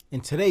In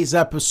today's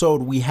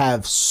episode, we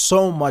have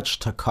so much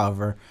to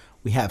cover.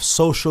 We have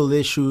social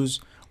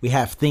issues, we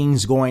have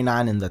things going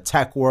on in the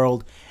tech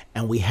world,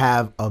 and we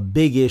have a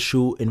big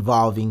issue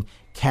involving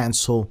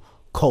cancel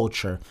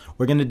culture.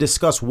 We're going to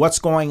discuss what's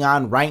going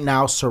on right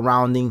now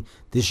surrounding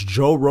this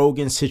Joe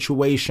Rogan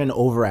situation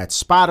over at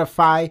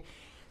Spotify.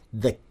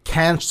 The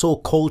cancel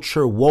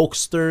culture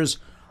wokesters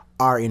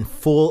are in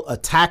full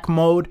attack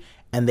mode,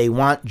 and they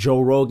want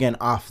Joe Rogan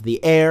off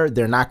the air.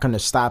 They're not going to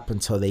stop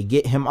until they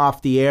get him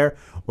off the air.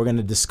 We're going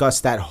to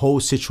discuss that whole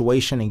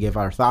situation and give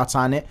our thoughts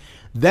on it.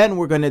 Then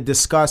we're going to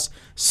discuss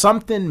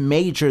something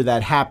major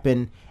that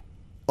happened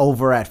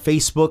over at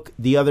Facebook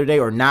the other day,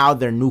 or now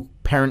their new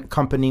parent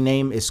company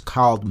name is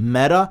called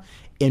Meta.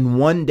 In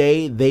one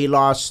day, they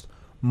lost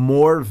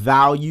more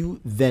value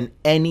than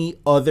any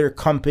other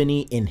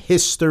company in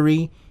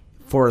history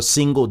for a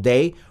single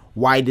day.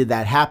 Why did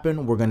that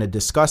happen? We're going to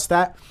discuss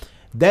that.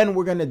 Then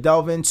we're going to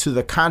delve into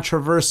the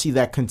controversy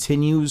that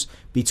continues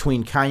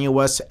between Kanye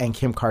West and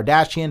Kim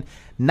Kardashian.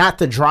 Not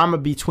the drama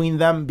between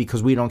them,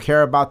 because we don't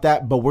care about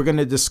that, but we're going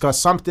to discuss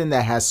something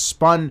that has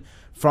spun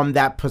from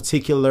that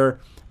particular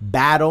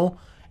battle,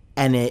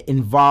 and it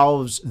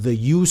involves the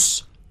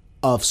use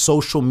of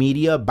social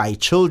media by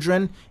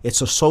children.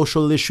 It's a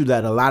social issue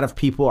that a lot of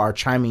people are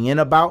chiming in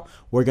about.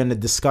 We're going to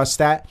discuss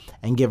that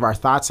and give our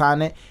thoughts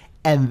on it.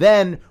 And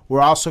then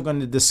we're also going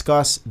to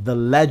discuss the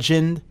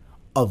legend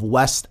of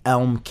West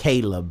Elm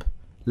Caleb.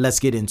 Let's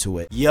get into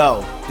it.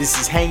 Yo, this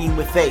is Hanging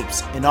with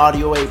Apes, an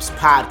Audio Apes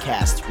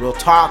podcast. Real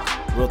talk,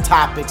 real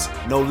topics,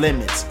 no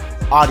limits.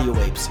 Audio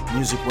Apes,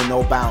 music with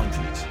no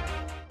boundaries.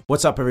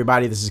 What's up,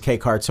 everybody? This is K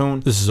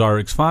Cartoon. This is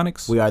RX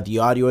Phonics. We are the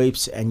Audio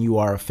Apes, and you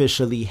are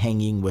officially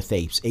Hanging with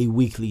Apes, a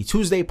weekly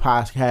Tuesday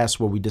podcast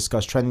where we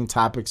discuss trending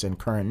topics and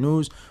current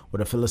news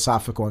with a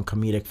philosophical and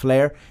comedic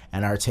flair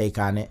and our take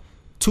on it.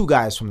 Two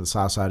guys from the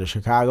south side of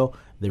Chicago.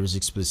 There is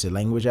explicit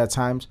language at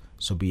times,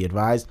 so be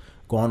advised.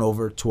 Go on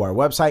over to our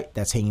website.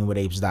 That's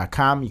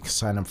hangingwithapes.com. You can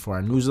sign up for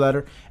our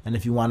newsletter. And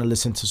if you want to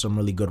listen to some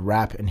really good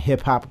rap and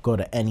hip-hop, go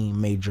to any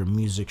major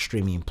music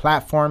streaming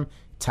platform.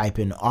 Type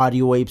in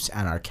Audio Apes,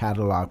 and our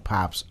catalog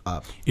pops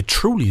up. It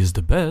truly is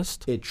the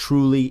best. It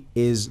truly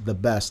is the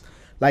best.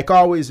 Like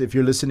always, if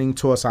you're listening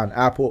to us on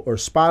Apple or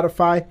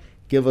Spotify,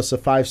 give us a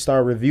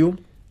 5-star review.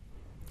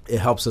 It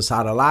helps us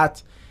out a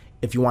lot.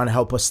 If you want to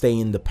help us stay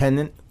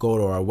independent, go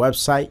to our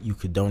website. You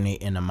could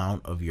donate an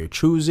amount of your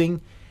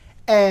choosing.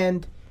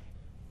 And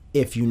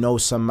if you know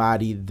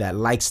somebody that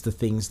likes the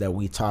things that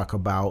we talk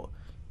about,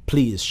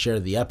 please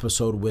share the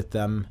episode with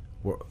them.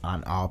 We're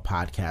on all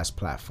podcast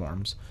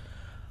platforms.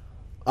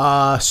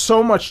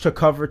 So much to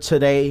cover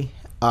today.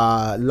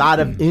 A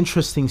lot of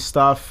interesting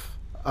stuff.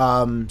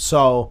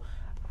 So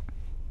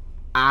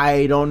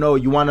I don't know.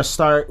 You want to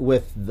start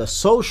with the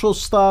social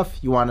stuff?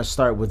 You want to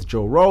start with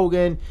Joe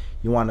Rogan?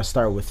 You want to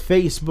start with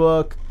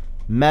Facebook,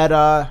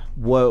 Meta?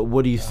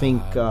 What do you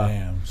think?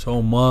 Damn, so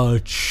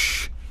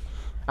much.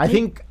 I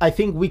think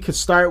we could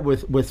start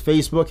with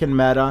Facebook and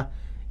Meta,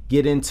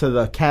 get into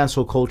the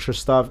cancel culture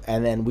stuff,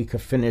 and then we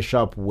could finish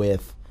up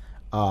with,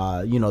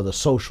 the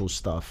social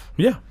stuff.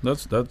 Yeah,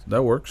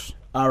 that works.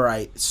 All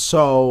right.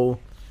 So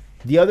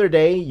the other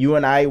day, you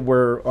and I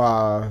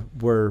were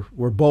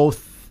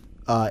both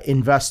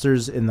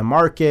investors in the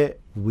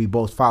market. We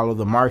both follow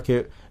the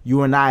market.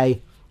 You and I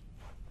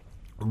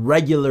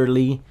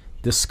regularly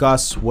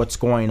discuss what's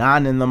going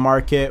on in the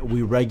market.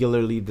 We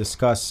regularly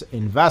discuss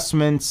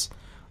investments.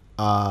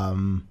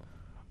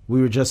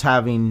 We were just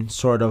having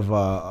sort of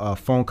a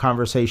phone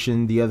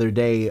conversation the other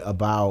day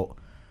about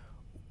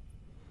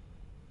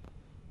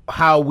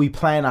how we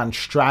plan on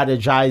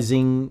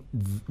strategizing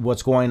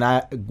what's going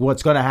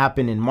to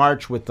happen in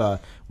March with the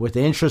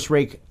interest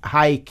rate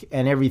hike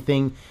and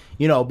everything,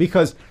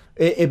 because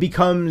it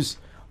becomes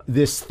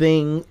this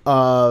thing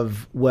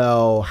of,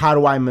 well, how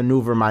do I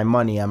maneuver my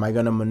money? Am I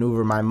going to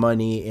maneuver my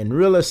money in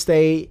real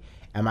estate?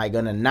 Am I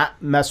going to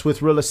not mess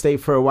with real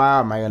estate for a while?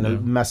 Am I going to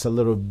mess a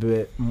little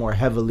bit more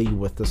heavily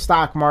with the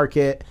stock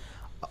market?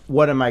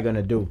 What am I going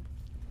to do?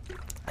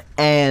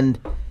 And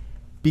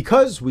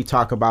because we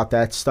talk about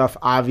that stuff,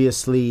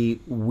 obviously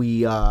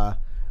we're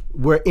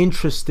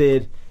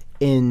interested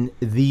in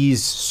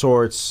these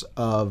sorts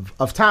of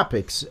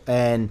topics.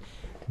 And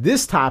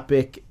this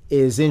topic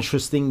is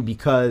interesting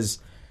because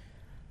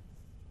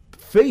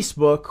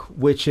Facebook,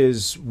 which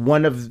is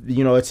one of,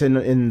 it's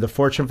in the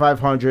Fortune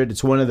 500.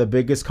 It's one of the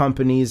biggest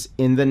companies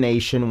in the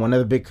nation, one of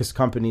the biggest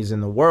companies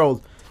in the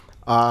world.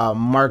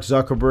 Mark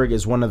Zuckerberg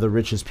is one of the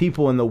richest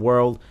people in the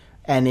world.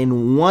 And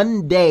in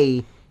one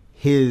day,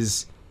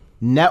 his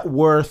net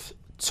worth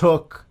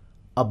took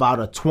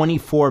about a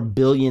 $24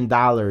 billion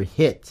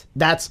hit.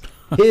 That's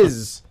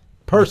his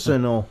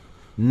personal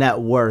net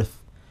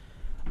worth.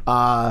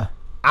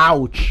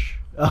 Ouch.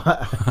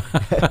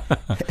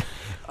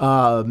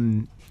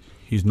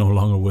 He's no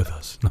longer with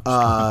us.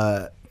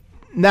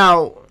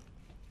 Now,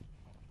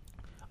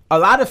 a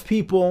lot of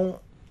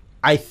people,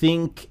 I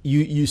think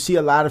you see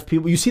a lot of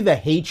people, you see the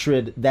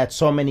hatred that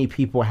so many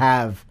people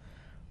have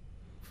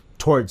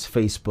towards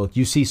Facebook.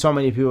 You see so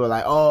many people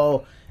like,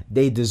 oh,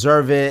 they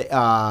deserve it.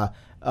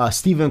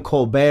 Stephen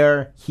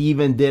Colbert, he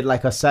even did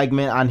like a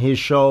segment on his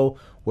show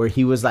where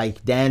he was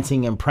like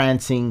dancing and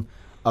prancing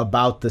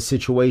about the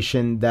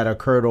situation that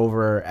occurred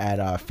over at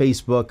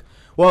Facebook.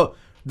 Well,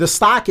 the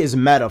stock is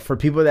Meta. For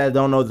people that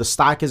don't know, the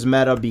stock is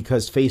Meta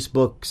because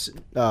Facebook's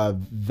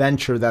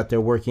venture that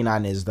they're working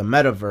on is the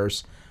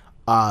metaverse.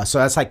 So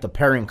that's like the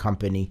parent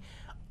company.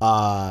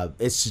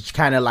 It's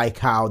kind of like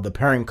how the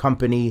parent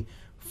company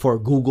for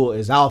Google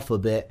is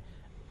Alphabet.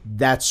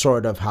 That's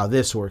sort of how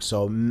this works.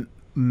 So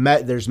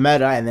there's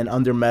Meta, and then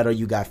under Meta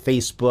you got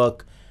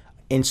Facebook,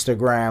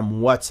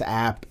 Instagram,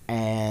 WhatsApp,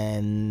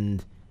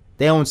 and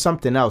they own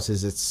something else.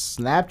 Is it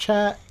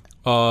Snapchat?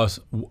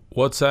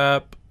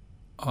 WhatsApp,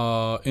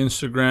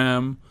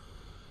 Instagram.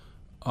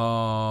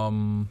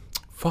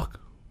 Fuck.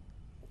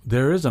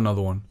 There is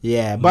another one.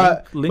 Yeah,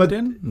 but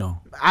LinkedIn?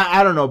 No.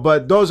 I don't know,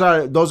 but those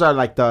are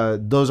like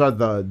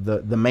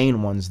the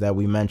main ones that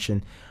we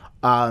mentioned.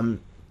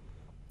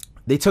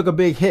 They took a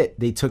big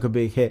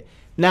hit.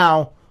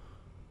 Now,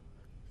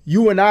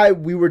 you and I,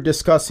 we were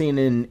discussing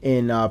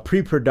in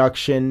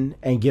pre-production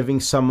and giving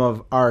some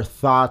of our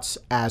thoughts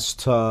as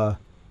to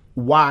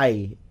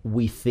why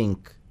we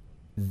think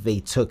they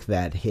took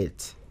that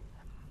hit.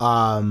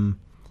 And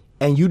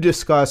you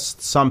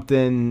discussed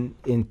something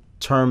in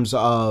terms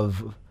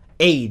of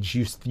age.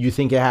 You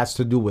think it has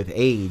to do with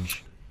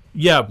age?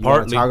 Yeah, partly. You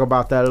want to talk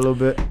about that a little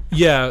bit?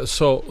 Yeah.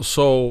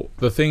 So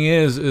the thing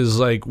is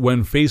like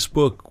when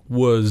Facebook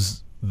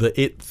was the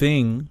it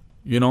thing,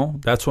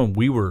 that's when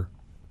we were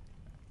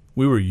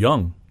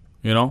young,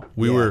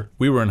 we were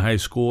in high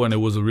school, and it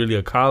was really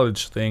a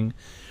college thing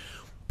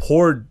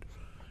poured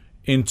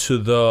into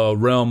the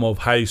realm of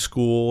high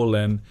school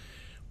and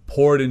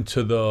poured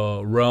into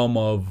the realm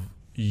of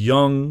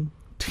young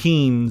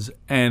teens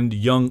and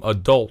young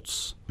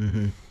adults.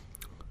 Mm-hmm.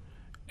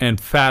 And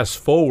fast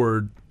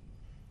forward,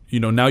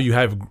 now you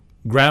have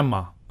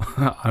grandma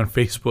on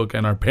Facebook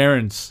and our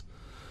parents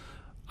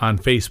on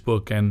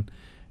Facebook, and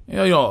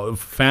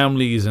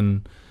families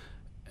and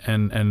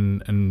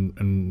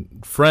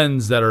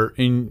friends that are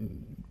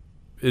in.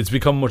 It's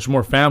become much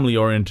more family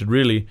oriented,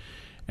 really,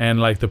 and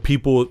like the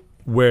people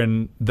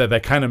that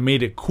kind of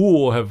made it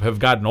cool have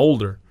gotten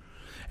older,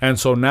 and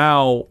so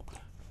now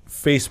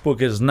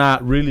Facebook is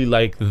not really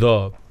like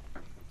the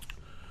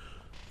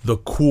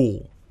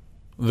cool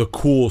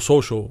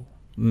social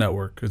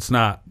network. It's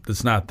not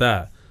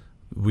that.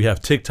 We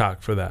have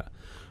TikTok for that.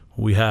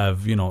 We have,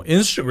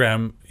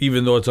 Instagram,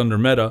 even though it's under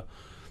Meta,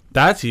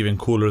 that's even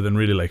cooler than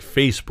really like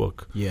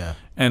Facebook. Yeah.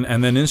 And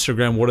then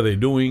Instagram, what are they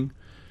doing?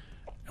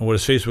 And what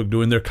is Facebook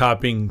doing? They're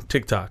copying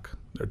TikTok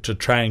to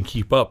try and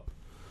keep up.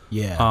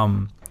 Yeah.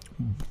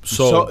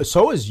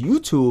 So is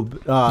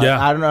YouTube.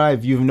 Yeah. I don't know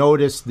if you've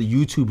noticed the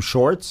YouTube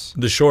Shorts.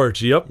 The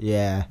Shorts, yep.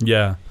 Yeah.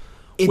 Yeah.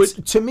 It's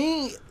to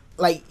me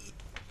like.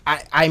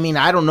 I mean,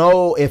 I don't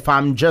know if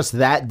I'm just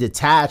that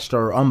detached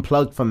or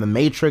unplugged from the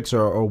Matrix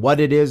or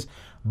what it is,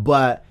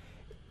 but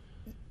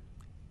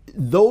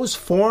those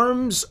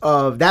forms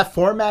of that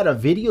format of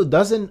video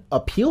doesn't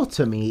appeal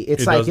to me.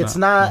 It's like it's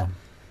not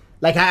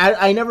like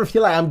I never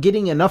feel like I'm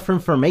getting enough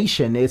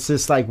information. It's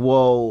just like,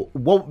 well,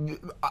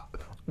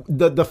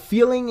 the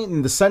feeling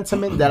and the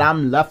sentiment that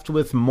I'm left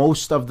with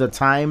most of the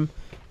time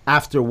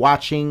after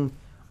watching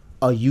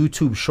a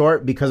YouTube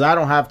short, because I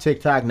don't have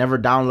TikTok, never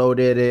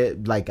downloaded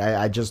it, like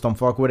I just don't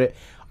fuck with it.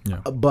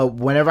 Yeah. But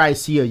whenever I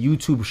see a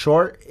YouTube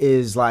short,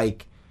 is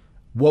like,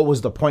 what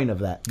was the point of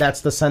that? That's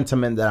the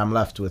sentiment that I'm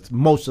left with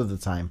most of the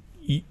time.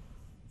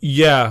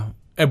 Yeah,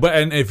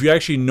 and if you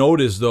actually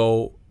notice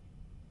though,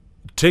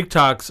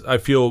 TikToks I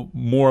feel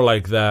more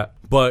like that,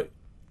 but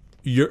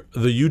the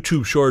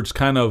YouTube shorts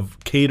kind of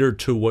cater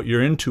to what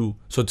you're into.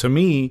 So to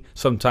me,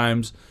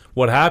 sometimes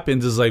what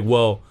happens is like,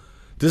 well,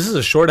 this is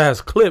a short ass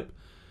clip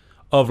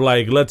of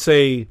like, let's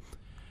say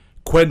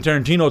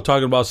Quentin Tarantino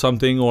talking about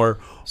something or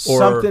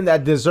something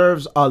that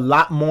deserves a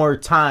lot more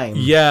time.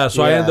 Yeah,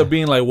 so I end up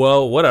being like,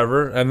 well,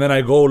 whatever, and then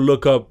I go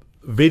look up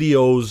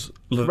videos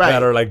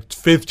that are like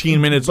 15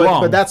 minutes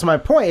long. But that's my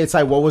point. It's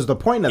like, what was the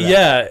point of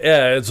that?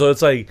 Yeah. So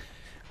it's like,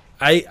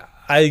 I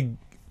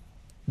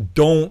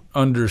don't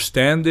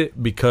understand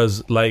it,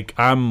 because like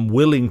I'm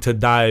willing to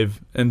delve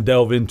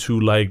into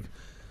like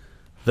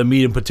the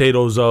meat and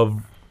potatoes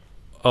of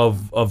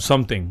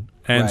something,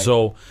 and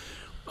so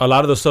a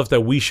lot of the stuff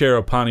that we share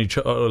upon each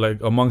like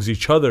amongst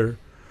each other,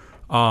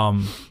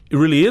 it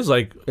really is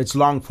like it's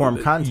long form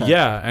content.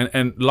 Yeah,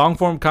 and long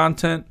form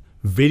content,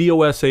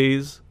 video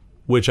essays,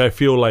 which I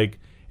feel like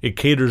it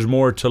caters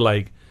more to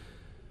like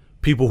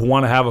people who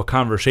want to have a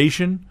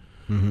conversation.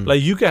 Mm-hmm.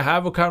 Like you can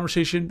have a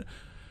conversation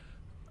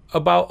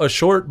about a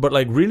short, but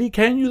like really,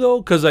 can you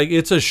though? Because like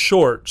it's a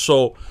short,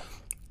 so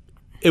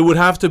it would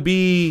have to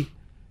be.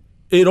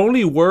 It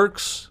only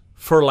works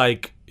for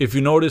like, if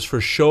you notice, for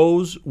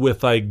shows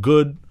with like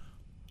good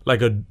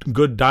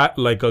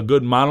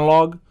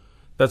monologue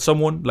that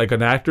someone like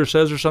an actor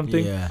says or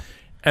something. Yeah.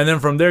 And then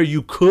from there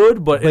you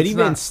could, but it's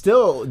even not,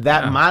 still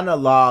that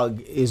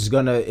monologue is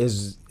gonna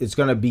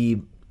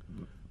be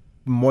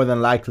more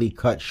than likely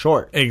cut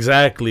short.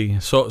 Exactly.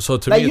 So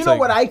to Like, me, you it's know like,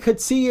 what I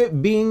could see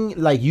it being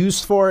like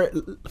used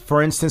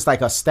for instance,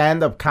 like a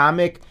stand-up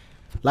comic,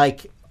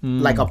 like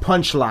a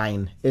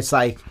punchline. It's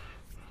like,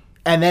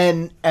 and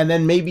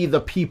then maybe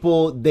the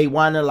people, they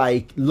want to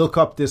like look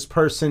up this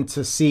person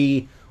to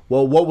see,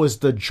 well, what was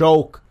the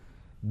joke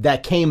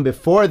that came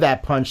before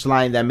that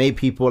punchline that made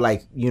people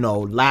like, you know,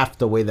 laugh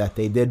the way that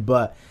they did.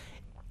 But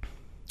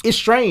it's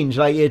strange.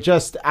 Like, it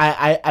just,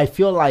 I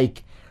feel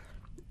like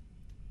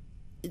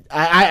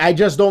I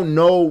just don't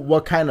know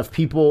what kind of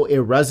people it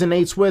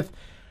resonates with.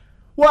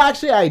 Well,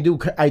 actually, I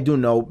do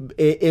know.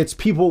 It's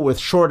people with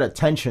short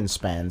attention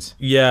spans.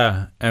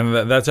 yeah, and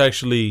that's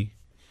actually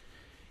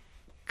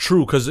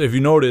true, because if you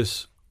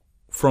notice,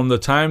 from the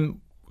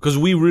time, because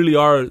we really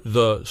are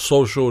the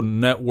social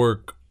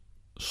network,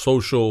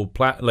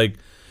 like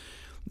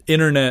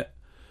internet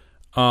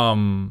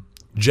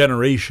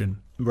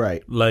generation,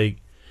 Right.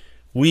 like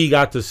we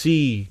got to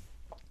see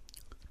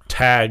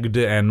Tagged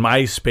and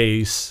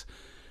MySpace,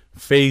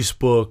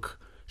 Facebook,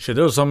 shit.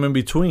 There was something in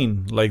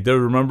between. Like, there,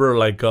 remember,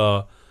 like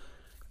that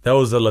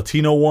was the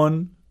Latino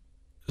one,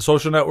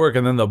 social network,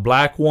 and then the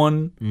black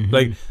one. Mm-hmm.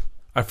 Like,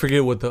 I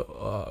forget what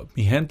the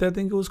Mi Gente, I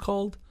think it was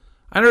called.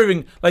 I never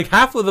even, like,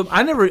 half of them.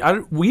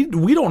 We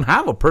don't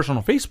have a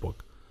personal Facebook.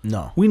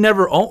 No, we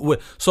never own.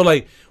 So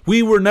like,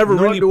 we were never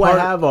nor really. do I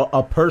have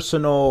a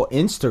personal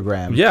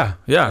Instagram. Yeah.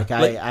 Like,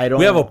 I don't.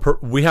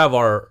 We have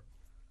our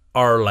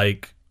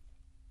like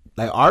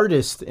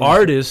artist.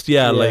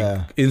 Yeah,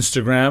 like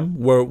Instagram,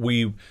 where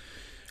we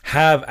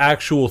have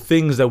actual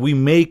things that we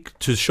make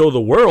to show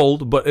the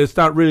world, but it's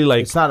not really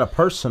like, it's not a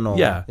personal.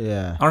 Yeah.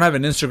 Yeah. I don't have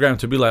an Instagram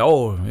to be like,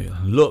 oh,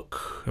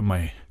 look at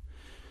my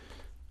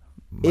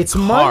it's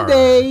car.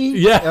 Monday.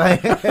 Yeah.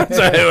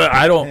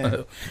 I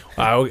don't.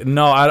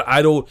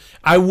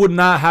 I would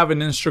not have an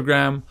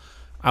Instagram.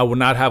 I would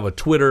not have a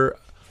Twitter.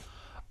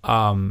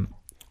 I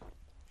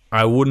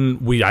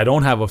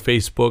don't have a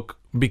Facebook,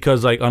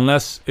 because like,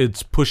 unless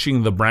it's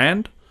pushing the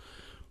brand,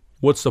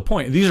 what's the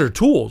point? These are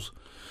tools.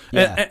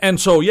 Yeah. And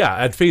so, yeah,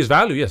 at face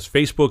value, yes,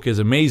 Facebook is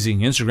amazing.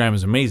 Instagram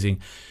is amazing.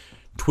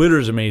 Twitter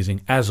is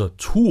amazing as a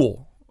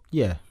tool.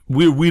 Yeah.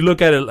 We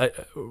look at it like,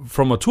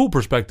 from a tool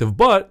perspective,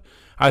 but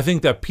I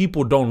think that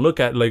people don't look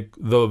at, like,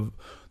 the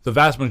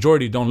vast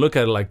majority don't look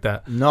at it like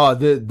that. No,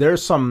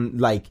 there's some,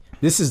 like,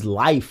 this is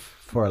life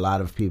for a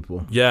lot of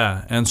people.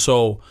 Yeah, and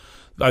so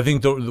I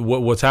think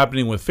what's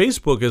happening with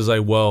Facebook is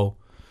like, well,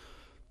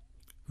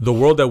 the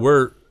world that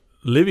we're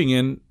living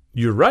in,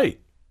 you're right.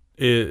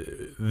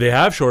 They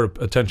have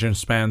short attention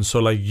spans, so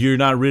like, you're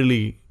not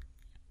really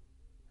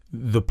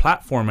the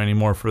platform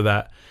anymore for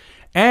that.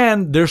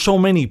 And there's so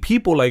many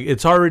people, like,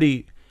 it's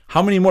already,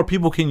 how many more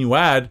people can you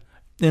add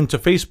into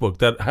Facebook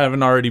that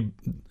haven't already?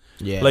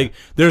 Yeah. Like,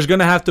 there's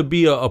gonna have to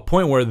be a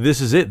point where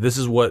this is it. This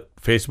is what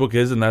Facebook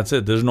is, and that's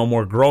it. There's no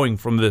more growing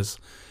from this.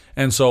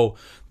 And so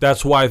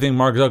that's why I think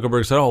Mark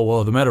Zuckerberg said, oh,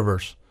 well, the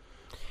metaverse,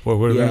 well,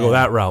 we're gonna go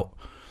that route.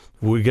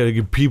 We got to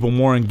get people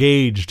more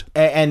engaged.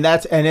 And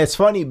it's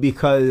funny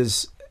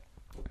because,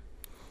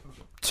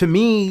 to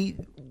me,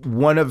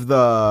 one of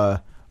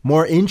the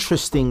more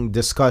interesting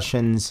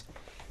discussions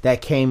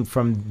that came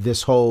from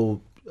this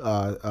whole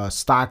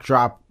stock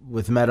drop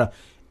with Meta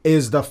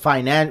is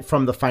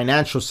from the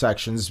financial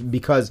sections,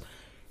 because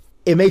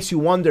it makes you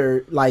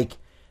wonder, like,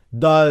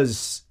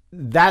 does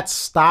that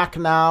stock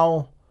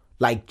now,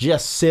 like,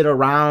 just sit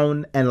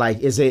around, and like,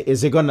 is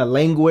it gonna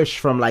languish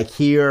from like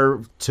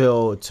here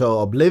till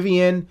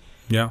oblivion?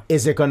 Yeah.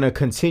 Is it gonna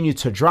continue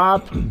to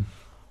drop,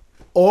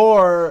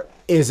 or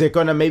is it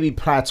gonna maybe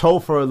plateau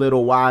for a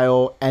little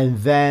while, and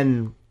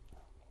then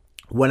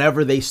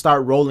whenever they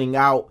start rolling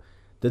out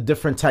the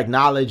different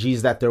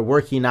technologies that they're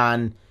working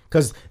on,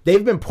 because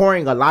they've been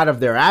pouring a lot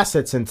of their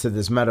assets into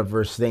this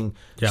metaverse thing.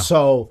 Yeah.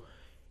 So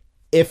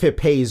if it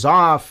pays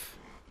off,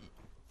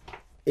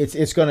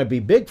 it's going to be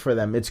big for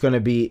them. It's going to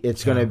be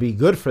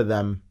good for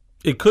them.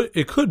 It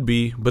could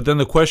be, but then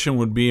the question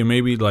would be, and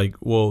maybe like,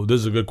 well,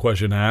 this is a good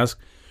question to ask.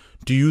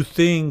 Do you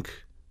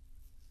think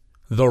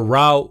the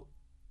route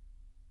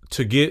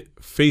to get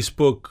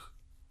Facebook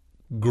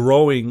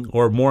growing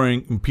or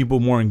people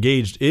more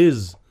engaged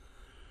is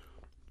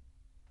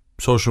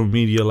social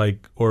media,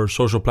 like, or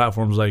social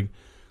platforms like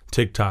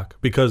TikTok?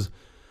 Because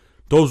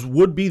those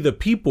would be the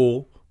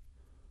people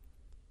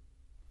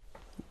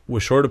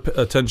with short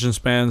attention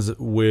spans,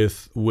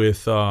 with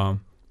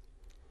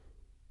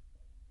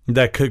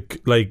that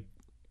could, like,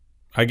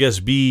 I guess,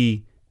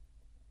 be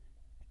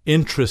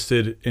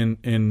interested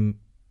in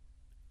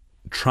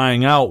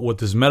trying out what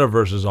this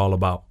metaverse is all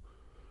about.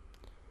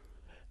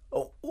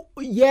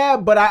 Yeah,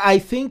 but I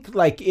think,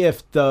 like,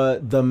 if the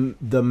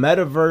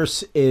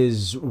metaverse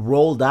is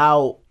rolled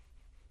out,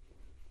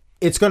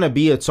 it's going to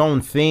be its own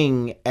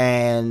thing,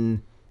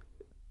 and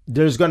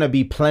there's going to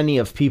be plenty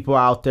of people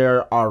out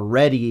there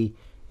already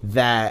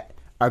that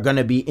are going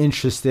to be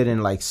interested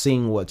in, like,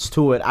 seeing what's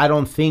to it. I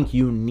don't think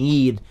you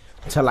need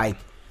to, like,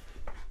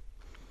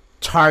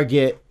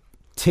 target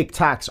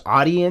TikTok's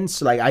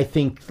audience. Like, I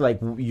think,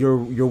 like, you're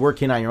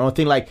working on your own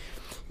thing. Like,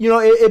 you know,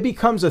 it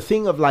becomes a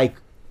thing of, like,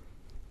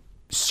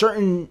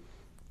 certain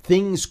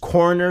things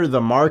corner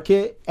the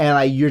market, and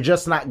like you're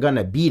just not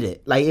gonna beat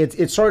it. Like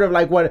it's sort of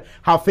like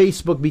how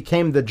Facebook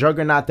became the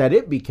juggernaut that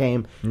it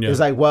became. Yeah. It's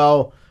like,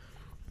 well,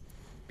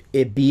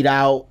 it beat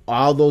out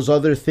all those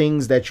other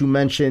things that you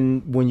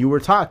mentioned when you were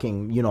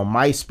talking, you know,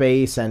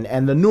 MySpace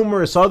and the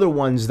numerous other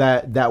ones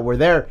that were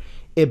there.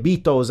 It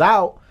beat those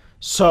out.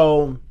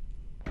 So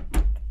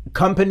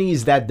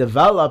companies that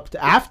developed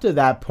after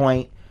that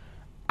point,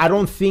 I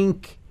don't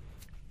think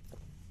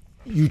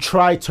you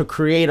try to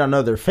create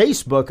another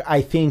Facebook.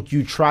 I think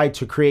you try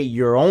to create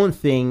your own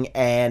thing,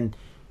 and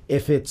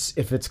if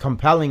it's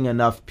compelling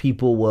enough,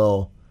 people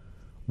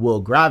will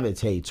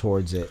gravitate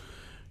towards it.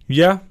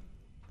 Yeah.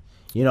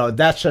 You know,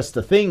 that's just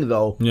the thing,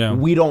 though. Yeah.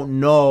 We don't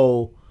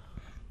know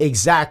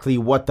exactly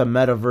what the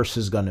metaverse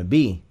is going to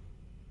be.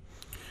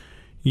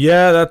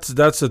 Yeah, that's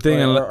the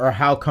thing, or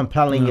how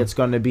compelling it's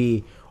going to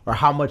be, or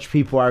how much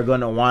people are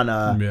going to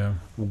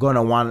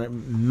wanna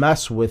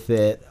mess with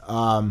it.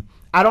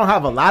 I don't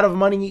have a lot of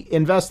money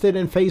invested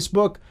in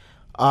Facebook,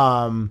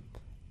 and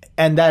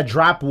that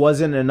drop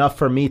wasn't enough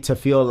for me to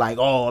feel like,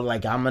 oh,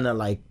 like I'm gonna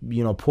like,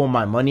 you know, pull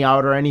my money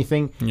out or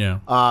anything. Yeah.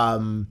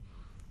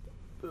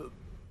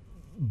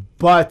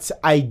 But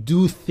I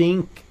do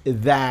think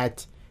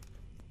that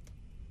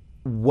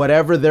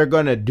whatever they're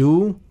gonna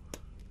do,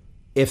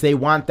 if they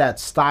want that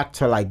stock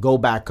to like go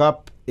back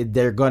up,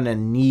 they're gonna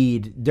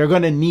need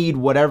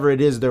whatever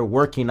it is they're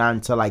working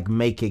on to like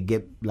make it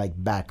get like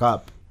back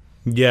up.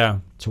 Yeah.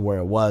 To where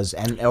it was,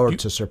 or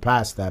to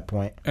surpass that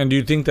point. And do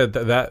you think that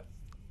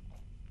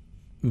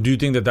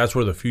that's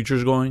where the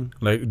future's going?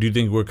 Like, do you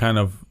think we're kind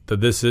of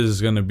that this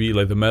is going to be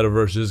like the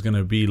metaverse is going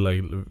to be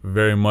like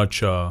very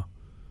much the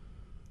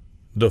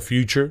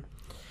future?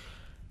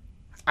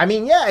 I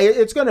mean, yeah,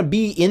 it's going to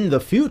be in the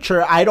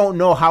future. I don't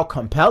know how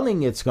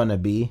compelling it's going to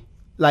be.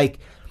 Like,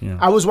 yeah.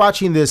 I was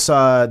watching this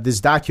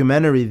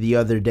documentary the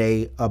other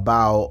day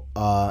about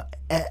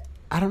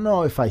I don't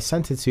know if I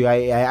sent it to you.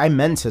 I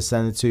meant to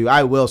send it to you.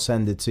 I will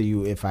send it to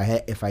you if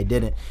I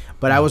didn't.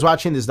 But I was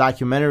watching this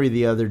documentary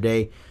the other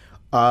day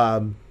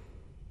on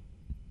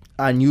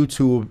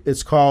YouTube.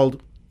 It's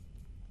called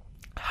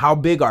How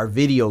Big Are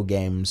Video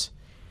Games?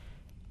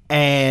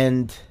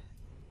 And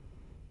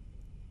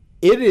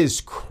it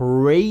is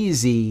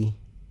crazy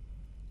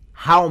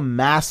how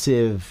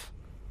massive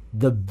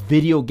the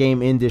video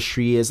game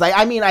industry is. Like,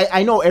 I mean,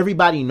 I know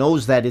everybody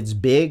knows that it's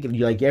big.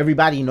 Like,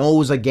 everybody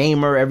knows a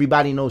gamer.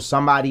 Everybody knows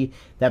somebody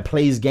that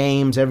plays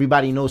games.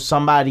 Everybody knows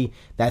somebody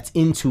that's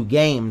into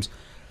games.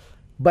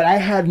 But I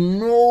had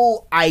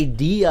no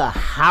idea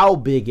how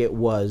big it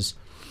was.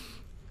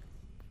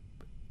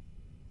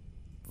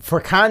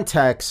 For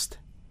context,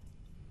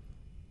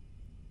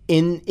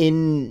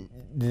 in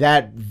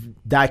that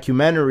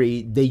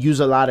documentary, they use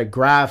a lot of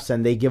graphs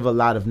and they give a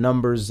lot of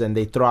numbers and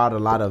they throw out a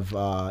lot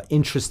of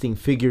interesting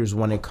figures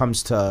when it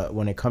comes to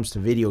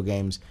video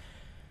games.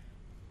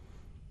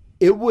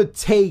 It would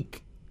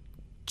take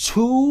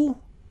 2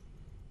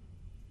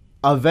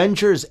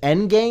 Avengers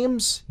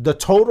Endgames, the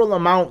total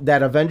amount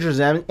that Avengers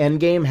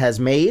Endgame has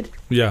made.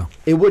 Yeah,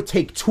 it would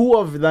take 2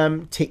 of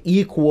them to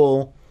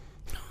equal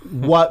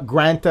what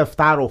Grand Theft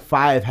Auto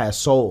 5 has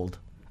sold.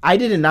 I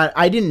didn't know that.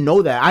 I didn't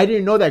know that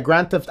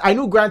I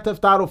knew Grand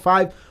Theft Auto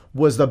 5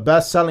 was the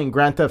best-selling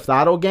Grand Theft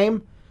Auto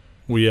game.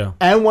 Well, yeah.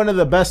 And one of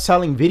the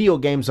best-selling video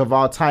games of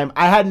all time.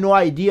 I had no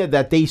idea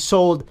that they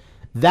sold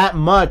that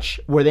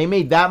much, where they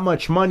made that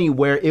much money,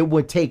 where it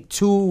would take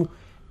 2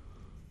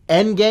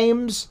 end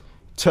games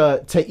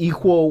to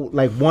equal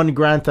like one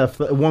Grand Theft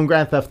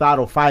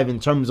Auto 5 in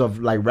terms of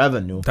like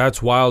revenue.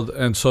 That's wild.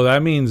 And so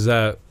that means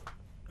that,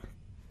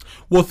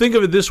 well, think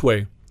of it this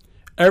way.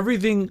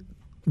 Everything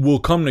will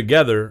come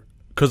together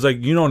because, like,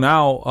 you know,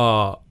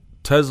 now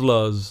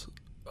Tesla's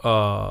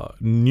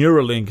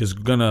Neuralink is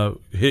gonna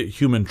hit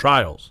human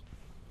trials.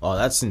 Oh,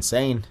 that's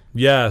insane.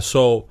 Yeah,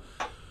 so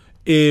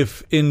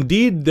if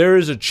indeed there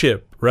is a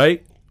chip,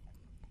 right,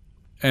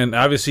 and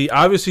obviously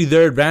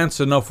they're advanced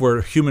enough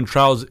where human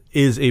trials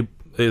is a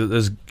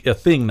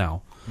thing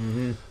now.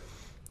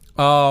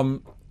 Mm-hmm.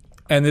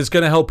 And it's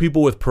gonna help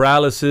people with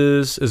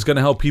paralysis. It's gonna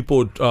help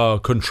people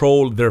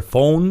control their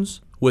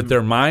phones with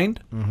their mind.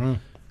 Mm-hmm.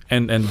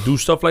 And do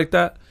stuff like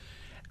that.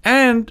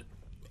 And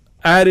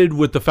added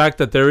with the fact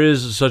that there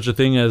is such a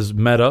thing as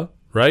Meta,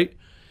 right?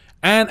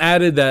 And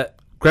added that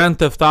Grand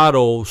Theft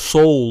Auto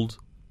sold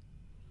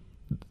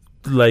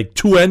like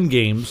 2 end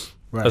games,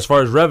 right, as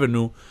far as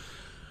revenue,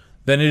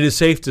 then it is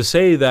safe to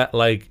say that,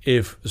 like,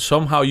 if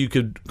somehow you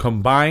could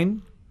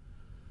combine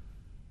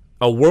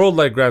a world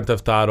like Grand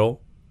Theft Auto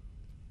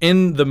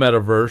in the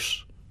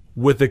metaverse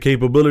with the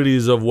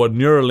capabilities of what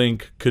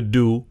Neuralink could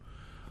do,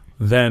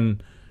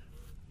 then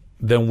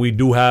we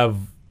do have,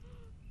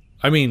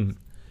 I mean,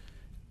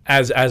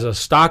 as a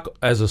stock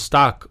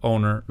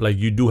owner, like,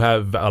 you do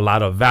have a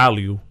lot of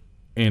value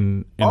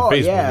in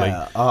Facebook. Yeah,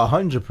 like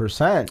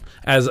 100%.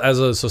 As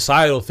a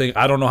societal thing,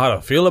 I don't know how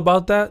to feel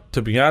about that,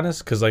 to be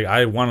honest, because like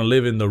I want to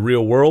live in the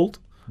real world,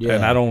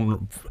 and I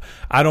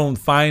don't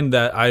find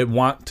that I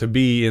want to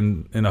be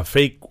in a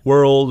fake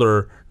world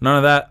or none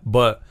of that.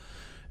 But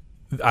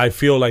I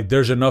feel like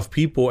there's enough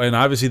people, and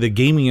obviously the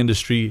gaming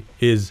industry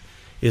is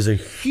a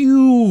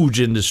huge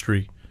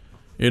industry.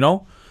 You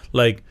know,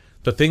 like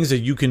the things that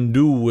you can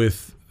do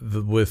with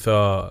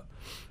the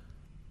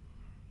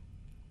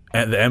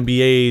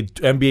NBA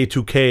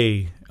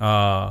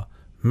 2K,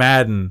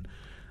 Madden,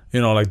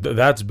 you know, like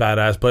that's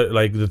badass. But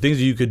like the things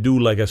that you could do,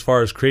 like as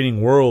far as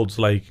creating worlds,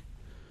 like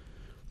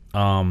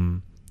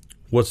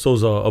what's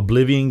those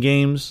Oblivion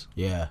games?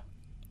 Yeah.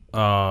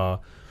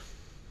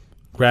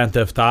 Grand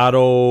Theft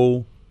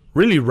Auto,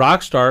 really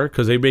Rockstar,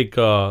 because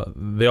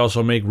they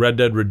also make Red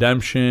Dead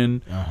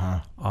Redemption.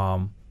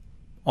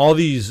 All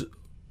these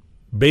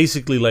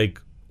basically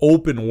like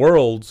open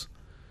worlds,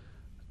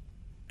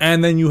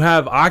 and then you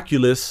have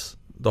Oculus,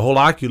 the whole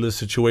Oculus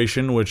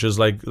situation, which is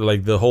like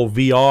the whole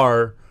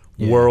VR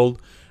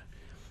world.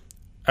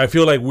 I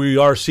feel like we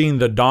are seeing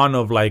the dawn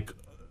of like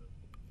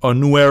a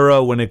new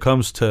era when it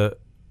comes to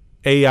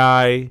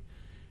AI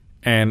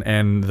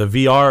and the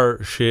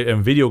VR shit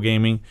and video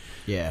gaming.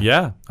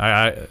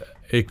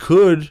 It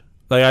could,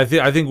 like,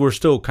 I think we're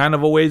still kind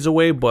of a ways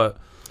away, but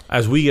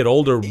as we get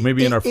older,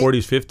 maybe in our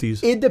 40s,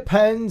 50s. It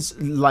depends,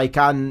 like,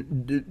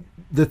 on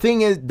the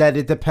thing is that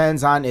it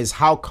depends on is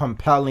how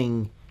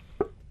compelling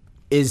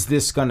is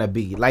this gonna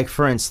be. Like,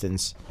 for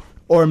instance,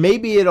 or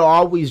maybe it'll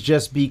always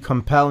just be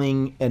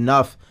compelling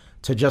enough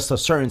to just a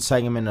certain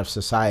segment of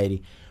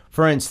society.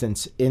 For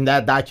instance, in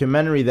that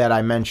documentary that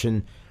I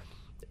mentioned,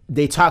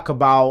 they talk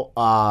about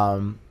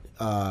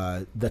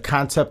the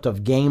concept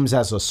of games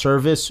as a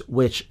service,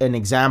 which an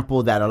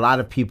example that a lot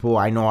of people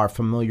I know are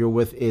familiar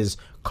with is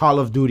Call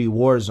of Duty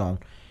Warzone.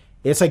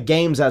 It's a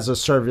games as a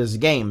service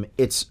game.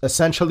 It's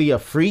essentially a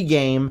free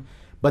game,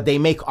 but they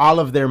make all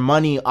of their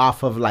money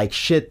off of like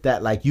shit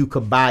that like you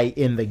could buy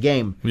in the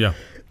game. Yeah.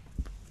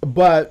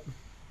 But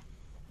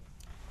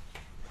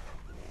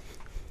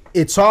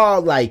it's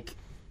all like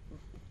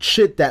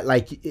shit that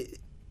like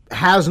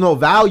has no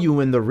value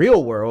in the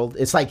real world.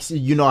 It's like,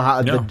 you know,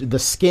 how the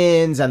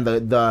skins and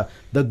the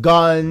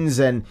guns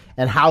and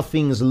how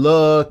things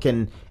look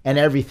and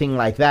everything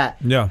like that.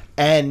 Yeah.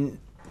 And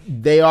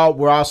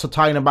we're also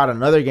talking about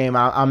another game.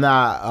 I'm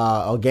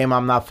not a game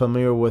I'm not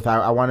familiar with.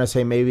 I want to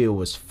say maybe it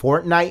was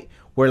Fortnite,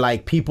 where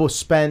like people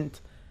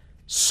spent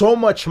so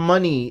much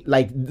money,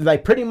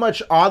 like pretty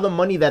much all the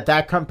money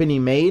that company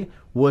made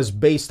was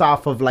based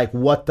off of like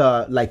what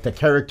the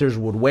characters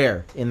would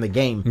wear in the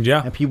game.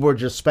 Yeah. And people were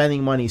just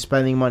spending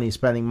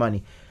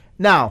money.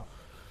 Now,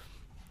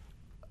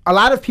 a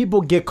lot of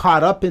people get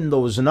caught up in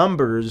those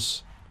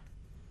numbers,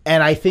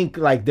 and I think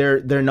like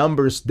their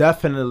numbers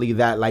definitely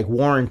that like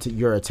warrant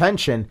your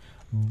attention.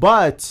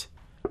 But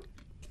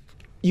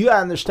you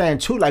gotta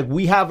understand too, like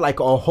we have like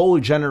a whole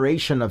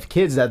generation of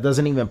kids that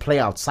doesn't even play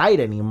outside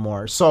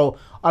anymore. So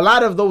a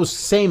lot of those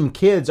same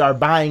kids are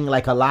buying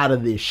like a lot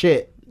of this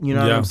shit. You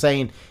know what I'm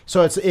saying?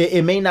 So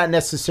it may not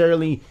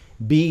necessarily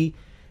be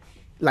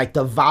like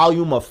the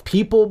volume of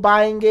people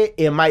buying it.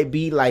 It might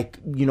be like,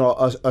 you know,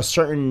 a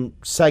certain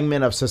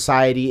segment of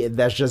society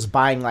that's just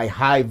buying like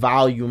high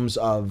volumes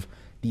of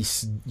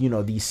these, you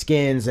know, these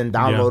skins and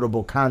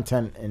downloadable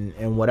content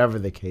and whatever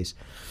the case.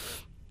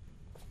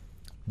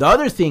 The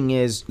other thing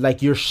is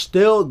like you're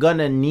still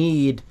gonna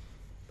need,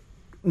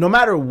 no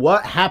matter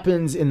what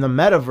happens in the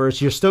metaverse,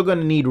 you're still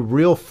gonna need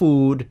real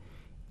food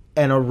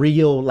and a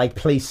real like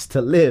place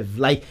to live.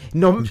 Like,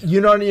 no,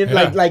 you know what I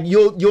mean? Like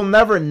you'll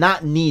never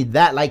not need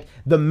that. Like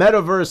the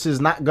metaverse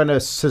is not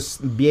gonna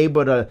be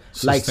able to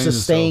like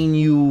sustain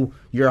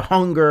your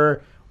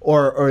hunger,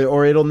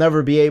 or it'll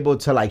never be able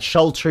to like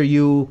shelter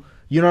you.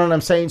 You know what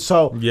I'm saying?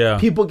 So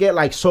people get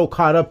like so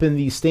caught up in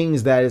these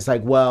things that it's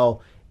like,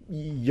 well,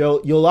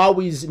 you'll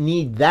always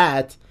need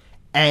that.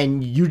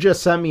 And you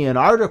just sent me an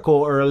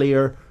article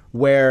earlier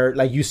where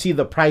like you see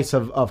the price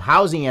of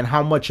housing and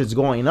how much it's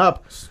going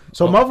up.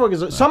 So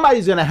motherfuckers,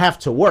 somebody's gonna have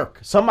to work.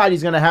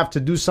 Somebody's gonna have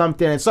to do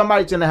something, and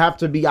somebody's gonna have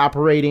to be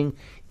operating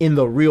in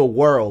the real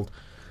world.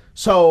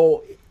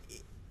 So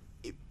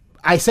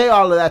I say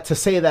all of that to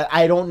say that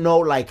I don't know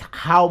like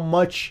how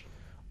much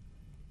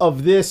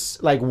of this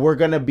like we're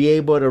gonna be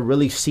able to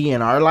really see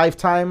in our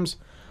lifetimes,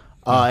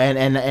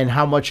 and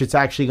how much it's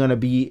actually gonna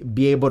be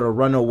able to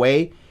run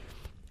away.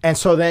 And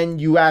so then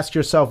you ask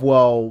yourself,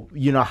 well,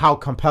 you know, how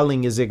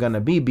compelling is it going to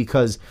be?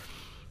 Because,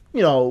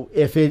 you know,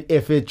 if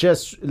it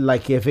just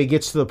like if it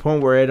gets to the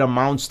point where it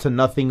amounts to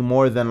nothing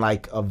more than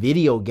like a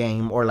video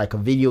game or like a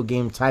video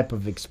game type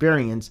of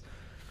experience,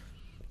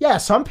 yeah,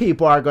 some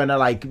people are going to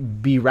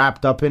like be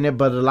wrapped up in it,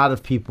 but a lot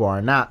of people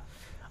are not.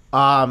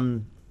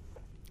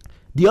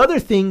 The other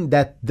thing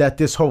that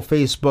this whole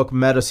Facebook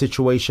Meta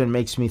situation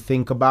makes me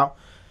think about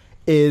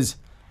is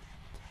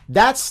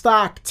that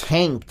stock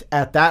tanked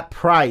at that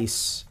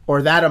price,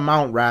 or that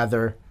amount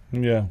rather.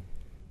 Yeah.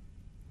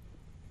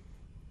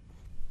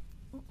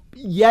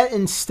 Yet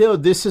and still,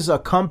 this is a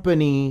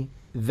company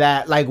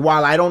that, like,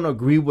 while I don't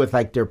agree with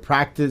like their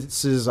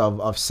practices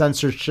of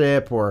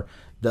censorship or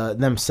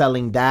them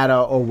selling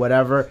data or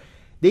whatever,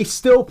 they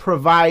still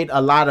provide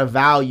a lot of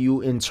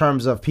value in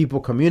terms of people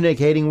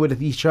communicating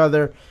with each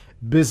other,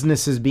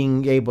 businesses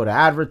being able to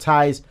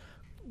advertise.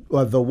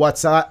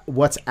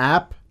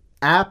 WhatsApp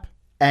app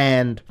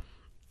and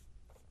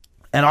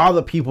all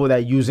the people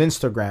that use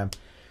Instagram.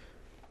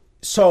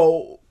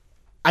 So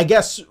I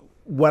guess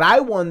what I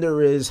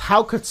wonder is,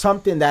 how could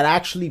something that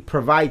actually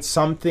provides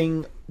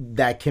something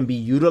that can be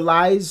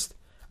utilized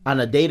on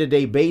a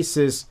day-to-day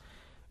basis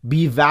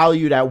be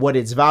valued at what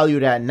it's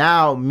valued at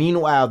now?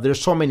 Meanwhile,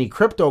 there's so many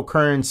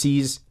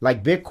cryptocurrencies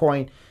like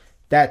Bitcoin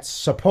that's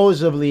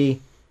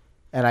supposedly,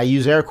 and I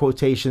use air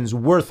quotations,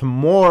 worth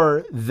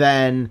more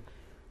than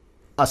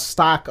a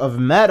stock of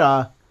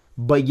Meta,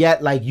 but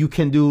yet like you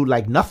can do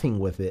like nothing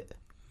with it.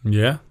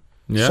 Yeah.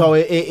 So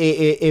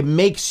it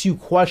makes you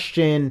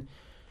question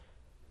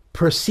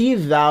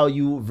perceived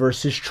value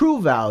versus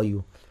true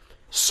value.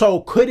 So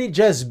could it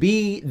just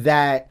be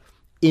that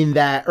in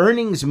that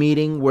earnings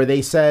meeting where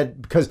they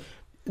said, because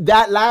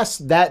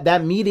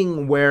that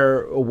meeting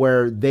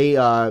where they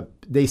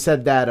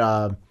said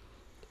that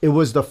it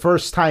was the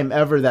first time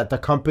ever that the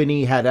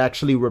company had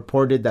actually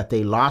reported that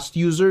they lost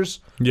users,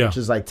 which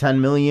is like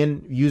 10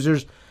 million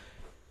users.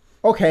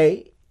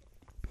 Okay.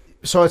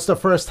 So it's the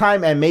first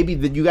time, and maybe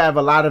that you have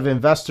a lot of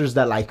investors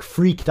that like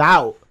freaked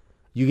out.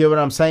 You get what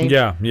I'm saying?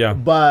 Yeah.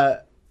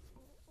 But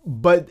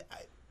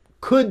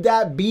could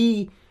that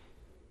be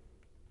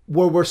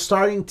where we're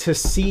starting to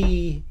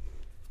see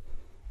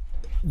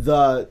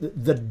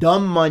the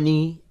dumb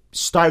money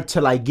start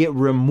to like get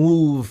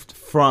removed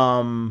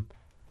from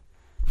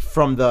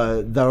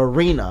the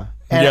arena?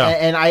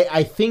 And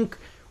I think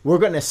we're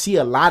gonna see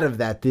a lot of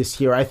that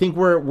this year. I think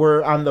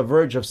we're on the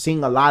verge of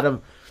seeing a lot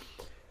of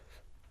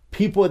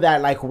people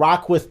that like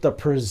rock with the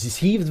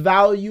perceived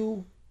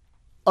value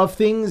of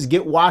things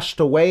get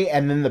washed away,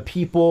 and then the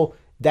people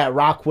that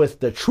rock with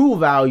the true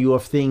value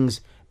of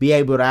things be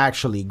able to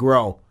actually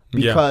grow.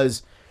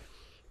 Because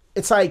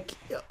it's like,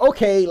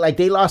 okay, like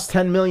they lost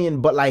 10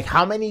 million, but like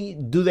how many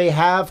do they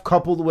have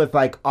coupled with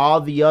like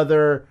all the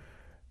other,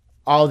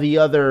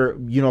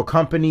 you know,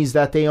 companies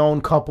that they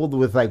own, coupled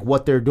with like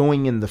what they're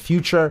doing in the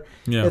future?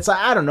 It's like,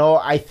 I don't know.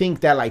 I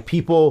think that like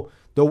people,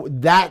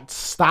 that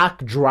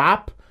stock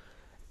drop,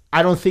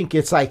 I don't think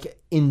it's like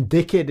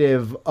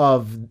indicative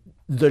of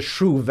the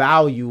true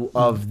value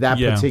of that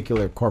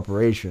particular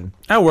corporation.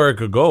 And where it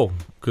could go,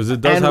 because it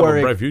does have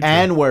a bright future.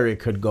 And where it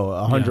could go,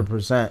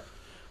 100%.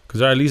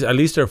 Because at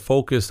least they're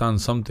focused on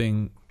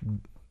something.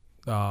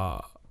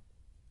 They're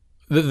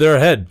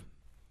ahead.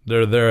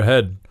 They're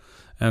ahead.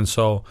 And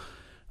so,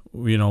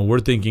 you know, we're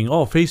thinking,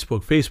 oh,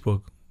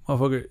 Facebook.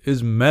 Motherfucker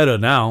is Meta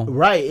now.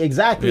 Right,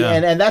 exactly. Yeah.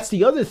 And that's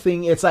the other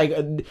thing. It's like,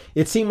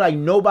 it seemed like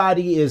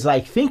nobody is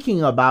like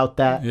thinking about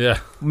that. Yeah.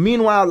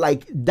 Meanwhile,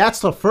 like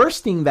that's the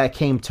first thing that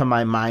came to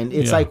my mind.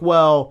 It's like,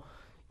 well,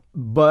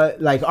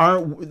 but like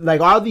aren't like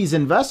all these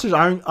investors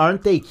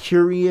aren't they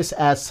curious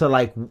as to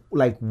like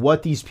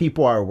what these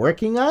people are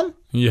working on?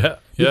 Yeah.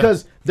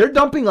 Because they're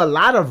dumping a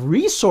lot of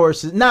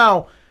resources.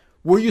 Now,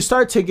 where you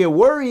start to get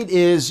worried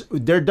is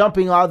they're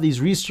dumping all these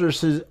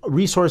resources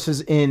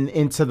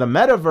into the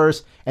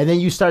metaverse, and then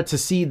you start to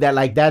see that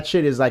like that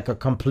shit is like a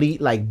complete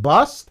like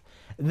bust.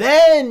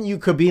 Then you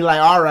could be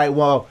like, all right,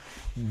 well,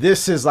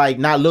 this is like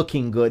not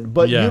looking good,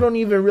 but you don't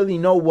even really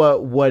know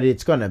what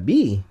it's gonna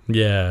be.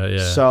 Yeah.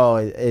 So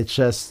it's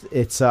just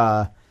it's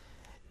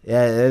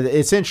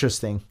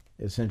interesting.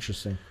 It's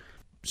interesting.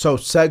 So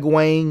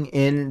segueing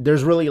in,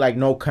 there's really like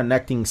no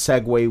connecting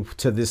segue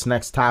to this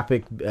next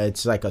topic.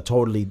 It's like a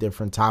totally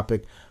different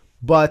topic,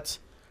 but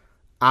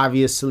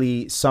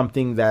obviously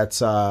something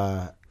that's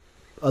a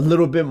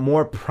little bit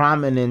more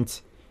prominent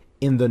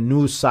in the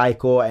news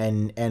cycle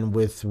and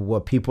with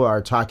what people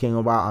are talking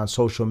about on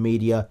social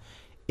media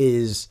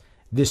is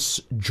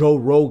this Joe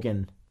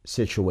Rogan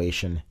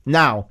situation.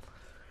 Now,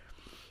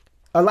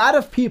 a lot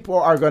of people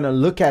are going to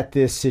look at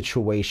this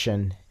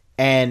situation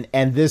and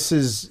this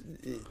is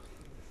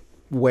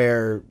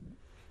where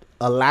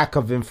a lack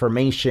of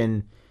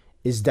information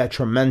is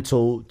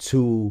detrimental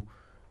to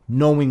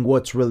knowing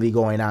what's really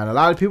going on. A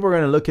lot of people are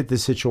going to look at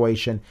this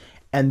situation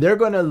and they're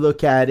going to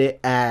look at it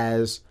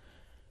as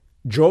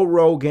Joe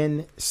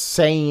Rogan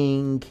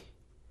saying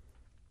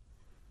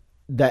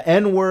the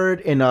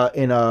N-word in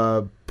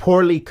a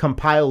poorly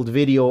compiled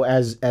video,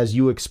 as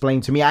you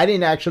explained to me. I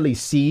didn't actually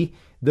see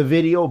the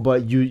video,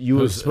 but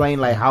you explained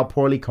like how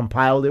poorly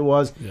compiled it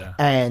was. Yeah.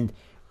 And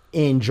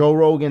in Joe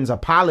Rogan's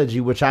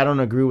apology, which I don't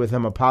agree with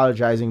him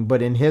apologizing,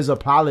 but in his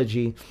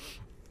apology,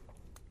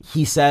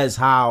 he says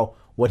how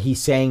what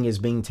he's saying is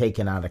being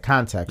taken out of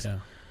context. Yeah.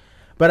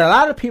 But a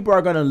lot of people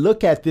are going to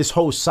look at this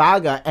whole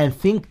saga and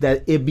think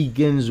that it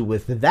begins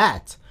with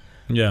that.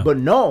 Yeah. But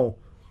no,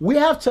 we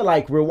have to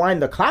like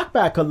rewind the clock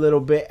back a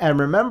little bit and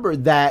remember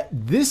that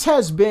this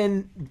has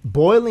been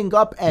boiling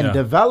up and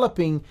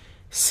developing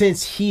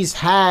since he's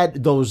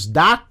had those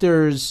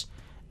doctors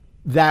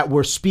that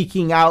were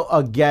speaking out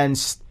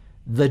against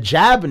the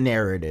jab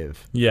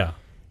narrative. Yeah.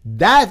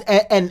 That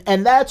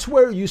and that's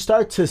where you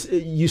start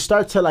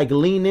to like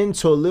lean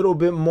into a little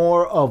bit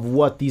more of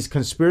what these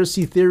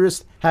conspiracy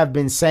theorists have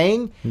been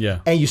saying.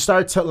 Yeah. And you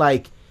start to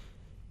like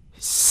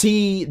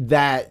see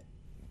that,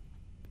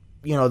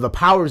 you know, the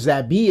powers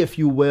that be, if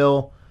you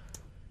will,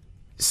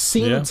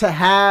 seem to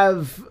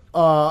have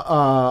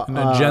an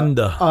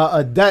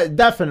agenda.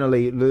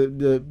 Definitely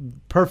the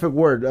perfect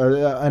word,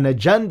 an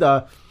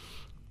agenda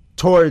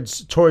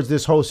towards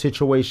this whole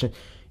situation.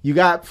 You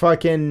got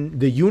fucking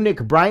the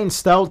eunuch Brian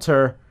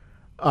Stelter,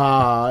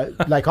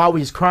 like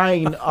always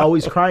crying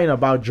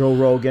about Joe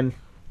Rogan,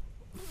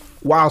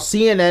 while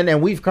CNN,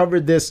 and we've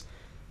covered this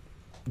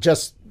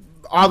just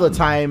all the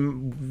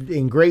time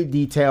in great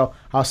detail,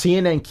 how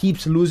CNN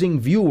keeps losing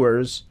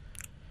viewers.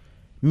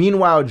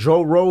 Meanwhile,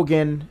 Joe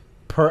Rogan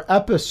per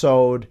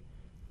episode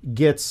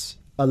gets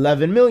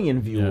 11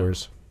 million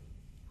viewers.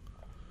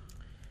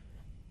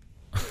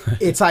 Yeah.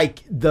 It's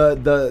like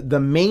the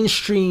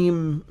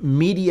mainstream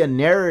media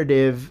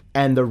narrative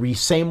and the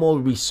same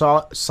old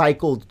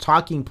recycled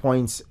talking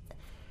points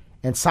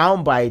and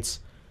sound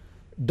bites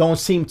don't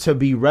seem to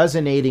be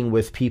resonating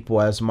with people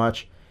as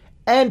much.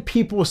 And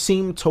people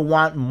seem to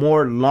want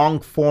more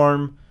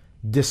long-form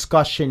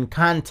discussion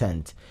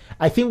content.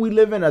 I think we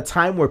live in a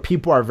time where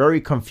people are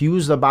very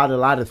confused about a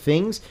lot of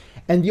things.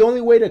 And the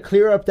only way to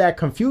clear up that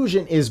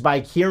confusion is by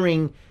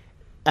hearing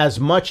as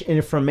much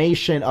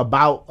information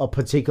about a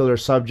particular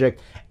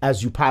subject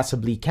as you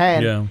possibly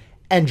can. Yeah.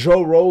 And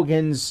Joe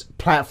Rogan's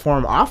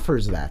platform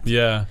offers that.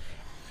 Yeah.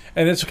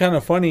 And it's kind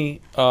of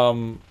funny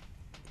to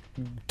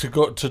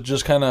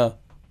just kind of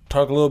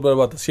talk a little bit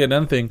about the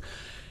CNN thing.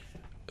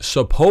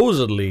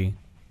 Supposedly,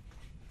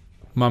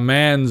 my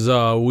man's,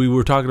 we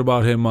were talking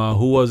about him,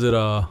 who was it?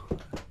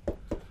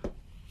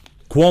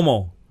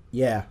 Cuomo.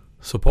 Yeah.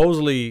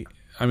 Supposedly,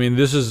 I mean,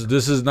 this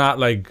is not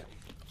like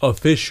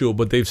official,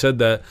 but they've said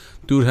that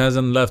dude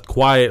hasn't left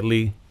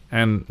quietly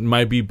and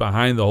might be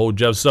behind the whole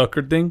Jeff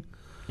Zucker thing.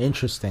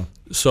 Interesting.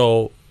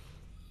 So,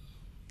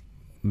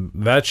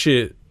 that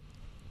shit,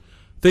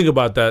 think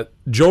about that.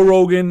 Joe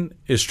Rogan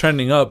is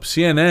trending up.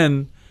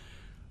 CNN,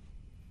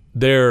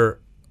 their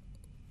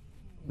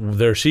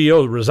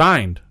CEO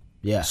resigned.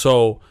 Yeah.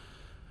 So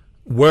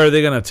where are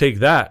they going to take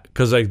that?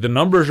 Because like the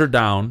numbers are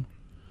down.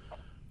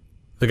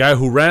 The guy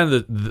who ran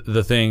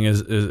the thing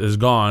is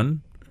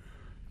gone.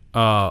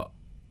 How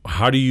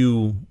do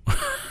you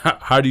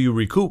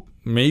recoup?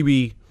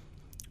 Maybe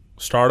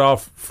start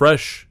off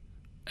fresh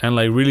and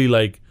like really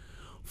like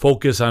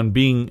focus on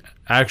being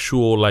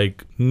actual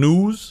like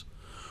news,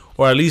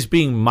 or at least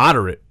being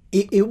moderate.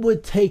 It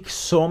would take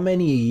so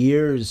many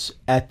years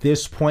at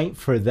this point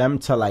for them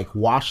to like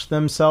wash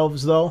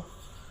themselves, though.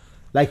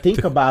 Like,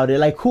 think about it.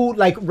 Like, who?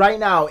 Like right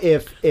now,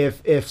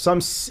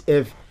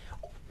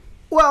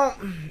 well,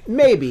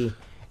 maybe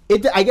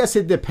it. I guess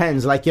it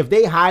depends. Like, if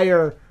they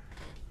hire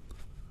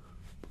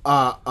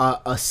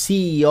a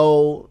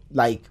CEO,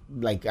 like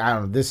I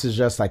don't know. This is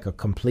just like a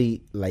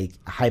complete like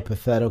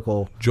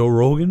hypothetical. Joe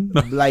Rogan.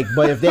 Like,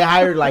 but if they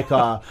hired like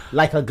a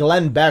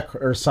Glenn Beck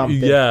or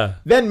something, yeah,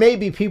 then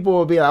maybe people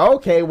will be like,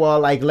 okay, well,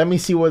 like let me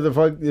see what the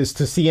fuck is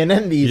to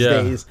CNN these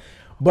days.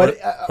 But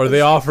or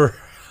they offer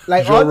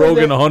like Joe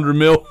Rogan $100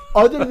 million.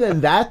 Other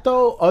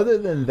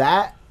than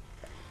that,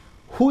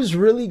 who's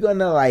really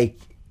gonna like?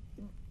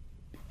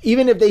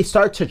 Even if they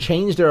start to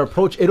change their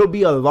approach, it'll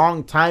be a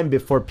long time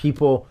before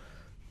people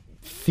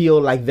feel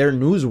like they're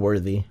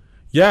newsworthy.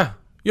 Yeah.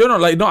 You know,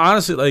 like, no,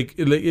 honestly, like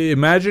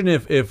imagine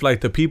if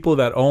like the people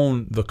that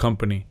own the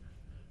company,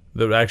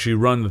 that actually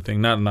run the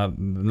thing, not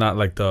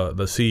like the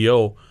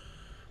CEO,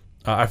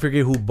 I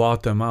forget who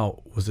bought them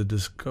out. Was it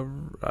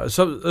Discover?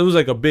 So it was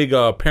like a big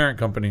parent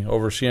company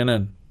over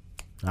CNN.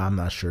 I'm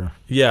not sure.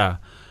 Yeah.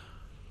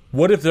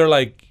 What if they're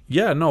like,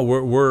 yeah, no,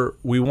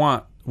 we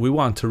want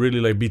to really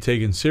like be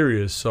taken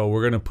serious, so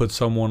we're gonna put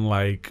someone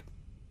like,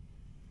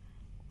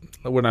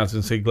 we're not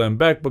going to say Glenn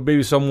Beck, but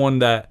maybe someone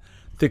that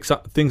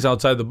thinks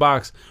outside the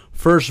box.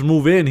 First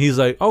move in, he's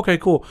like, okay,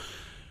 cool.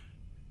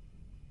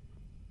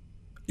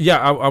 Yeah,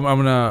 I'm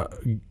going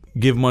to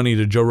give money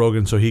to Joe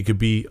Rogan so he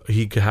could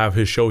have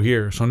his show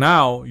here. So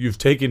now you've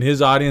taken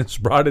his audience,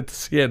 brought it to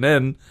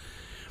CNN.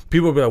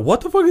 People will be like,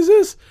 what the fuck is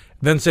this?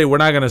 Then say, we're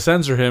not going to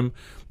censor him.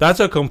 That's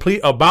a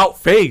complete about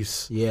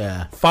face.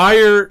 Yeah.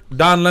 Fire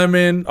Don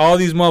Lemon, all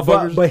these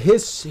motherfuckers. But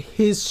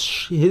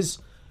his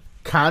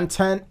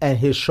content and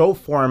his show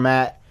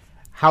format,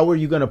 how are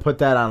you going to put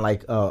that on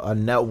like a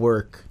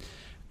network?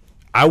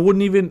 I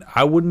wouldn't even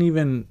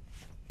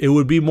it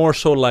would be more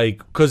so like,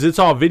 because it's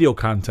all video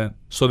content,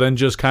 so then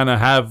just kind of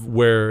have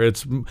where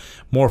it's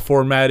more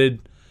formatted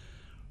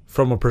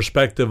from a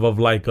perspective of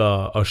like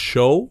a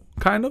show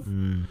kind of.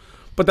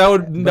 But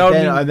and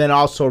then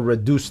also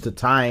reduce the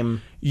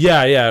time.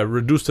 Yeah,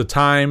 reduce the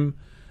time,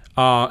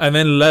 and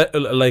then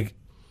like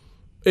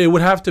it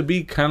would have to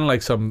be kind of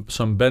like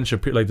some Ben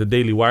Shapiro, like the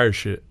Daily Wire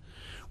shit,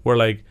 where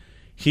like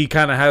he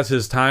kind of has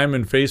his time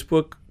in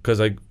Facebook, because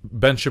like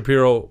Ben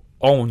Shapiro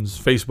owns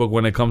Facebook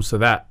when it comes to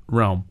that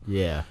realm.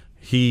 Yeah,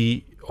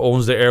 he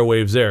owns the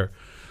airwaves there,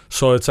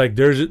 so it's like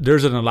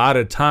there's an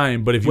allotted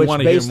time. But if you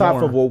want to hear more, based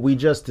off of what we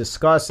just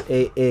discussed,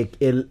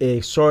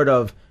 it sort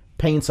of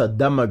paints a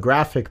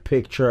demographic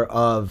picture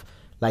of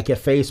like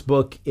if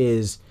Facebook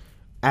is,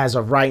 as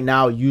of right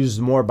now,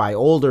 used more by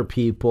older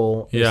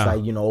people. It's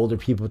like, older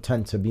people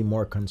tend to be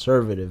more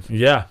conservative.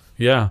 Yeah.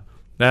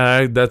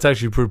 That's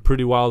actually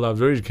pretty wild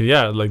observation. 'Cause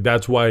yeah, like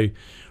that's why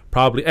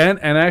probably. And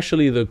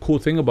actually, the cool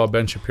thing about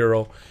Ben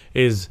Shapiro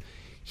is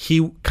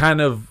he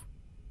kind of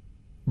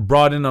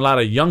brought in a lot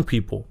of young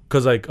people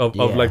because like of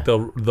like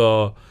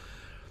the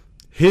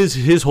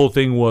his whole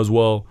thing was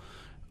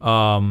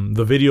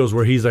the videos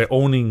where he's like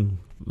owning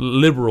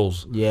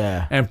liberals,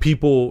 and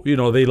people, you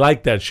know, they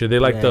like that shit. They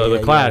like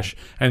the clash,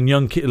 and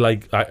young kid,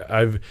 like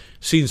I've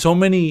seen so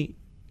many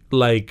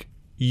like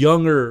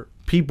younger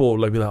people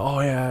like be like, oh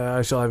yeah,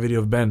 I saw that video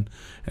of Ben,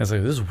 and it's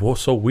like, this is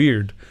so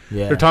weird.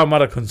 They're talking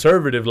about a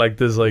conservative like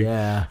this, like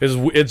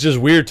it's just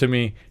weird to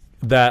me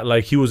that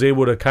like he was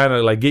able to kind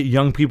of like get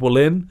young people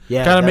in,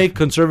 kind of make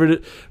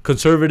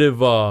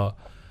conservative or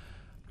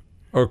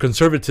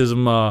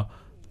conservatism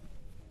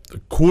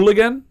cool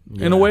again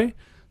in a way.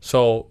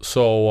 So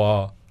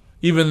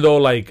even though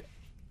like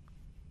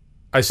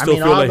I still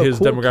feel like his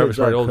cool demographics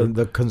are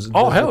older.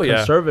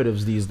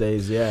 Conservatives these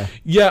days,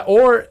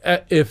 or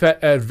if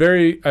at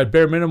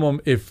bare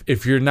minimum,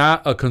 if you're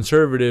not a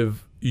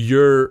conservative,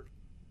 you're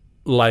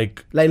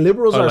like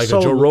liberals are like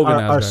so Joe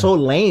Rogan are so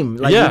lame.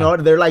 Like you know,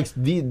 they're like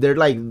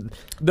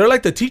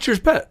the teacher's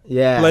pet.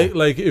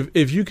 Like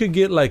if you could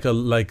get like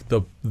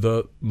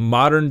the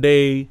modern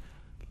day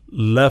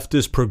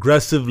leftist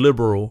progressive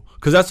liberal,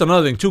 because that's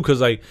another thing too,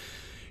 because like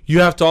you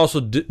have to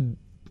also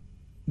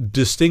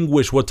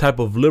distinguish what type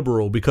of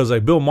liberal, because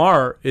like Bill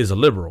Maher is a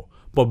liberal,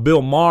 but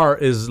Bill Maher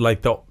is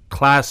like the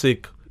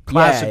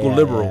classical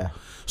liberal.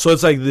 So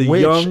it's like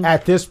which young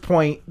at this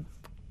point,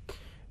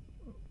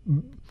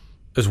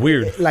 it's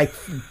weird, like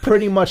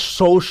pretty much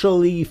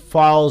socially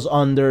falls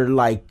under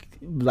like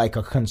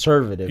a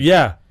conservative.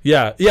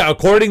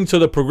 According to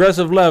the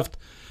progressive left,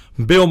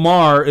 Bill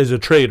Maher is a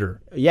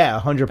traitor.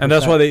 100%. And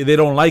that's why they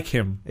don't like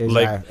him.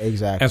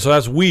 Exactly. And so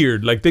that's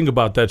weird. Like, think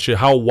about that shit.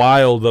 How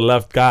wild the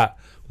left got.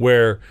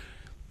 Where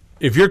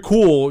if you're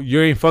cool, you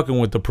ain't fucking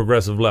with the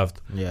progressive left.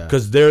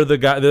 Because they're the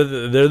guy.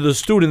 They're the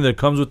student that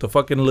comes with the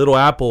fucking little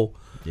apple.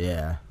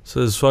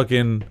 Says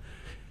fucking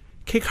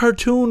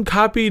cartoon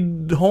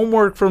copied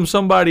homework from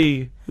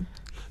somebody.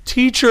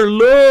 Teacher,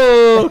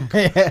 look.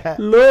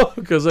 Look.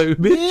 Because like,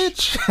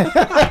 bitch.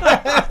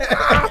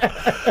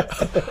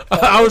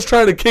 I was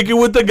trying to kick it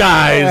with the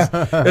guys.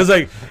 It's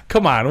like,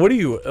 come on, what are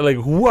you, like,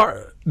 who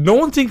are, no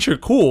one thinks you're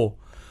cool.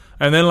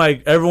 And then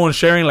like everyone's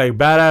sharing like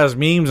badass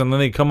memes, and then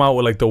they come out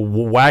with like the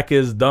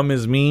wackest,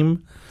 dumbest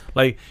meme.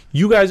 Like,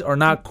 you guys are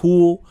not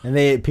cool.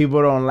 And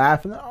people don't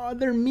laugh. And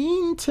they're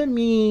mean to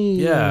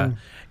me.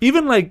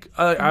 Even like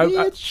like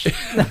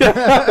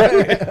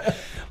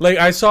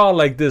I saw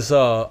like this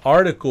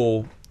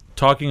article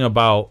talking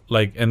about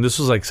like, and this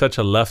was like such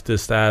a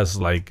leftist ass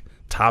like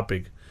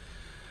topic.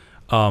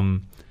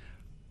 Some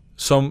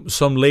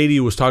lady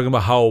was talking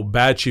about how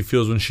bad she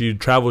feels when she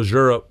travels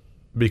Europe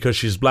because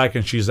she's black,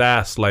 and she's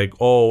asked like,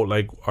 oh,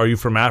 like, are you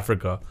from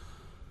Africa?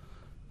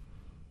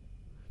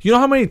 You know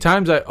how many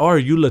times are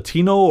you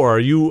Latino, or are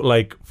you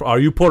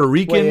Puerto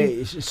Rican?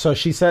 Wait, so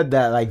she said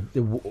that like,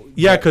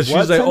 because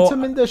she's like, what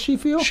sentiment does she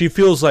feel? She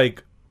feels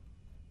like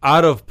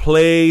out of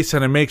place,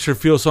 and it makes her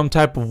feel some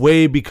type of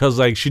way because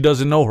like she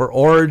doesn't know her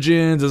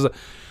origins. As a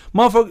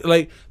motherfucker,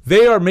 like,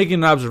 they are making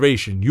an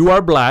observation. You are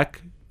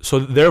black, so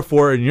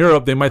therefore in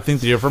Europe they might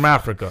think that you're from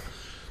Africa.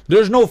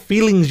 There's no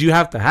feelings you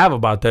have to have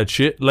about that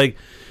shit. Like,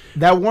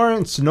 that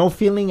warrants no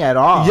feeling at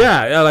all.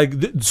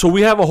 So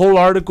we have a whole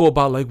article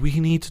about like, we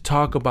need to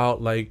talk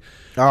about like,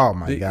 oh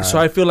my god. So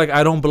I feel like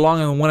I don't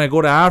belong, and when I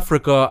go to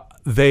Africa,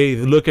 they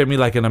look at me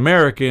like an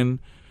American,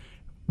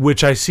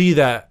 which I see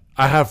that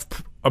I have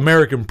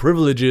American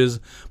privileges,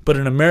 but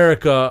in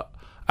America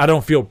I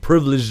don't feel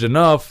privileged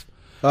enough.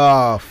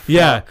 Oh fuck.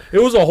 Yeah, it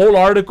was a whole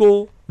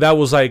article that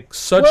was like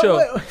such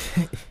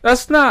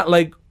that's not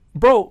like,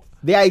 bro,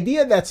 the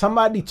idea that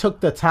somebody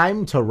took the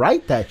time to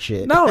write that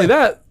shit. Not only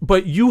that,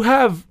 but you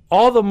have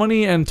all the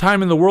money and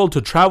time in the world to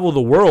travel the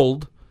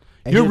world.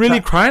 And you're really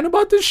crying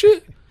about this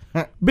shit?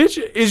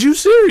 Bitch, is you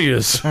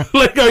serious?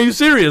 Like, are you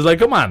serious? Like,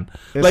 come on.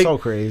 It's like, so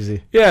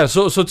crazy. Yeah,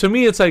 so to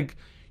me, it's like,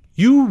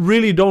 you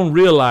really don't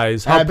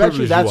realize how privileged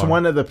you are. I bet you that's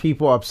one of the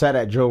people upset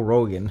at Joe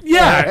Rogan.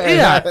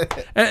 Yeah.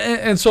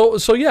 and so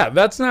yeah,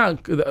 that's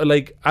not,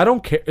 like, I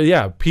don't care.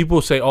 Yeah,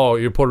 people say, oh,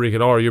 you're Puerto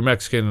Rican, or you're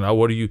Mexican,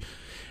 what are you?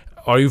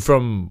 Are you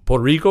from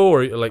Puerto Rico?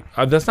 Or like,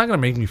 that's not going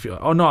to make me feel,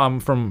 oh no,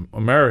 I'm from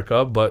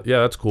America, but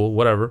yeah, that's cool,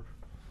 whatever.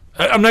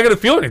 I'm not going to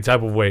feel any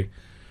type of way.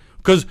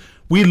 Because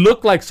we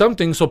look like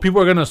something, so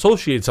people are going to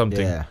associate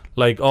something. Yeah.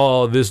 Like,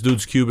 oh, this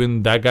dude's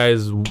Cuban, that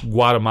guy's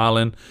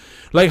Guatemalan.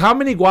 Like, how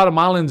many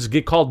Guatemalans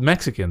get called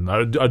Mexican?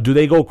 Do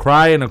they go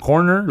cry in a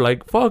corner?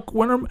 Like, fuck,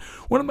 when am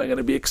I going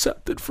to be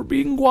accepted for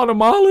being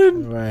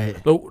Guatemalan?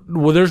 Right.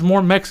 Well, there's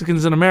more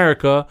Mexicans in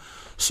America,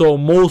 so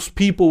most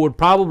people would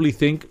probably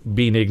think,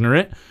 being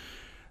ignorant,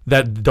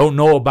 that don't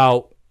know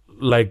about,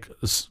 like,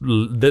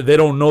 they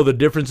don't know the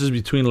differences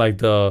between, like,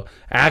 the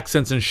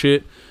accents and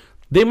shit.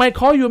 They might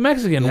call you a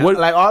Mexican. Yeah,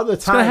 like, all the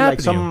time,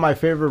 like, some of my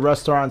favorite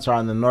restaurants are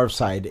on the north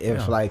side.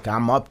 If, like,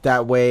 I'm up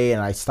that way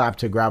and I stop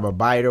to grab a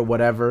bite or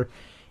whatever,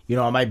 you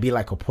know, it might be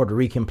like a Puerto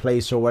Rican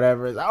place or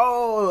whatever. It's,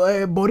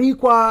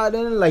 Boricua,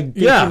 then like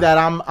thinking that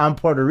I'm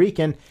Puerto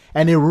Rican,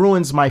 and it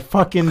ruins my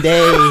fucking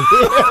day.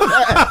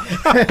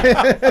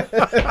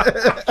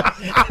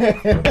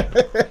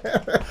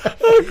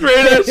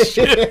 Great ass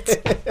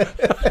shit.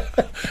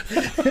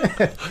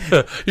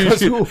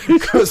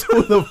 Because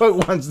who the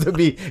fuck wants to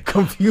be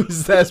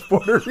confused as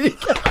Puerto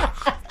Rican?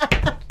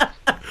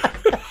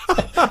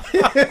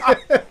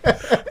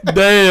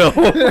 Damn.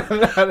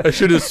 That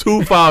shit is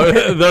too foul.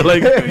 They're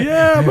like,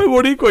 yeah, I'm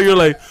Boricua. You're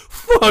like,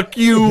 fuck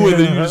you. And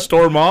then you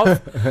storm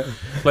off.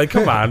 Like,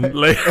 come on.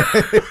 Like,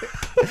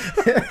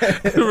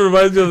 it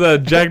reminds me of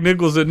that Jack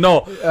Nicholson.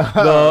 No.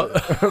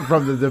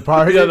 From The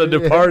Departed. Yeah, The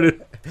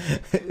Departed.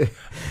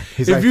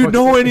 He's if like, you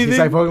know anything. He's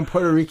like, fucking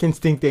Puerto Ricans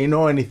think they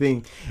know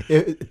anything.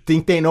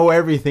 Think they know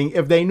everything.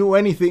 If they knew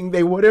anything,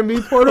 they wouldn't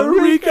be Puerto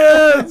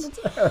Ricans.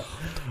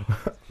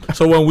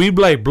 So when we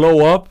like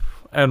blow up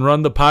and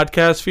run the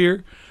podcast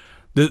here,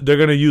 they're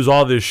gonna use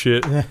all this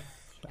shit.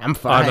 I'm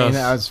fine.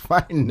 I was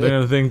fine. They're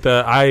gonna think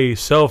that I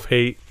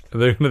self-hate.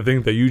 They're gonna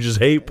think that you just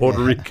hate Puerto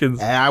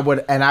Ricans.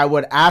 And I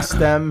would ask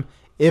them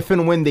if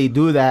and when they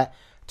do that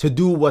to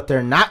do what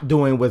they're not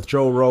doing with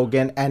Joe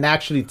Rogan and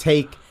actually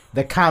take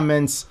the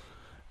comments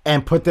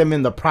and put them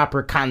in the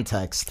proper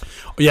context.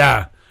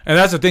 Yeah, and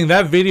that's the thing.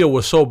 That video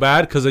was so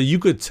bad because you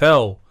could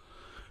tell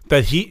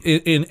that he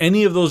in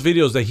any of those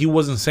videos that he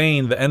wasn't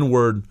saying the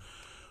N-word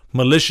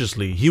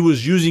maliciously. He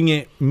was using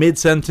it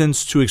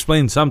mid-sentence to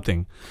explain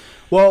something.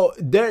 Well,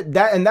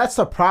 that's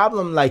the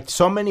problem. Like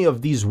so many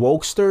of these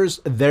wokesters,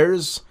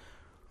 there's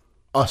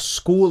a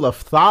school of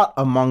thought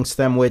amongst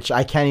them, which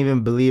I can't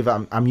even believe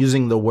I'm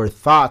using the word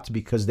thought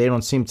because they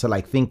don't seem to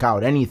like think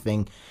out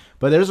anything.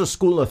 But there's a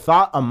school of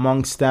thought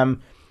amongst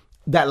them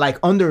that like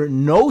under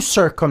no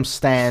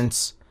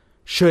circumstance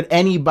should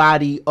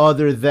anybody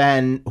other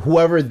than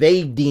whoever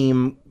they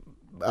deem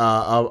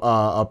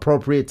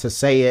appropriate to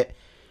say it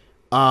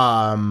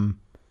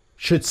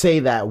should say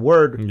that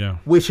word,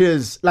 which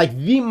is like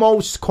the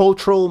most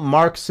cultural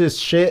Marxist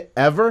shit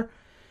ever.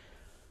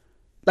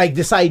 Like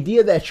this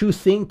idea that you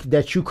think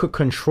that you could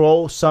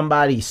control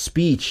somebody's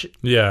speech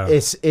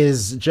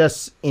is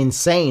just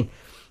insane.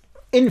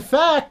 In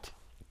fact,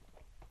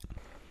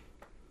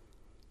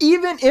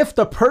 even if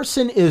the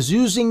person is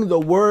using the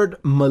word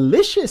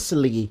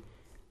maliciously,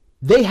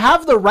 they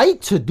have the right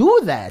to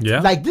do that.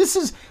 Yeah. Like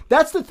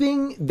that's the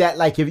thing that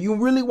like if you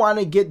really want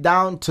to get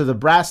down to the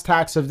brass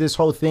tacks of this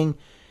whole thing,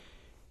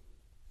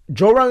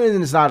 Joe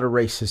Rogan is not a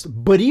racist,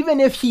 but even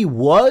if he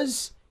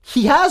was,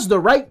 he has the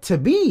right to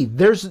be.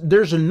 There's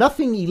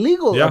nothing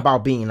illegal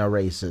about being a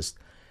racist.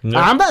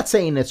 Yeah. I'm not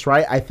saying it's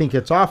right. I think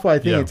it's awful. I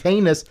think it's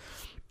heinous.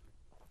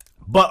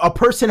 But a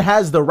person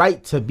has the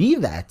right to be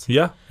that.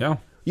 Yeah, yeah.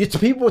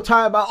 People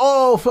talk about,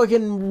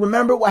 fucking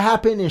remember what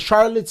happened in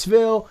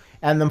Charlottesville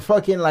and them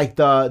fucking like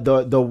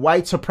the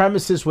white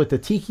supremacists with the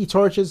tiki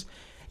torches.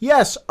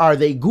 Yes. Are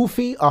they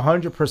goofy?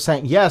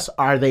 100%. Yes.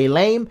 Are they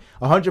lame?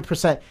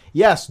 100%.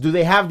 Yes. Do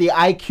they have the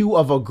IQ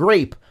of a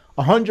grape?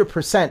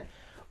 100%.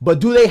 But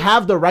do they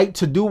have the right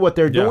to do what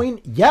they're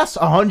doing? Yes.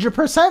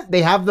 100%.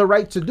 They have the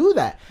right to do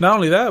that. Not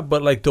only that,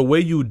 but like the way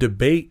you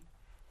debate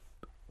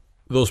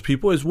those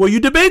people is, you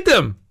debate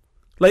them.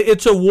 Like,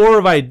 it's a war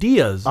of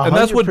ideas. 100%. And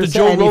that's what the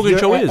Joe Rogan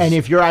show is. And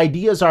if your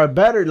ideas are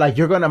better, like,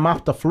 you're going to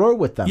mop the floor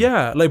with them.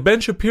 Yeah. Like, Ben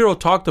Shapiro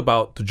talked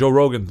about the Joe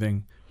Rogan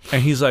thing.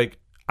 And he's like,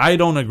 I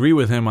don't agree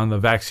with him on the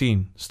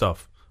vaccine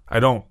stuff. I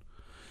don't.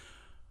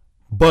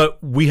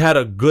 But we had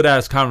a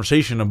good-ass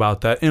conversation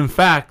about that. In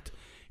fact,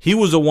 he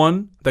was the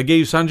one that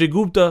gave Sanjay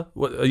Gupta,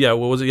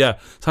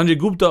 Sanjay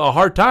Gupta a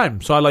hard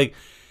time. So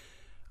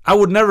I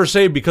would never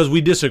say because we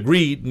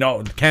disagreed,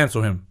 no,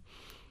 cancel him.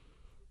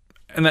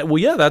 And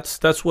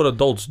that's what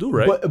adults do,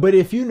 right? But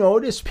if you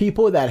notice,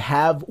 people that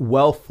have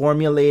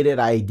well-formulated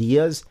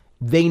ideas,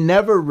 they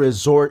never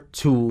resort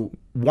to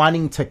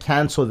wanting to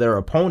cancel their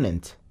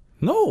opponent.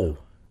 No.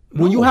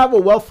 When you have a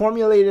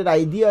well-formulated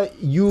idea,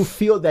 you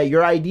feel that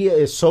your idea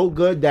is so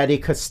good that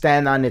it could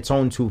stand on its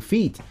own 2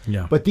 feet.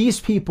 Yeah. But these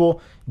people,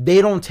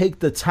 they don't take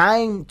the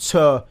time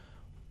to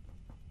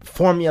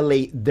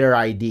formulate their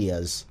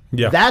ideas.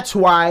 Yeah. That's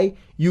why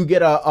you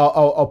get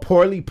a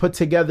poorly put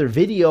together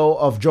video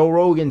of Joe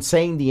Rogan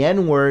saying the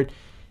N-word,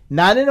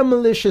 not in a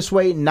malicious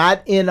way,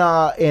 not in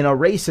a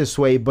racist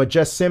way, but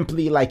just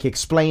simply like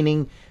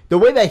explaining the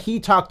way that he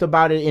talked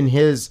about it in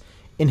his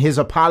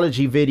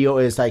apology video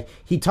is like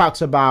he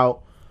talks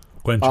about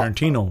Quentin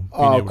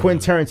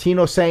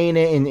Tarantino saying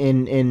it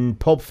in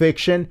Pulp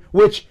Fiction,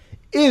 which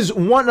is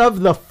one of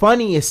the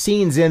funniest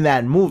scenes in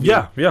that movie.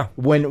 Yeah, yeah.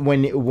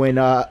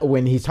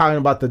 When he's talking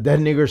about the dead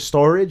nigger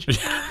storage,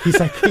 he's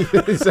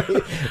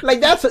like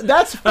that's funny.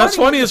 That's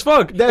funny as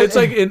fuck. It's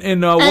like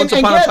in Once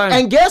Upon a Time.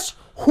 And guess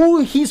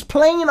who he's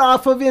playing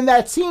off of in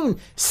that scene?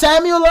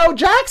 Samuel L.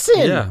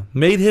 Jackson. Yeah,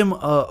 made him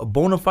a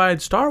bona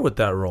fide star with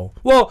that role.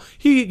 Well,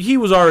 he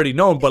was already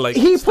known, but like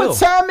he put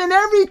Sam in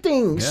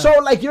everything.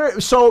 Yeah.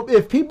 So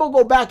if people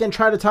go back and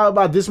try to talk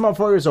about this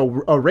motherfucker is a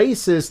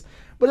racist,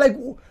 but like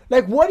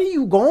what are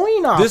you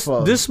going off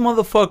of? This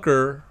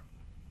motherfucker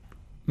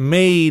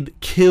made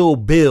Kill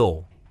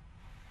Bill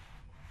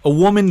a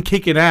woman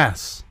kicking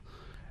ass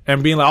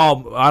and being like,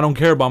 oh, I don't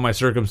care about my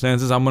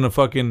circumstances. I'm not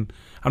going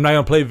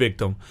to play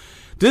victim.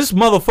 This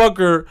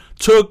motherfucker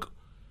took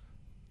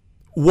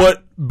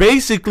what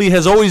basically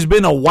has always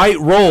been a white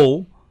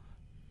role,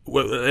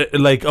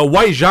 like a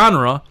white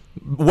genre,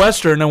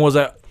 Western, and was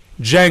a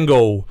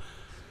Django.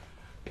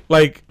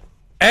 Like,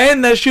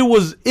 and that shit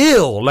was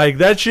ill. Like,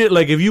 that shit,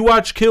 like, if you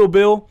watch Kill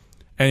Bill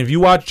and if you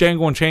watch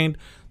Django Unchained,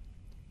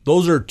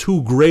 those are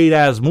two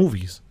great-ass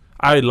movies.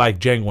 I like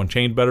Django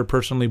Unchained better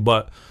personally,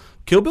 but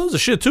Kill Bill's a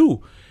shit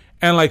too.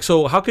 And like,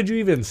 so how could you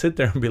even sit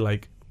there and be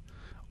like,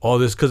 oh,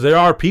 this, because there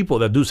are people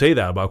that do say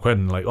that about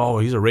Quentin, like, oh,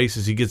 he's a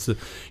racist. He gets the,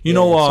 it's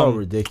so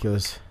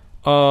ridiculous.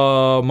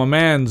 My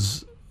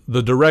man's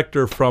the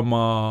director from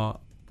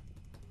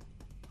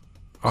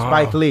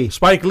Spike Lee.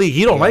 Spike Lee.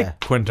 He don't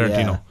like Quentin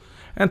Tarantino. Yeah.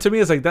 And to me,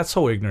 it's like, that's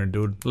so ignorant,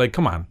 dude. Like,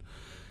 come on.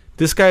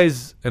 This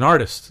guy's an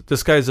artist.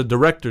 This guy's a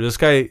director. This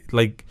guy,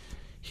 like,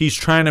 he's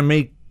trying to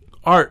make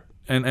art,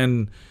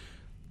 and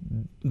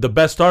the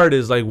best art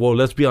is like, well,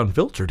 let's be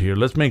unfiltered here.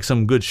 Let's make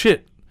some good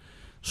shit.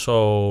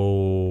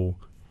 So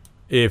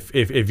if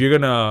you're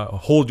gonna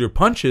hold your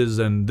punches,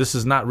 and this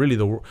is not really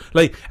the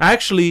like,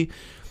 actually,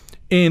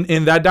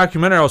 in that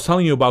documentary I was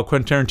telling you about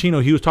Quentin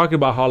Tarantino, he was talking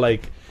about how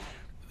like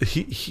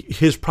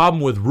his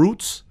problem with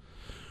Roots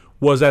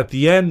was at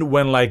the end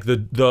when like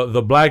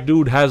the black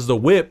dude has the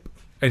whip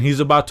and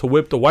he's about to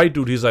whip the white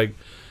dude. He's like,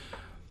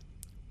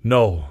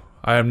 no,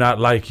 I am not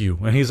like you.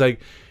 And he's like,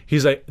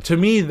 to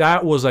me,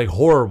 that was like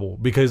horrible,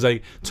 because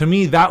like, to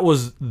me, that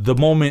was the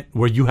moment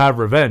where you have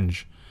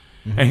revenge.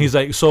 Mm-hmm. And he's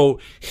like, so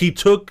he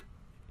took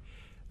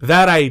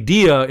that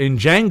idea in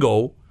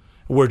Django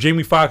where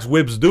Jamie Foxx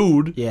whips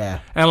dude. Yeah.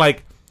 And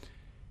like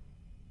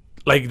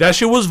that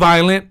shit was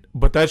violent,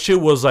 but that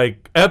shit was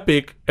like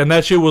epic. And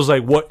that shit was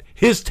like what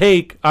his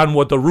take on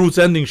what the Roots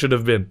ending should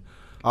have been.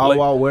 All like,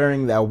 while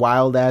wearing that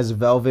wild ass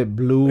velvet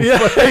blue.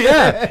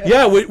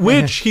 Yeah,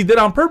 which he did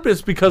on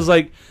purpose, because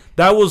like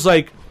that was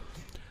like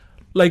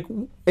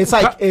it's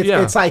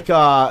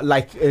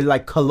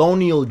like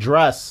colonial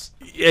dress.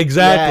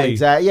 Exactly. Yeah,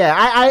 exactly.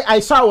 Yeah, I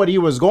saw what he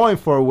was going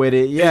for with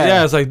it.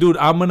 Yeah, it's like, dude,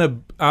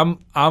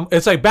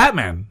 it's like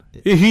Batman.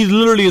 He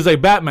literally is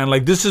like Batman.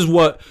 Like, this is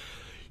what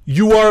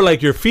you are,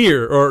 like your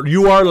fear, or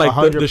you are like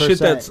the shit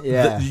that's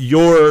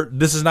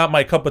this is not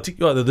my cup of tea.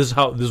 This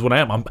is what I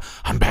am.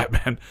 I'm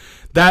Batman.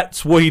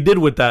 That's what he did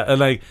with that, and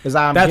like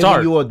I'm that's giving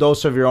art. You a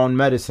dose of your own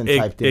medicine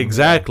type thing.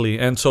 Exactly.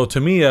 And so to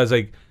me, I was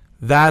like,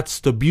 that's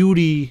the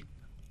beauty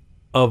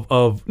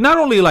of not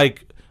only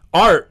like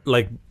art,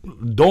 like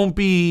don't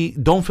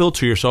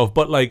filter yourself,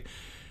 but like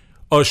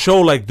a show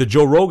like the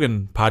Joe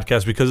Rogan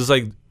podcast, because it's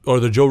like, or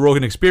the Joe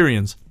Rogan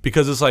Experience,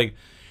 because it's like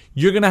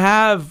you're gonna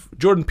have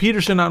Jordan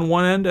Peterson on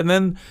one end, and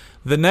then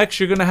the next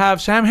you're gonna have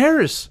Sam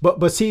Harris.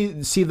 But see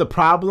the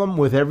problem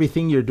with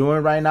everything you're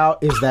doing right now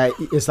is that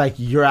it's like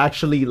you're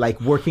actually like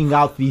working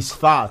out these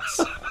thoughts.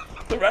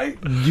 Right?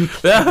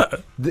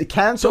 The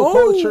cancel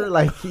culture,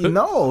 like,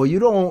 no, you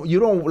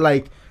don't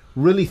like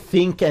really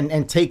think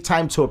and take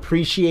time to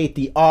appreciate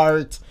the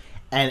art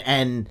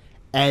and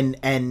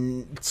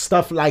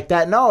stuff like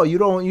that. No, you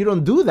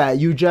don't do that.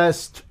 You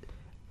just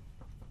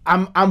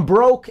I'm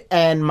broke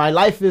and my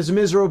life is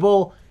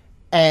miserable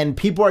and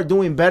people are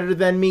doing better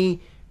than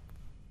me.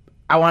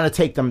 I want to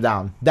take them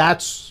down.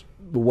 That's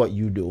what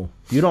you do.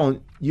 You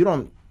don't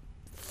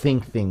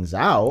think things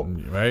out.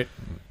 Right?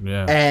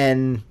 Yeah.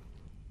 And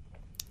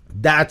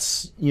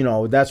that's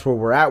where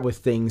we're at with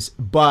things.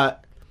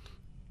 But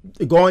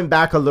going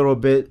back a little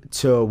bit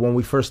to when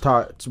we first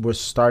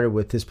started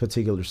with this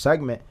particular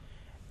segment,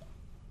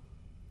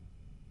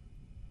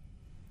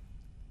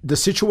 the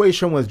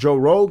situation with Joe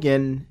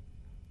Rogan,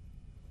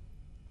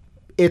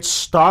 it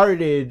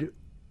started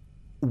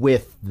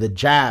with the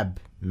jab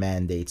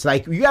mandates.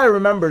 Like, you got to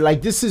remember,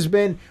 like,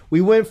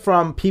 we went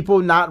from people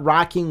not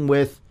rocking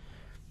with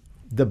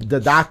the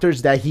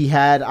doctors that he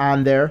had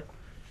on there.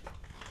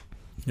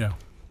 Yeah.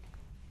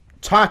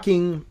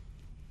 Talking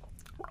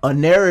a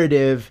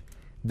narrative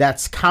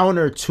that's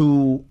counter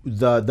to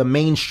the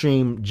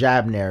mainstream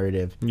jab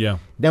narrative. Yeah.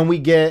 Then we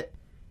get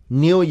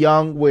Neil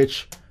Young,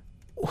 which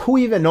who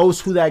even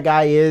knows who that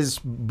guy is,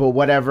 but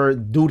whatever.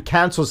 Dude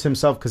cancels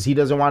himself because he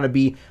doesn't want to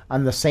be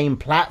on the same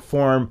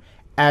platform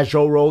as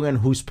Joe Rogan,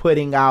 who's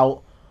putting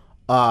out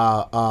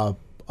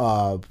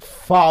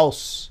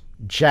false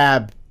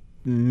jab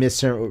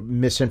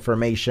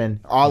misinformation.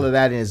 All of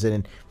that is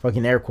in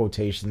fucking air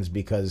quotations,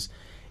 because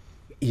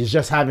he's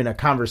just having a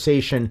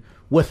conversation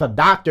with a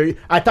doctor.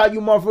 I thought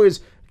you motherfuckers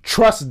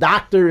trust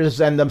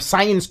doctors and the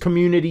science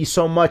community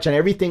so much, and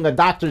everything a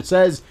doctor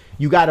says,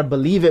 you got to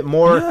believe it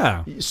more.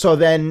 Yeah. So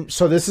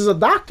this is a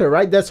doctor,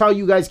 right? That's how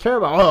you guys care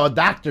about. Oh,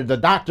 the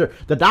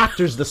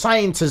doctors, the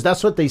scientists.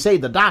 That's what they say.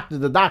 The doctor.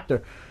 The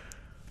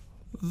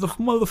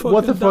motherfucker.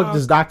 What the fuck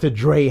does Dr.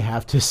 Dre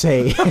have to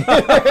say?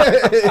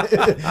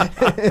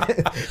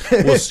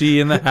 We'll see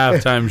you in the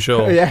halftime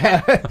show.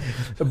 Yeah,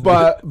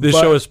 but this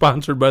show is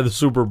sponsored by the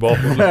Super Bowl.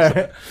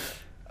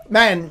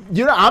 Man,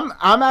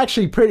 I'm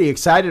actually pretty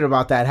excited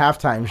about that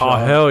halftime show. Oh,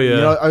 hell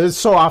yeah. It's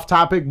so off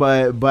topic,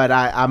 but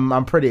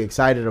I'm pretty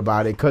excited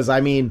about it because, I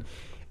mean,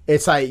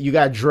 it's like you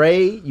got Dre,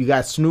 you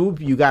got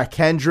Snoop, you got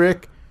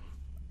Kendrick,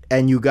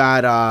 and you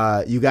got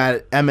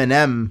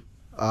Eminem.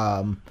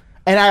 And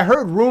I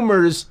heard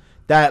rumors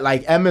that,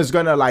 like, Emma's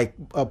gonna, like,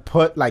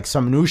 put, like,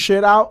 some new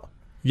shit out.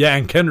 Yeah,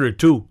 and Kendrick,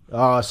 too.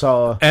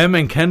 So M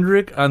and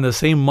Kendrick on the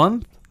same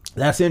month?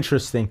 That's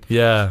interesting.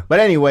 Yeah. But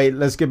anyway,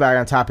 let's get back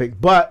on topic.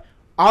 But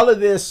all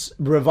of this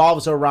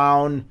revolves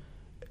around,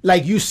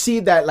 like, you see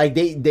that, like,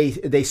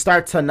 they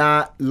start to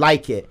not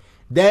like it.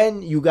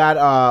 Then you got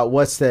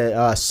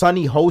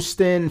Sunny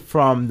Hostin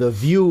from The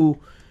View.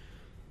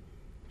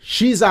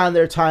 She's on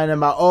there talking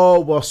about, oh,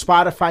 well,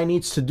 Spotify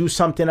needs to do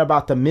something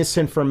about the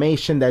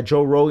misinformation that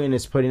Joe Rogan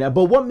is putting out.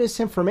 But what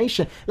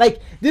misinformation?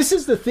 Like, this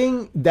is the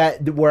thing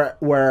that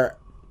where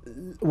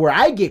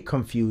I get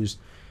confused.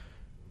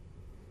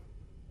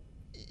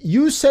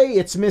 You say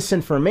it's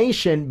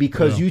misinformation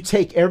because you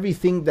take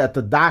everything that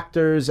the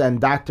doctors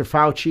and Dr.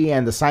 Fauci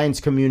and the science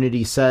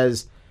community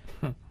says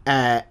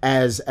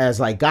as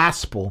like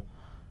gospel.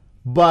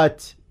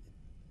 But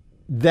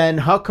then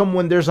how come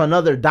when there's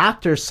another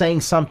doctor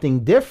saying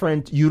something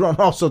different, you don't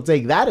also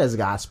take that as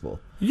gospel?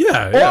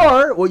 Yeah.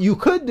 Or what you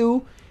could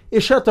do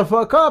is shut the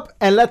fuck up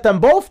and let them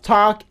both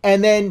talk,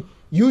 and then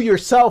you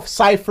yourself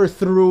cipher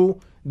through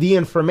the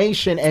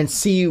information and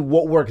see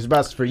what works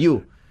best for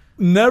you.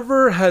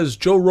 Never has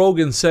Joe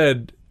Rogan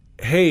said,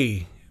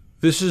 hey,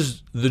 this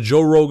is the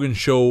Joe Rogan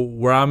show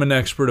where I'm an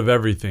expert of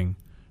everything.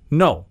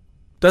 No,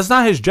 that's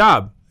not his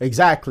job.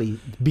 Exactly.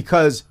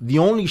 Because the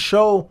only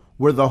show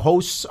where the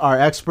hosts are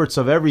experts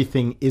of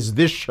everything is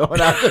this show.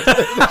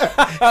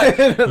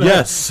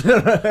 Yes.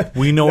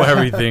 We know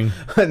everything.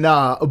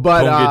 Nah,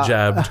 but don't get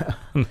jabbed.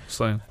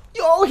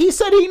 Yo, he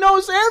said he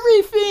knows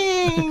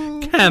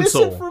everything.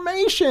 Cancel.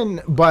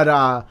 Misinformation.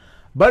 But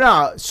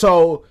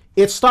so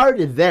it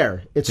started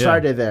there.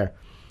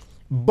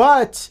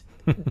 But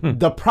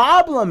the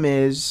problem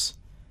is,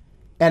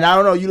 and I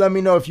don't know, you let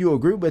me know if you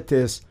agree with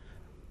this,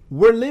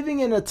 we're living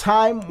in a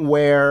time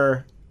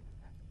where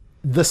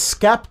the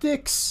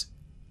skeptics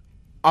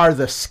are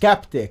the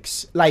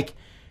skeptics. Like,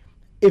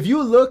 if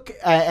you look,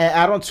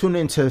 I don't tune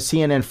into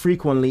CNN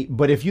frequently,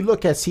 but if you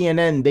look at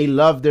CNN, they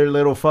love their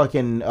little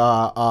fucking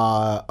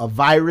a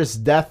virus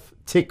death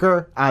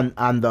ticker on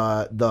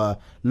the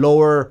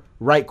lower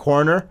right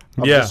corner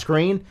of the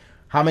screen.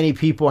 How many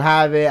people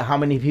have it? How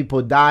many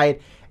people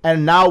died?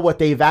 And now what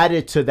they've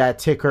added to that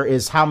ticker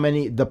is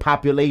the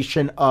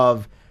population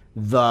of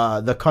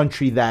the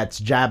country that's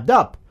jabbed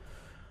up.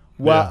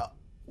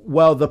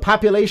 Well, the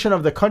population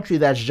of the country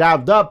that's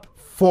jabbed up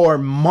for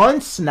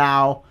months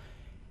now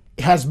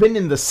has been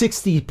in the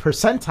 60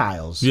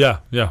 percentiles.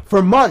 Yeah.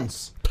 For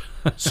months.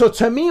 So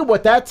to me,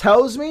 what that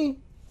tells me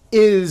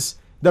is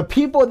the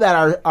people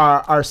that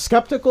are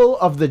skeptical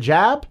of the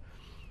jab,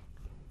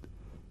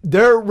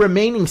 they're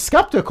remaining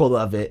skeptical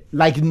of it.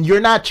 Like,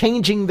 you're not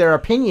changing their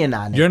opinion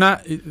on it. You're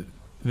not. It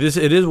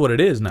is what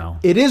it is now.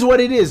 It is what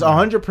it is,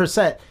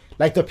 100%.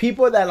 Like, the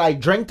people that, like,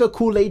 drank the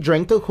Kool-Aid,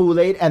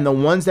 and the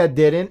ones that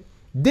didn't.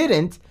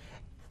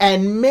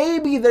 And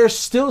maybe there's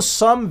still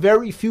some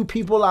very few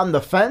people on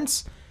the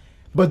fence,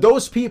 but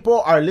those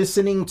people are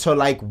listening to,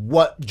 like,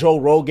 what Joe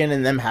Rogan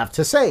and them have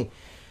to say.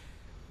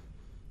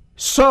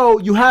 So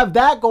you have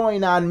that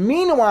going on.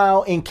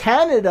 Meanwhile, in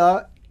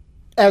Canada,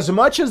 as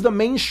much as the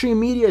mainstream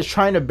media is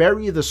trying to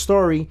bury the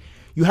story,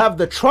 you have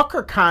the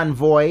trucker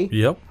convoy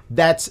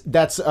that's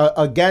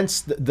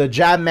against the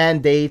jab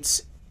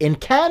mandates in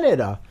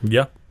Canada.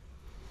 Yeah.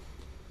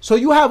 So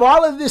you have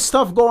all of this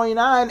stuff going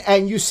on,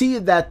 and you see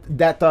that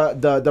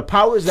the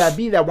powers that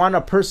be that want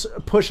to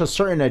push a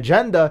certain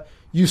agenda,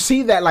 you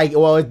see that, like,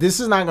 well,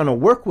 this is not going to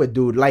work with,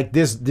 dude. Like,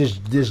 this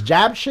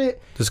jab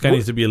shit. This guy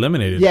needs to be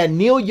eliminated. Yeah,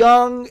 Neil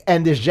Young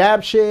and this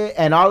jab shit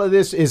and all of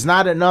this is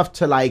not enough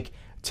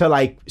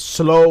to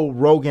slow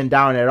Rogan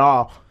down at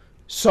all.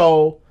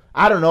 So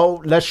I don't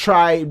know. Let's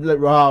try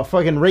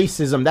fucking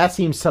racism. That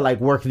seems to,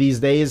 like, work these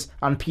days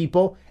on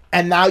people.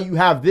 And now you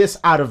have this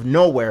out of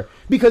nowhere.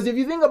 Because if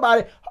you think about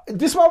it,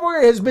 this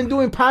motherfucker has been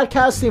doing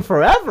podcasting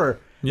forever.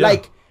 Yeah.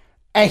 Like,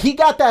 and he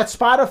got that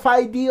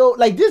Spotify deal.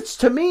 Like, this,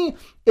 to me,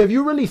 if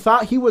you really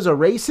thought he was a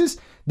racist,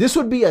 this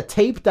would be a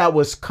tape that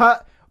was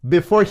cut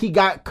before he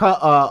got cut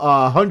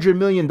a $100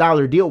 million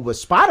deal with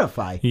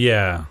Spotify.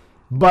 Yeah.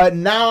 But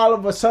now all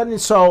of a sudden,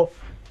 so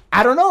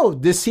I don't know.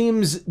 This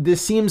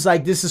seems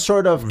like this is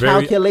sort of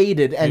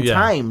calculated and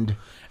timed.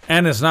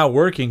 And it's not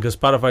working because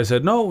Spotify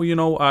said, no,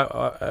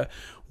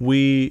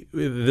 we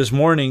this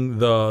morning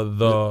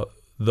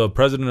the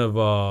president of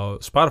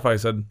Spotify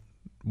said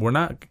we're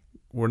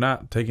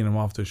not taking him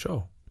off the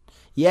show.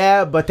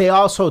 Yeah, but they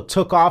also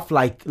took off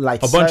like a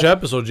bunch of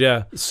episodes.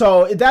 Yeah.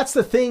 So that's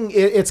the thing.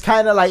 It's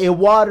kind of like it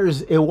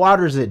waters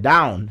it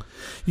down.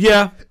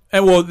 Yeah,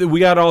 and well, we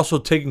got to also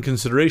take in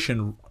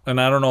consideration, and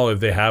I don't know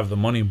if they have the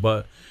money,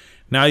 but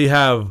now you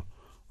have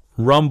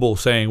Rumble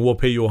saying we'll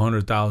pay you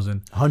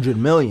 $100,000, $100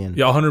 million.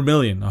 Yeah, $100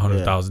 million,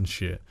 $100,000.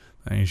 Shit.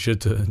 ain't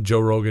shit to Joe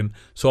Rogan.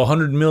 So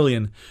 100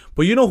 million.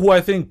 But you know who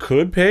I think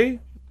could pay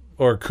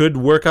or could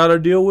work out a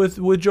deal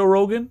with Joe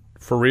Rogan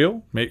for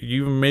real?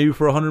 Even maybe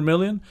for 100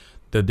 million.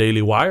 The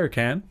Daily Wire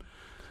can.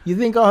 You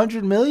think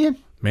 100 million?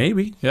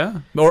 Maybe,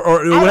 yeah.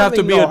 Or it would have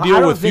to be a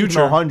deal with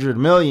Future. 100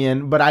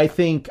 million, but I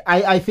think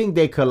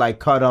they could like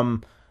cut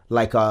him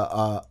like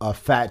a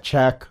fat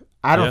check.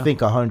 I don't think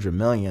 100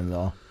 million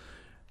though.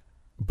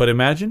 But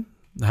imagine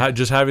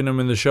just having him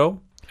in the show,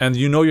 and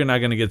you know you're not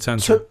going to get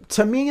censored.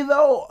 To me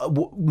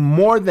though,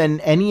 more than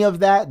any of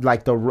that,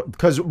 like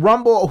because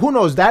Rumble, who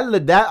knows,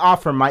 that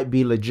offer might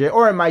be legit,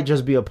 or it might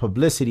just be a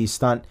publicity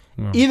stunt.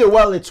 Either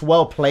way, it's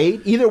well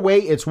played. Either way,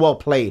 it's well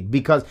played,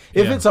 because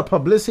if it's a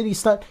publicity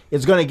stunt,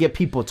 it's going to get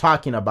people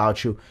talking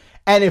about you.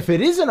 And if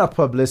it isn't a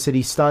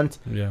publicity stunt,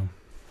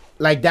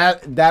 like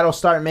that'll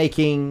start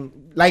making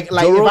like if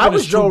I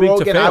was Joe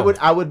Rogan,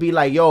 I would be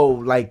like, yo,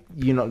 like,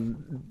 you know,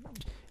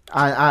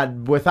 I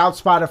without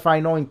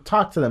Spotify knowing,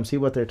 talk to them, see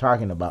what they're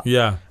talking about.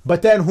 Yeah.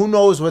 But then who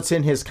knows what's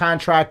in his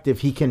contract,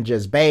 if he can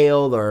just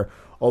bail or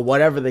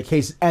whatever the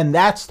case. And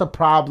that's the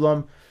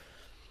problem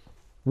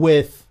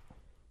with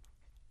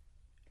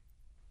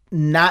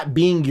not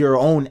being your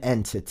own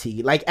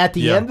entity. Like at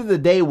the end of the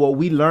day, what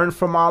we learn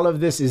from all of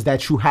this is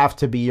that you have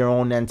to be your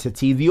own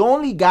entity. The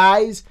only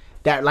guys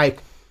that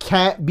like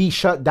can't be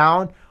shut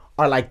down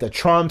are like the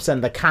Trumps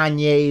and the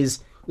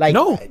Kanyes. Like,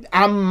 no,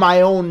 I'm my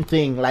own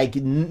thing. Like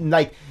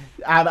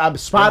I'm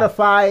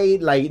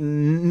Spotify. Like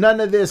none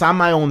of this. I'm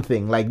my own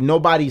thing. Like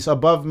nobody's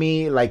above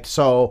me. Like,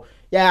 so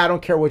yeah, I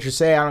don't care what you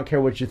say. I don't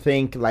care what you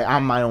think. Like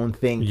I'm my own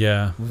thing.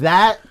 Yeah.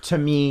 That to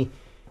me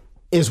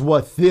is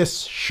what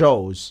this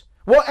shows.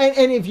 Well,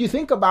 and if you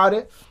think about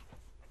it,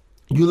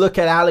 you look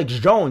at Alex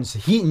Jones.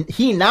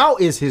 He now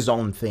is his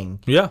own thing.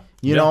 Yeah.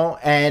 You know,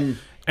 and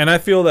I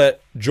feel that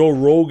Joe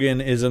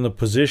Rogan is in the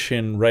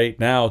position right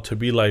now to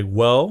be like,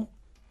 well,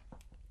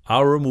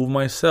 I'll remove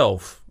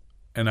myself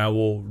and I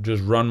will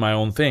just run my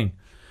own thing.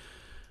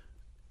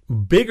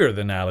 Bigger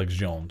than Alex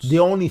Jones. The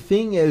only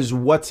thing is,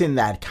 what's in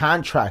that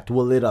contract?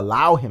 Will it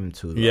allow him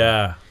to? Though?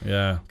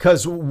 Yeah.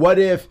 Because what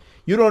if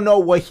you don't know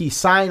what he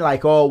signed?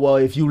 Like, oh, well,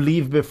 if you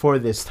leave before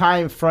this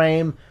time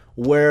frame,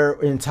 we're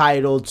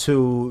entitled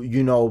to,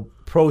 you know,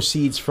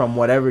 proceeds from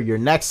whatever your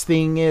next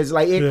thing is.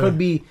 Like, it could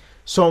be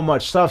so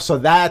much stuff. So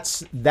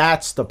that's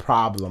the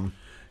problem.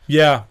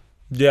 Yeah.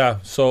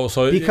 So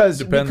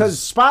because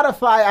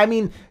Spotify, I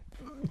mean,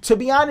 to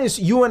be honest,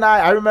 you and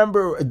I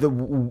remember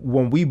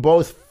when we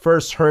both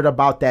first heard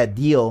about that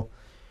deal,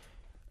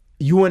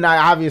 you and I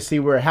obviously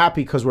were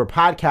happy because we're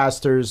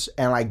podcasters,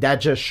 and like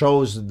that just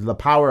shows the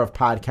power of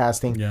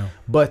podcasting. Yeah.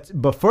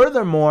 But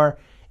furthermore,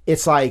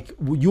 it's like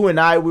you and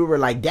I, we were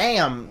like,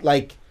 damn,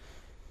 like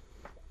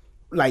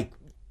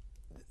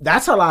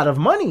that's a lot of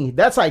money.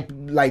 That's like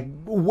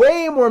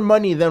way more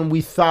money than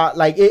we thought.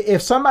 Like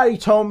if somebody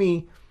told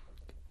me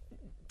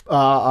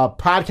a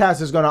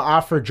podcast is going to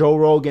offer Joe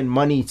Rogan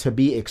money to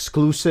be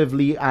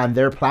exclusively on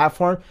their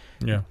platform,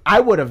 I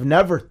would have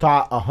never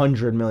thought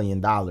 $100 million.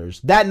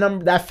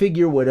 That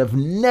figure would have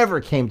never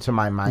came to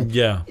my mind.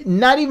 Yeah.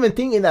 Not even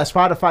thinking that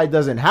Spotify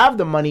doesn't have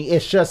the money.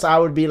 It's just, I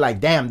would be like,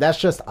 damn, that's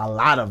just a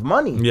lot of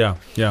money. Yeah.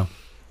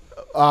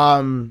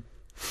 For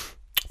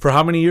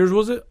how many years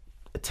was it?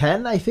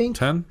 10, I think.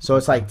 10? So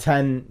it's like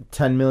 10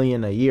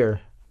 million a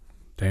year.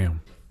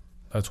 Damn.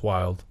 That's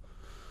wild.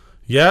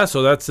 Yeah,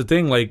 so that's the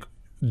thing. Like,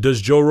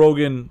 does Joe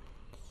Rogan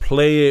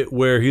play it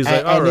where he's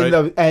like, all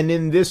right.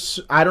 In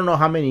this, I don't know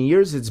how many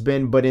years it's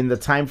been, but in the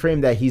time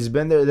frame that he's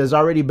been there, there's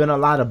already been a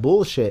lot of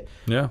bullshit.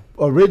 Yeah.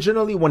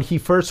 Originally, when he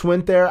first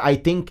went there, I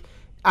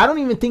don't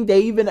even think they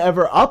even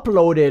ever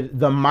uploaded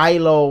the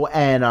Milo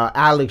and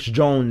Alex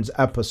Jones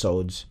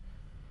episodes.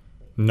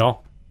 No.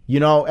 You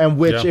know, and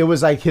which it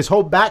was like his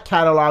whole back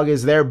catalog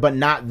is there, but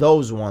not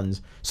those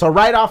ones. So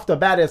right off the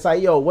bat, it's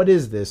like, yo, what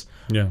is this?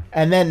 Yeah.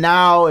 And then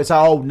now it's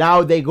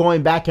now they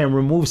going back and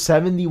remove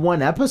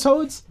 71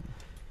 episodes?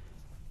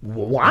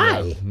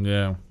 Why?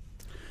 Yeah.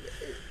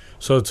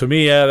 So to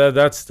me,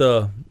 that's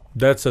the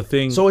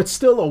thing. So it's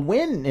still a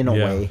win in a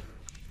way.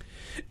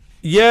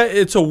 Yeah,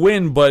 it's a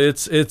win, but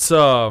it's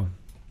I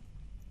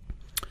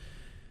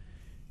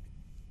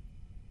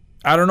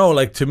don't know,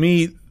 like to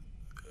me,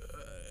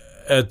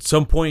 at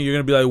some point you're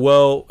going to be like,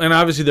 well, and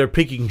obviously they're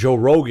picking Joe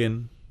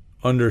Rogan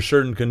under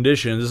certain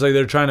conditions. It's like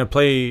they're trying to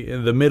play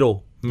in the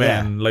middle,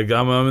 man. Yeah. Like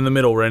I'm in the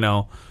middle right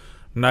now.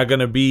 We're not going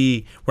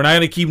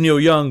to keep Neil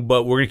Young,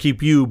 but we're going to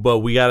keep you, but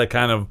we got to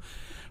kind of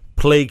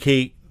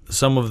placate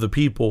some of the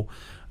people.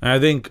 And I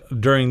think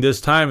during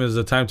this time is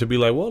the time to be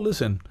like, well,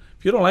 listen,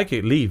 if you don't like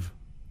it, leave,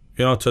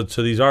 you know,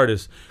 to these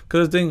artists.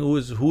 Because the thing,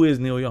 who is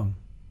Neil Young?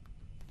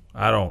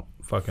 I don't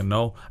fucking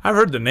know. I've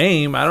heard the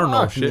name. I don't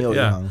know shit. Neil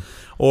Young.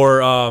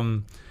 Or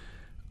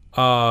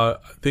I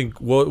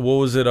think what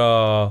was it?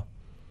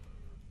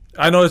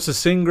 I know it's a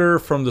singer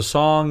from the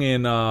song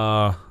in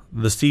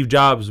the Steve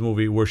Jobs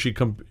movie where she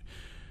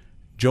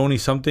Joni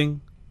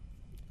something.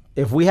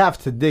 If we have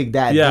to dig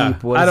that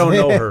deep, I don't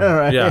know her.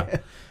 Right? Yeah,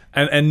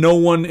 and no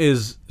one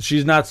is.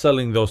 She's not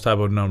selling those type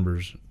of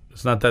numbers.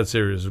 It's not that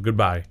serious.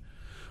 Goodbye.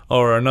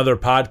 or another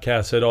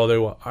podcast said,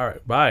 "Oh, all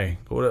right, bye."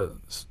 Go to.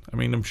 I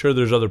mean, I'm sure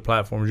there's other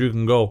platforms you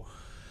can go,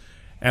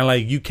 and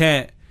like you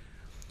can't.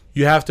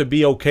 You have to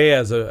be okay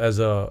as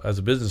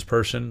a business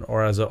person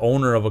or as an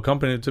owner of a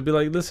company to be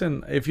like,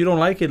 listen, if you don't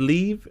like it,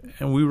 leave,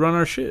 and we run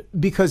our shit.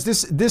 Because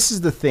this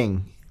is the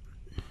thing,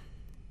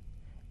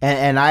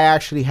 and I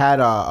actually had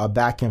a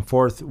back and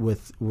forth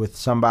with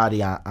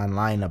somebody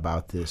online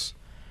about this.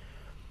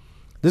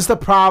 This is the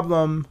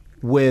problem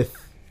with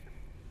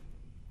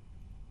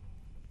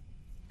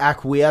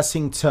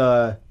acquiescing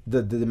to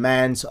the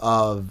demands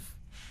of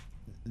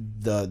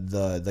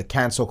the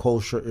cancel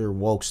culture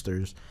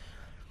wokesters.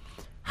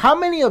 How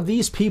many of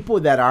these people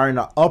that are in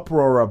an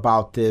uproar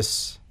about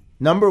this,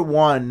 number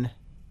one,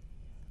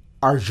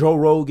 are Joe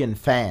Rogan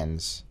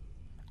fans?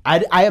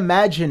 I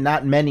imagine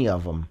not many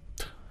of them.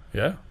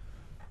 Yeah.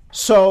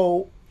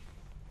 So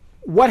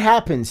what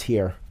happens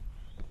here?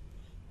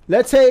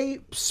 Let's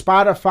say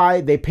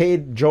Spotify, they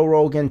paid Joe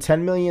Rogan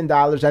 $10 million.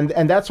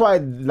 And that's why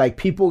like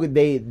people,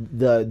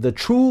 the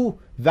true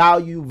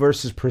value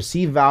versus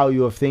perceived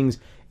value of things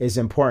is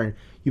important.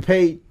 You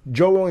pay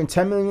Joe Rogan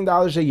 $10 million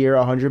a year,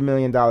 $100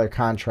 million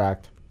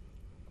contract.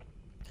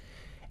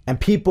 And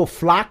people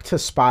flock to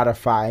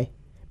Spotify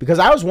because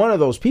I was one of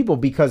those people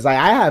because I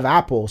have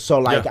Apple. So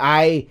like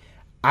I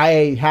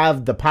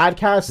have the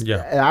podcast,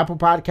 Apple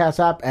Podcast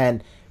app.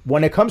 And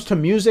when it comes to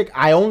music,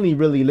 I only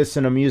really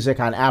listen to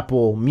music on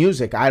Apple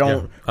Music. I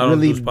don't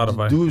really do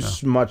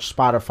much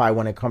Spotify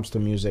when it comes to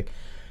music.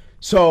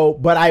 So,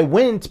 but I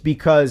went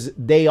because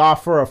they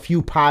offer a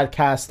few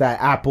podcasts that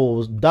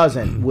Apple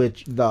doesn't,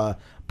 which the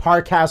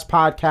Parcast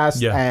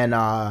podcast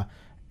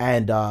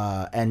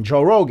and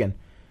Joe Rogan.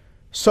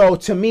 So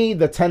to me,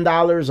 the $10,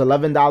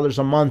 $11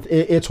 a month,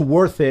 it's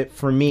worth it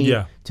for me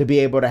to be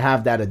able to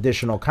have that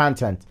additional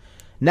content.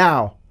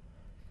 Now,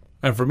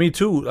 and for me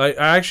too,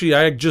 I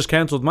just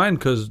canceled mine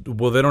because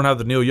they don't have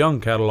the Neil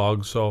Young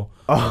catalog, so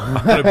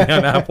I'm gonna be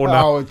on Apple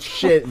now. Oh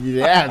shit!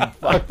 Yeah,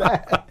 fuck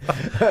that.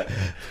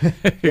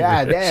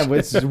 Yeah, damn,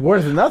 it's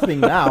worth nothing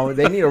now.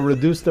 They need to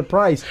reduce the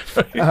price.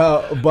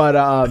 But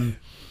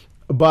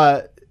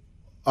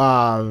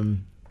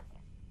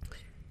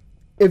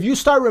if you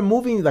start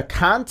removing the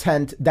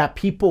content that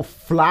people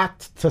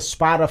flocked to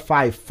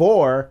Spotify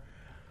for.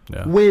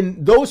 Yeah.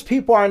 When those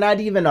people are not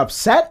even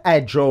upset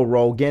at Joe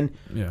Rogan,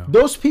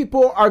 those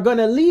people are going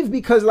to leave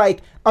because,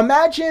 like,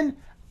 imagine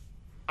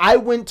I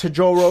went to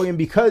Joe Rogan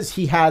because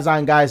he has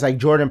on guys like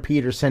Jordan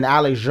Peterson,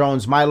 Alex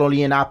Jones, Milo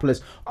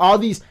Yiannopoulos, all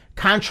these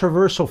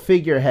controversial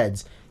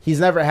figureheads. He's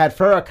never had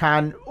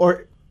Farrakhan,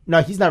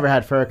 he's never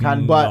had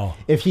Farrakhan, but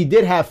if he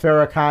did have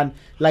Farrakhan,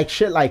 like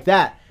shit like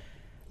that,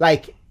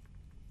 like,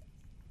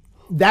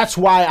 that's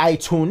why I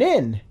tune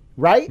in.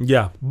 Right?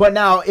 Yeah. But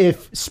now,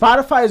 if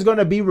Spotify is going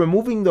to be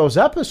removing those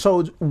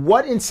episodes,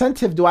 what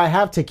incentive do I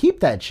have to keep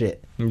that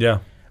shit? Yeah.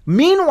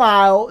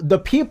 Meanwhile, the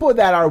people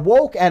that are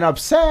woke and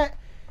upset,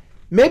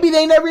 maybe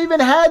they never even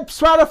had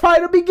Spotify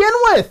to begin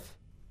with.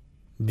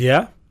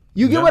 Yeah.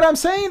 You get what I'm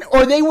saying?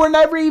 Or they were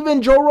never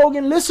even Joe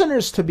Rogan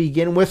listeners to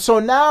begin with. So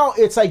now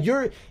it's like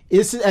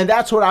and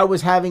that's what I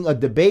was having a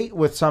debate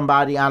with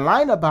somebody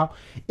online about,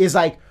 is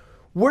like,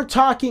 we're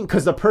talking,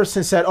 because the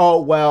person said,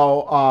 oh,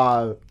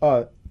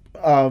 well,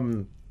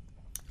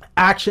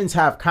 actions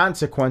have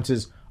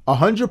consequences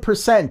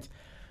 100%,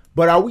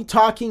 but are we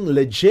talking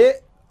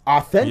legit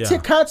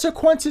authentic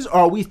consequences, or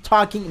are we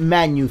talking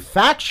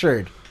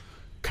manufactured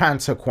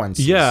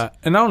consequences? Yeah,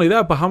 and not only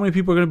that, but how many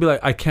people are going to be like,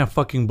 I can't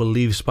fucking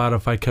believe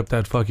Spotify kept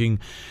that fucking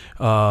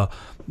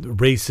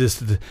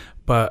racist,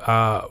 but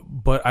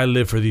I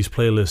live for these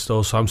playlists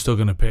though, so I'm still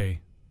going to pay.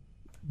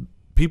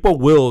 People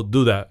will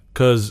do that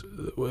because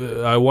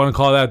I want to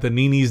call that the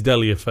Nini's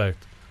Deli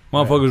effect.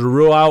 Motherfuckers are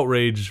real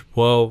outraged.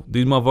 Well,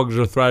 these motherfuckers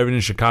are thriving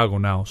in Chicago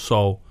now,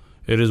 so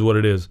it is what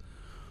it is.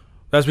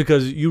 That's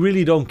because you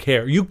really don't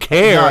care. You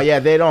care. No, yeah,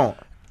 they don't.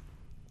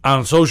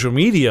 On social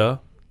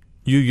media,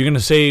 you're going to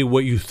say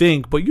what you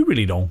think, but you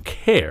really don't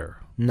care.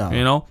 No.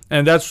 You know?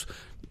 And that's,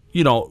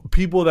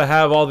 people that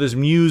have all this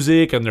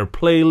music and their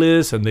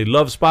playlists and they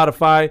love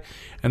Spotify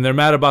and they're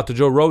mad about the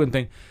Joe Rogan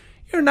thing,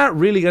 you're not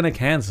really going to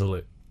cancel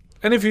it.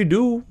 And if you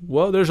do,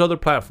 well, there's other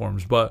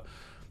platforms, but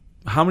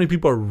how many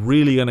people are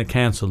really going to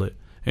cancel it?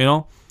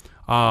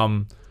 How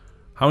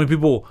many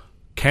people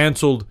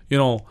canceled,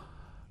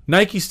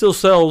 Nike still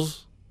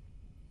sells.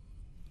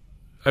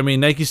 I mean,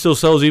 Nike still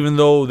sells even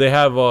though they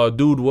have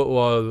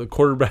the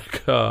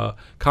quarterback,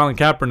 Colin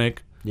Kaepernick.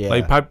 Yeah.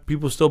 Like,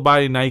 people still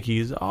buy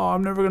Nikes. Oh,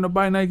 I'm never going to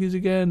buy Nikes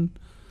again.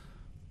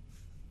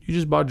 You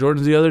just bought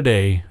Jordans the other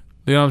day.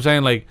 You know what I'm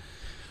saying? Like,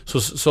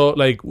 so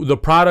like the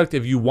product,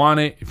 if you want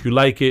it, if you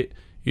like it,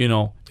 it is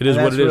what it is.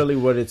 That's really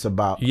what it's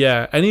about.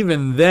 Yeah, and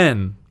even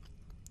then,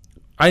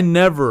 I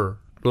never,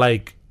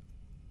 I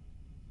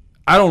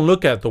don't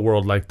look at the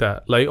world like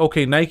that. Like,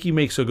 okay, Nike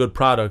makes a good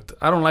product.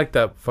 I don't like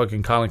that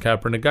fucking Colin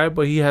Kaepernick guy,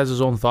 but he has his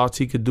own thoughts.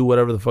 He could do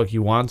whatever the fuck he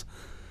wants.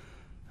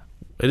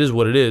 It is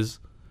what it is.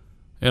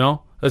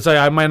 It's like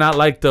I might not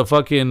like the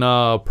fucking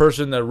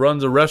person that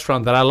runs a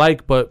restaurant that I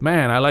like, but,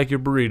 man, I like your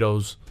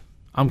burritos.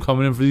 I'm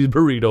coming in for these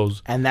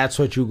burritos. And that's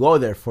what you go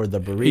there for, the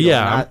burritos.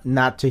 Yeah.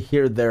 Not to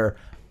hear their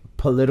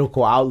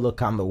political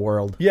outlook on the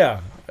world.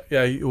 Yeah.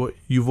 Yeah.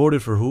 You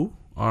voted for who?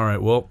 All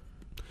right. Well,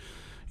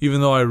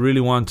 even though I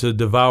really want to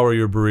devour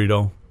your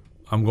burrito,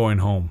 I'm going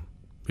home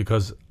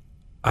because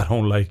I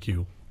don't like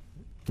you.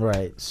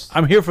 Right.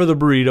 I'm here for the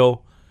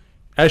burrito.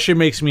 That shit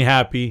makes me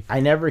happy.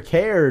 I never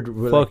cared.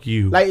 Fuck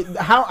you. Like,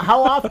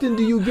 how often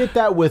do you get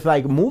that with,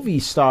 like, movie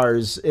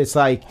stars? It's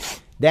like,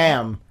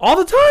 damn. All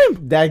the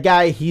time. That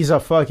guy, he's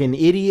a fucking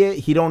idiot.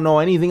 He don't know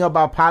anything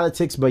about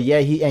politics, but yeah,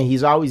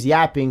 he's always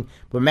yapping.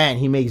 But man,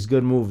 he makes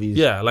good movies.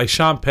 Yeah, like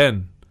Sean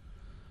Penn.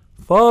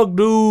 Fuck,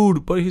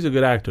 dude. But he's a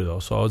good actor, though.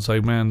 So it's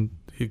like, man,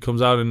 he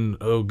comes out in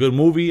a good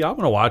movie. I'm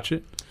going to watch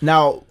it.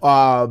 Now,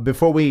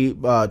 before we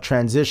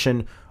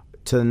transition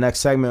to the next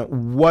segment,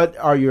 what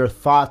are your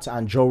thoughts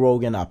on Joe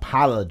Rogan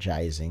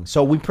apologizing?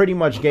 So we pretty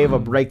much gave a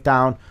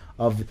breakdown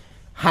of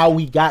how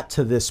we got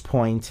to this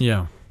point.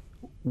 Yeah.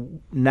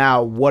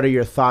 Now, what are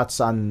your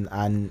thoughts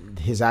on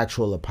his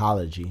actual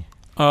apology?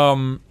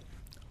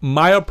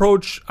 My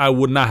approach, I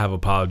would not have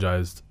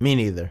apologized. Me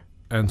neither.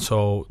 And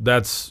so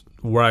that's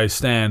where I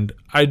stand.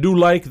 I do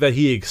like that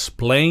he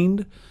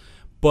explained,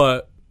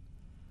 but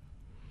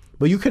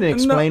you couldn't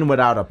explain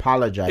without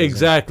apologizing.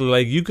 Exactly.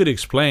 Like, you could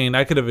explain.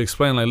 I could have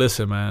explained, like,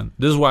 listen, man,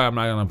 this is why I'm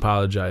not going to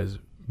apologize.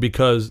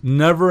 Because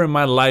never in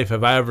my life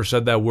have I ever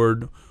said that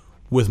word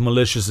with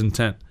malicious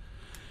intent.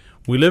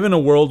 We live in a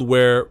world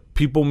where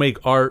people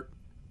make art,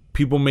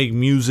 people make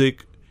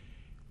music,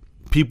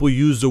 people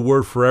use the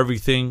word for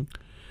everything.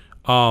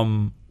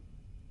 I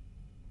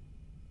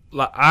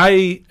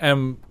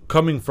am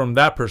coming from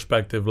that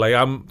perspective. Like,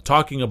 I'm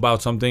talking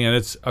about something and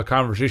it's a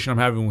conversation I'm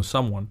having with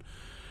someone.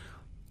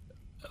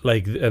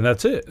 Like, and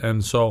that's it.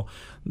 And so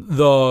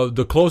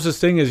the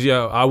closest thing is,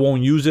 yeah, I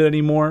won't use it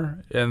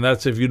anymore. And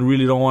that's if you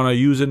really don't want to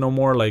use it no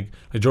more. Like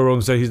Joe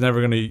Rogan said, he's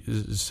never going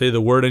to say the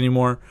word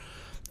anymore.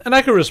 And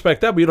I can respect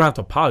that, but you don't have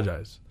to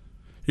apologize.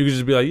 You can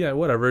just be like, yeah,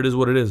 whatever, it is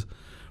what it is.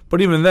 But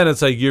even then,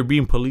 it's like you're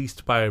being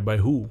policed by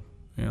who?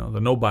 You know,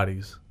 the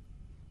nobodies.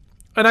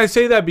 And I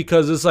say that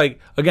because it's like,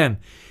 again,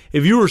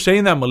 if you were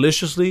saying that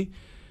maliciously,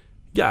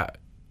 yeah,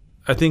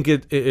 I think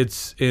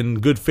it's in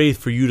good faith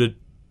for you to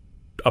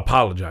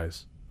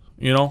apologize.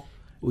 You know,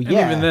 well, and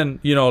even then,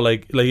 you know,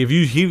 like if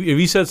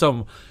he said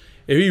something,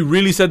 if he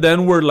really said the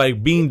N-word,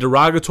 like being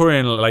derogatory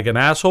and like an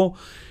asshole,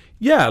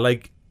 yeah,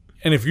 like,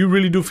 and if you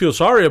really do feel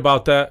sorry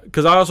about that,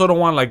 because I also don't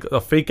want like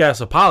a fake ass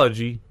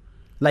apology,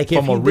 like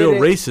from a real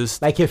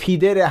racist. Like if he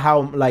did it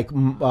how like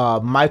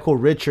Michael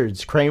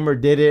Richards, Kramer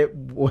did it.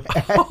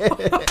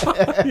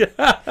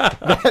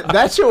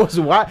 that shit was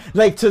wild.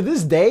 Like to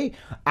this day,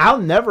 I'll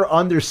never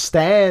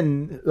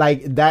understand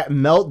like that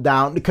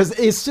meltdown because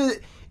it's just.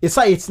 It's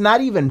like, it's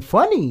not even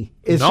funny.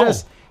 It's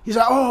just, he's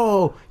like,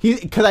 oh,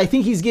 because I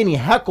think he's getting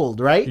heckled,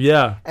 right?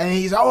 Yeah. And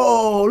he's like,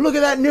 oh, look at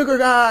that nigger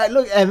guy.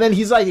 Look. And then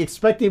he's like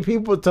expecting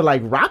people to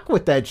like rock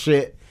with that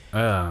shit.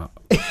 Yeah.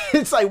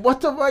 It's like,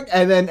 what the fuck?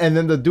 And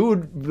then the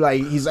dude,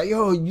 like, he's like,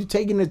 yo, you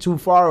taking it too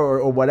far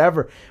or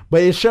whatever.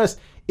 But it's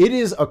just, it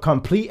is a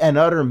complete and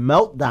utter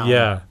meltdown.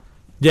 Yeah.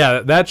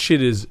 Yeah, that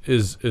shit is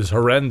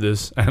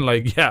horrendous. And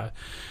like, yeah,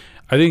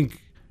 I think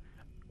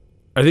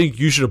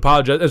you should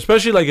apologize,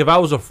 especially like if I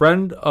was a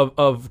friend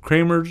of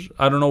Kramer's.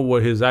 I don't know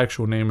what his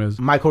actual name is.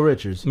 Michael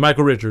Richards.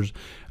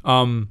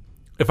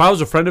 If I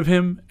was a friend of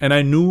him and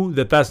I knew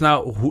that that's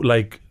not who,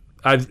 like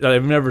I've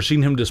never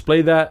seen him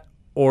display that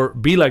or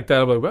be like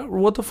that, I'm like, well,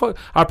 what the fuck?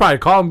 I'd probably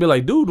call him and be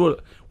like, dude,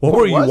 what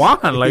were you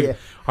on? Like,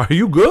 Are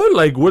you good?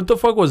 Like, what the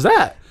fuck was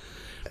that?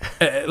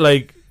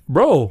 Like,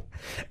 bro.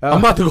 I'm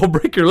about to go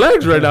break your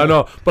legs right now.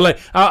 No, but like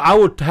I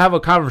would have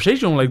a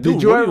conversation like, dude,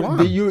 did you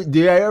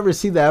ever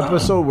see the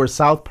episode where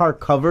South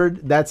Park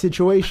covered that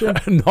situation?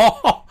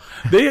 No,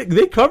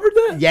 they covered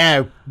that.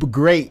 Yeah,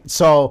 great.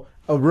 So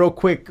real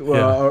quick,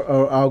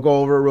 I'll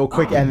go over it real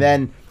quick, and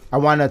then I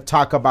want to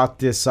talk about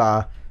this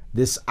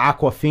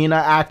Aquafina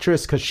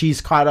actress because she's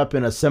caught up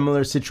in a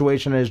similar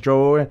situation as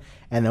Joe Rogan,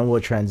 and then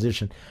we'll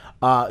transition.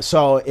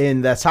 So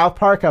in the South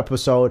Park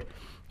episode.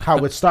 How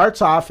it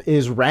starts off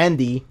is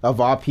Randy of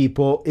all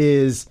people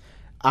is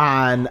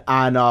on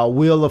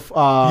Wheel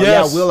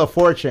of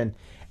Fortune,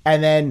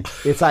 and then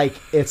it's like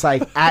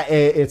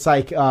the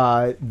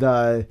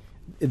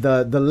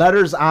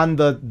letters on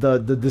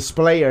the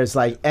display is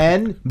like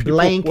N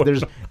blank.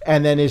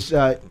 And then it's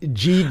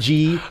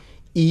GGERS.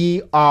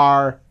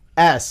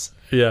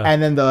 Yeah.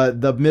 And then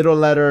the middle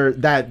letter,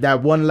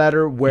 that one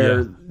letter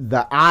where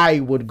the I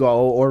would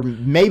go, or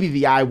maybe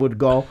the I would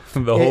go,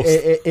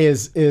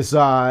 is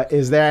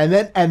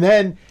there. And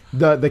then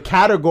the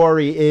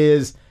category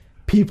is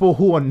people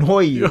who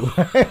annoy you.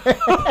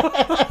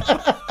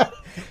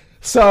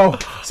 so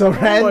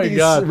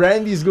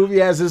Randy's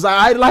goofy ass is like,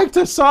 I'd like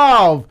to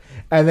solve.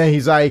 And then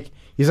he's like,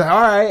 all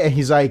right. And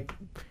he's like,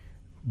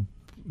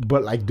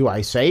 but like, do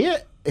I say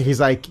it? He's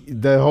like,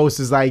 the host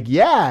is like,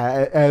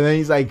 yeah. And then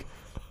he's like,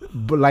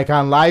 but like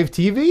on live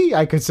TV,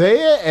 I could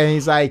say it. And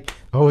he's like,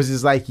 the host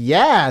is like,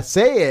 yeah,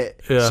 say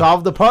it. Yeah.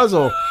 Solve the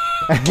puzzle.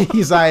 And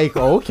he's like,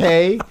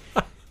 okay.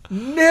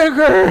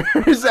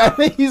 niggers. And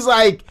then he's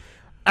like,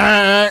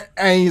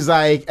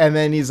 and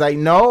then he's like,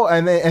 no.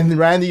 And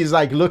Randy is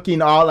like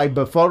looking all like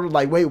befuddled,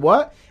 like, wait,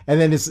 what? And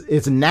then it's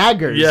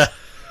naggers. Yeah.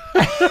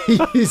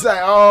 He's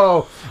like,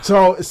 oh.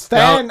 So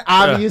Stan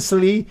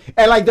obviously,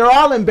 and like they're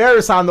all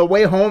embarrassed on the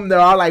way home. They're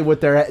all like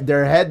with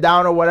their head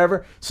down or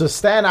whatever. So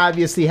Stan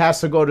obviously has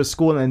to go to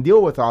school and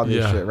deal with all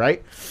this shit,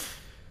 right?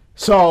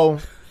 So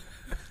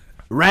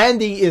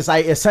Randy is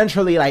like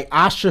essentially like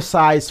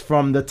ostracized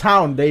from the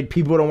town.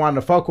 People don't want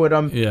to fuck with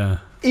him. Yeah.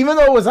 Even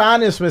though it was an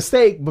honest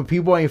mistake, but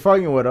people ain't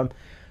fucking with him.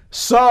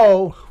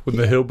 So with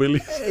the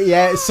hillbillies.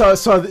 Yeah,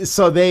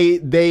 so they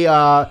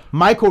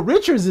Michael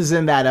Richards is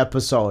in that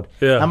episode.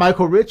 Yeah. And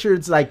Michael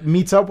Richards like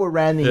meets up with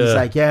Randy. He's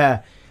like,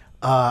 yeah,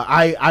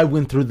 I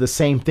went through the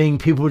same thing.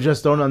 People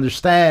just don't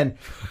understand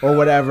or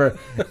whatever.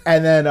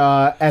 and then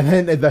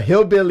the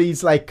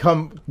hillbillies like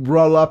come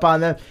roll up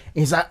on them. And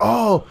he's like,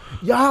 oh,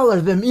 y'all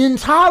are them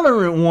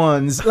intolerant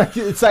ones. Like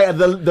it's like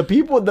the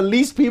people, the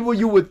least people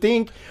you would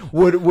think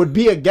would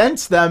be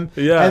against them.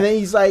 Yeah. And then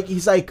he's like,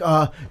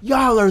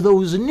 y'all are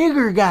those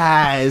nigger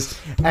guys.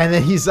 And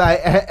then he's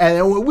like,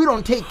 and we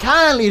don't take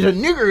kindly to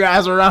nigger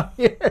guys around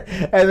here.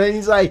 And then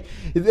he's like,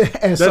 and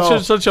that's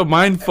just such a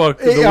mind fuck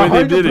the way 100%.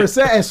 They did it.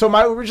 And so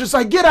we're just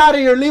like, get out of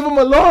here, leave him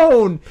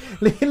alone,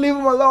 leave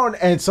him alone.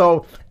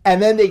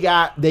 And then they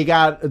got the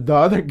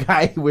other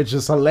guy, which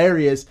is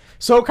hilarious,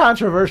 so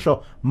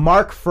controversial.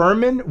 Mark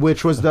Furman,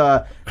 which was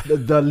the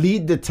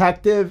lead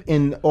detective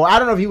or I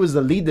don't know if he was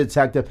the lead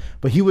detective,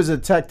 but he was a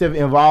detective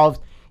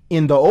involved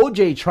in the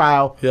OJ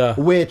trial,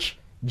 which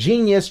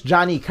genius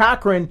Johnny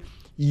Cochran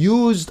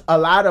used a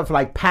lot of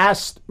like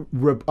past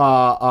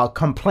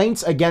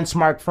complaints against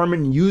Mark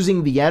Furman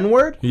using the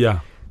N-word. Yeah.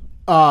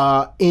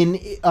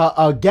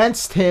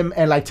 Against him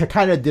and like to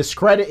kind of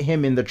discredit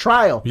him in the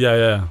trial.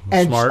 Yeah.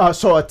 And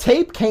so a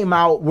tape came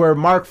out where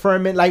Mark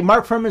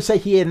Furman said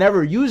he had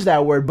never used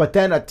that word, but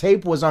then a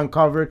tape was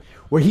uncovered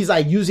where he's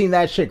like using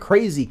that shit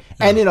crazy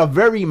and in a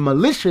very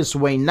malicious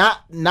way,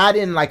 not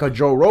in like a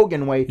Joe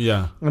Rogan way.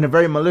 Yeah. In a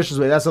very malicious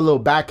way. That's a little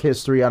back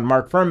history on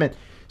Mark Furman.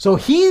 So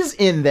he's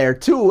in there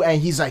too,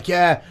 and he's like,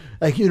 yeah,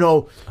 like, you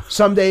know,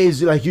 some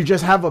days like you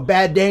just have a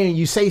bad day and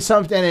you say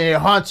something and it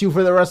haunts you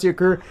for the rest of your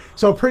career.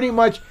 So pretty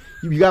much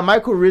you got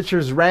Michael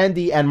Richards,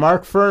 Randy, and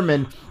Mark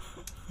Furman,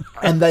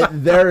 and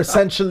they're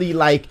essentially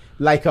like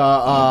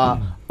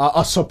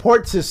a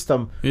support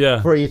system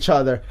for each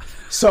other.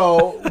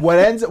 So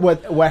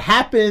what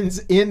happens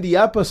in the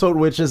episode,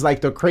 which is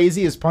like the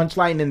craziest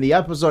punchline in the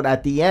episode,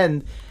 at the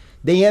end,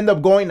 they end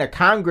up going to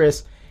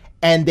Congress.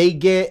 And they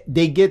get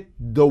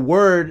the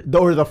word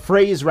or the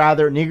phrase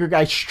rather, nigger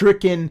guy,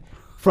 stricken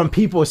from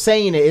people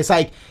saying it. It's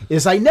like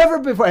never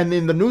before. And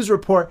in the news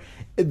report,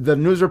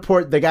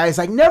 the guy's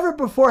like, never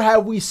before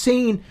have we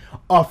seen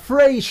a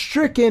phrase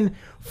stricken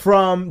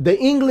from the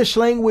English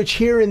language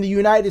here in the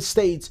United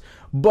States.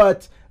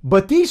 But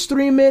these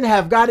three men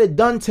have got it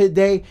done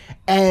today,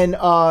 and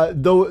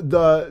the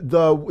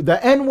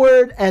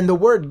N-word and the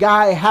word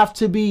guy have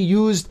to be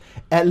used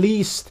at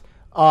least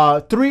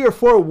 3 or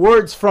 4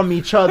 words from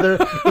each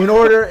other in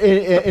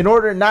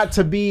order not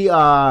to be be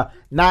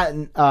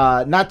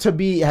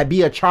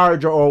a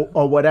charge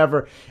or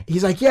whatever.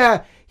 He's like,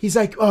 yeah. He's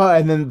like,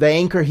 and then the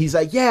anchor, he's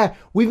like, yeah,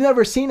 we've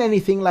never seen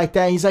anything like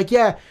that. And he's like,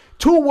 yeah,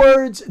 2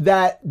 words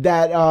that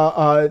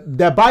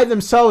by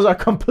themselves are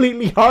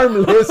completely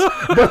harmless,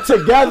 but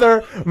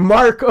together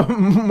mark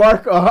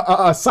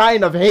a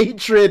sign of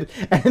hatred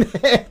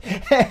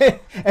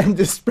and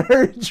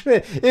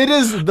disparagement. It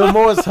is the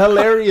most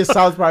hilarious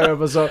South Park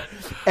episode,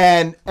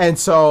 and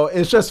so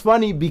it's just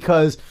funny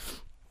because,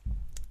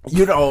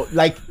 you know,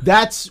 like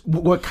that's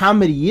what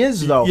comedy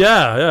is, though.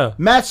 Yeah.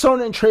 Matt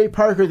Stone and Trey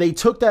Parker, they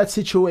took that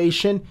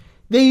situation.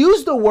 They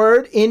use the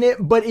word in it,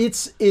 but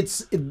it's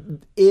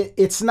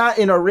not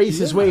in a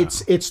racist way.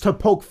 It's to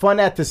poke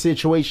fun at the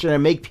situation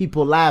and make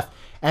people laugh,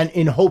 and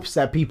in hopes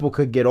that people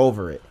could get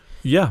over it.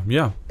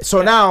 Yeah.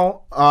 So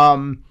now,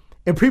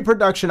 in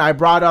pre-production, I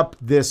brought up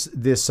this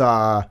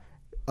Jab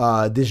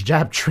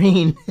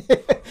Treen,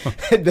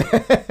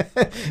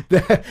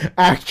 the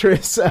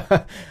actress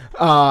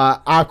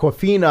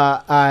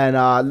Aquafina,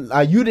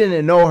 and you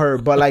didn't know her,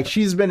 but like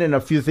she's been in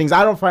a few things.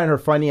 I don't find her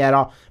funny at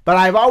all, but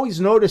I've always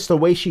noticed the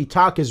way she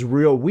talk is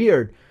real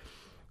weird,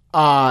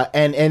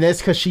 and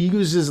it's because she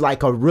uses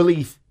like a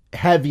really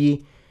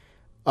heavy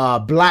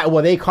black,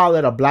 well, they call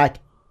it a black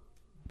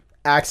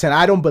accent.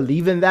 I don't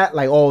believe in that,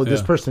 like, oh,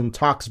 this person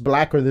talks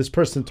black or this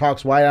person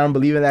talks white. I don't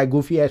believe in that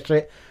goofy ass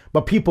shit,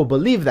 but people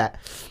believe that.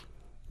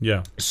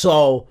 Yeah.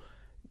 So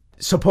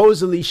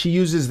supposedly she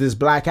uses this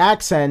black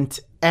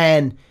accent,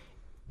 and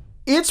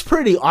it's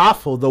pretty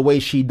awful the way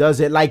she does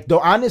it. Like,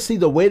 honestly,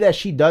 the way that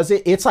she does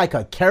it, it's like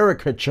a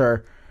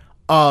caricature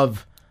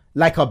of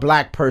like a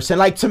black person.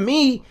 Like, to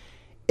me,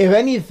 if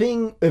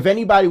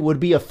anybody would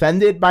be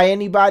offended by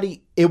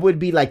anybody, it would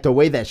be like the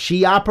way that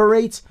she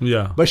operates.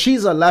 Yeah. But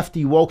she's a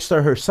lefty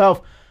wokester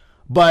herself.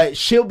 But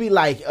she'll be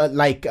like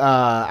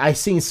I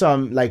seen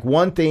some, like,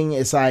 one thing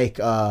is like,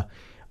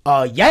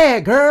 yeah,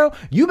 girl,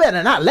 you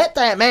better not let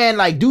that man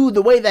like do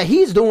the way that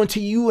he's doing to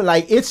you. And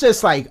like, it's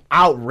just like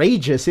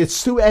outrageous.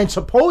 It's too, and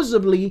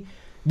supposedly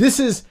this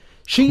is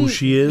Who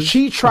she is?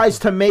 She tries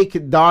to make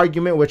the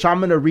argument, which I'm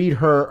gonna read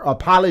her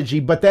apology,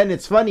 but then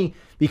it's funny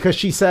because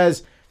she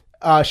says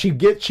she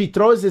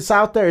throws this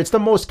out there. It's the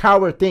most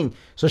coward thing.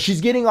 So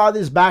she's getting all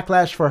this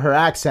backlash for her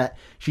accent.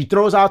 She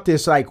throws out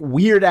this like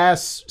weird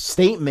ass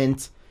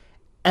statement,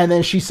 and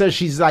then she says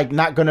she's like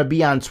not gonna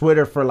be on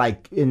Twitter for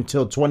like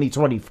until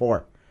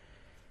 2024.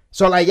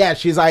 So like, yeah,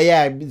 she's like,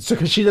 yeah, so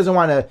because she doesn't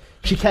want to,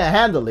 she can't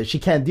handle it, she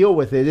can't deal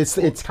with it.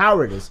 It's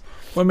cowardice.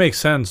 What makes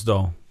sense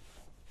though?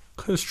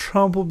 Because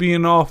Trump will be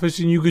in office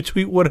and you could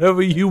tweet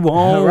whatever you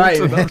want.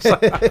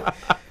 Right.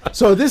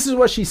 So this is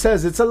what she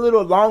says. It's a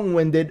little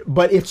long-winded,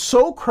 but it's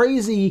so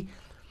crazy.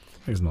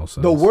 Makes no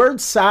sense. The word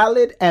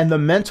salad and the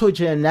mental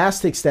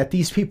gymnastics that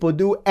these people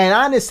do. And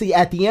honestly,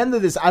 at the end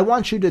of this, I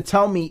want you to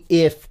tell me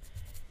if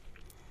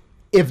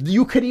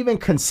you could even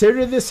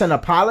consider this an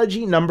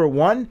apology, number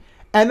one.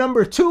 And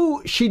number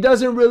two, she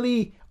doesn't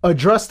really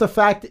address the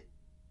fact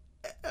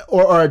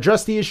or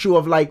address the issue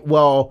of like,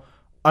 well,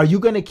 are you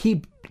going to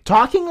keep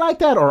talking like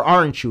that or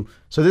aren't you?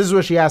 So this is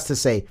what she has to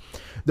say.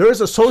 There is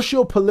a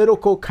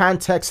socio-political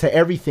context to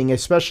everything,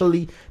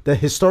 especially the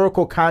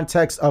historical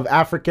context of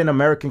African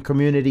American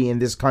community in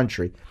this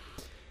country.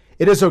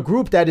 It is a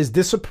group that is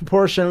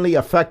disproportionately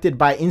affected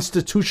by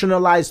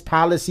institutionalized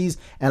policies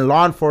and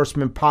law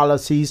enforcement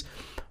policies,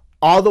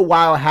 all the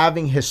while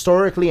having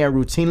historically and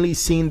routinely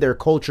seen their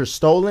culture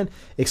stolen,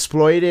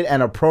 exploited,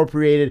 and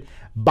appropriated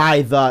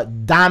by the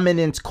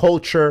dominant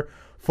culture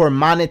for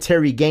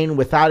monetary gain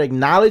without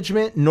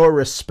acknowledgement nor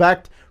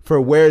respect for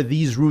where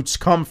these roots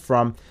come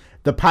from,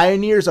 the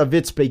pioneers of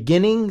its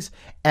beginnings,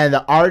 and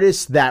the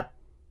artists that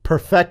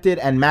perfected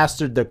and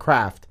mastered the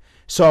craft.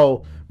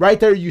 So right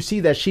there you see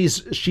that she's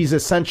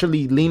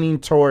essentially leaning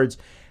towards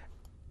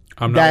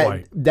I'm not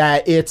white.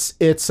 That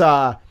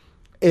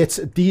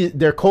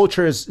their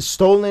culture is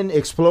stolen,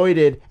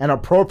 exploited, and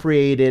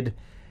appropriated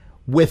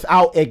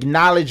without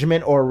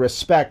acknowledgement or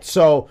respect.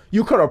 So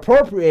you could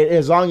appropriate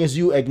as long as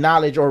you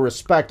acknowledge or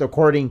respect,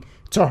 according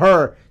to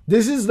her.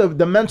 This is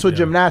the mental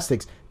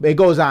gymnastics. It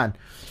goes on.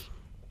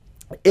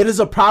 It is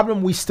a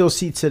problem we still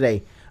see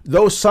today,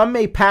 though some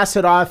may pass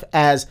it off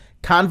as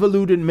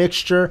convoluted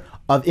mixture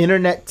of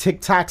internet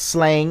TikTok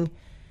slang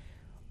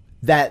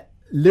that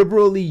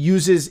liberally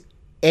uses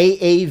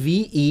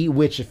AAVE,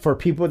 which for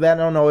people that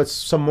don't know, it's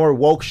some more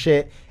woke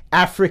shit,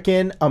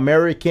 African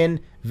American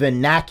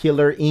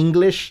vernacular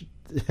English.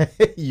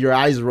 Your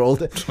eyes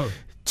rolled.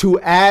 To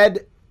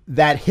add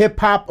that hip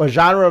hop, a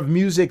genre of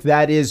music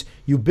that is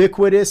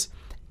ubiquitous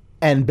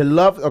and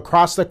beloved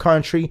across the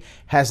country,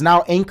 has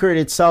now anchored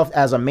itself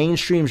as a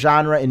mainstream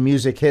genre in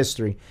music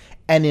history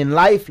and in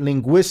life.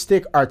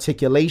 Linguistic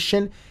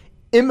articulation,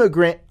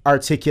 immigrant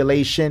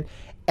articulation,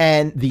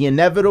 and the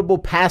inevitable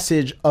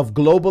passage of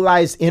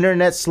globalized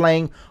internet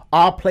slang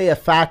all play a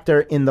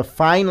factor in the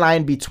fine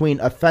line between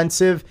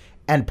offensive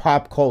and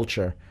pop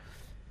culture.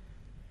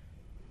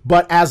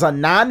 But as a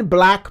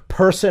non-black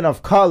person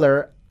of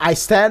color, I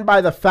stand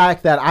by the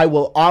fact that I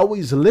will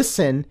always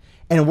listen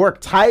and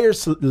work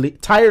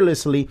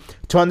tirelessly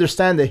to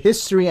understand the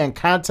history and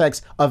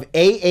context of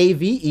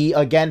AAVE,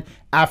 again,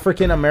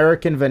 African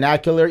American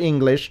Vernacular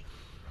English,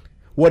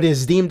 what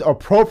is deemed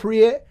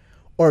appropriate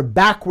or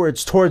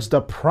backwards towards the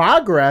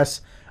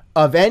progress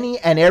of any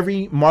and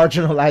every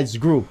marginalized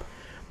group.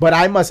 But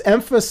I must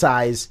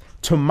emphasize,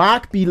 to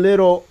mock,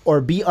 belittle,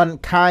 or be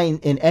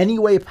unkind in any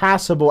way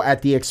possible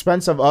at the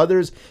expense of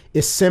others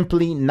is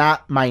simply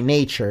not my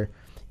nature.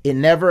 It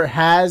never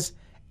has,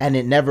 and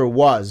it never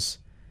was.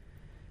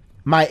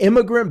 My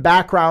immigrant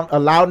background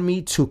allowed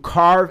me to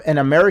carve an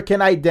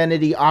American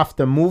identity off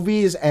the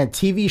movies and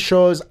TV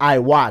shows I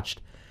watched,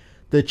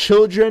 the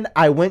children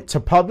I went to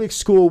public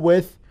school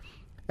with,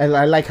 and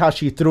I like how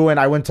she threw in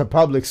I went to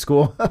public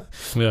school.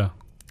 Yeah.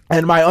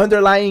 And my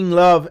underlying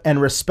love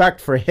and respect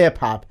for hip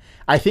hop.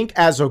 I think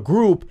as a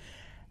group,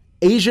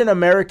 Asian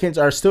Americans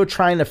are still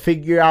trying to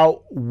figure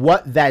out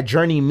what that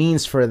journey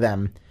means for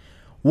them,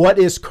 what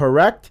is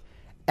correct,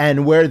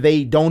 and where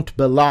they don't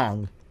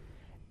belong.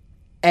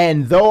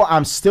 And though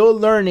I'm still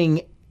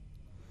learning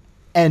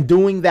and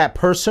doing that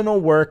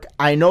personal work,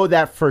 I know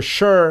that for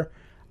sure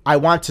I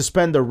want to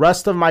spend the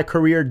rest of my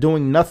career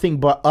doing nothing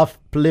but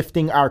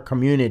uplifting our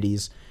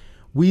communities.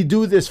 We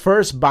do this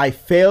first by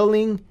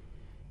failing,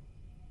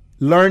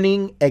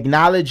 learning,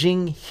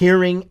 acknowledging,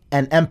 hearing,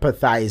 and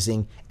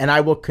empathizing. And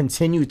I will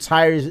continue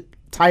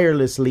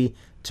tirelessly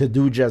to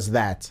do just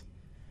that.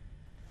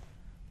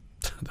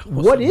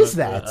 What is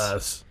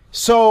that?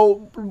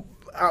 So...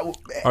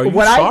 are you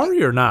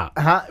sorry or not?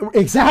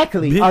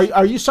 Exactly.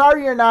 Are you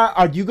sorry or not?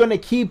 Are you going to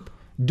keep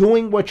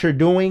doing what you're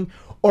doing?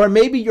 Or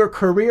maybe your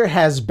career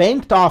has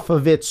banked off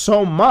of it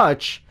so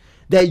much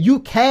that you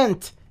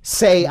can't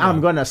say,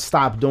 I'm going to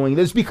stop doing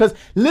this, because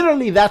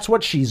literally that's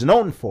what she's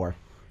known for.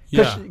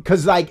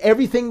 Because like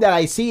everything that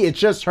I see, it's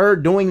just her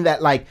doing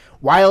that like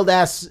wild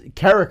ass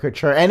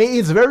caricature. And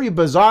it's very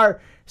bizarre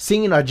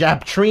seeing a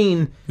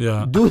Japtrine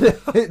Yeah. do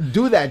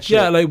that shit.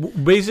 Yeah, like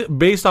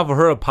based off of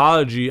her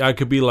apology, I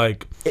could be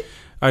like,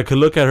 I could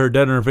look at her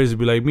dead in her face and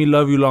be like, me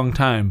love you long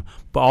time,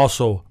 but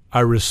also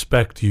I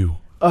respect you.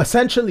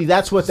 Essentially,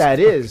 that's what that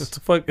is. What the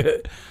fuck?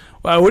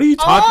 What are you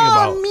talking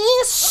about? Me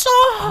so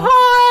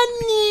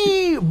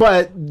honey.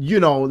 But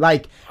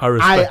like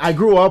I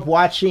grew up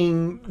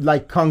watching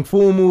like kung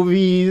fu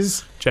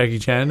movies. Jackie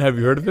Chan, have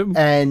you heard of him?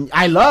 And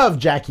I love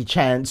Jackie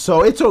Chan,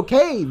 so it's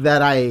okay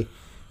that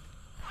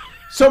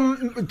So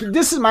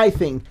this is my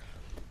thing.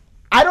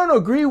 I don't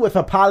agree with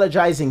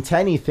apologizing to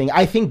anything.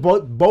 I think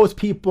both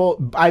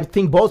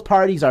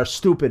parties are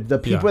stupid. The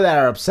people that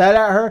are upset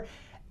at her,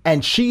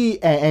 and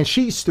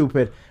she's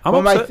stupid. I'm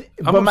upset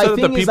at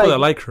the people that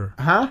like her.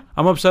 Huh?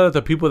 I'm upset at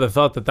the people that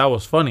thought that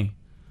was funny.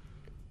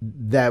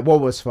 That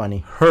what was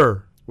funny?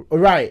 Her.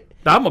 Right.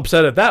 I'm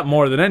upset at that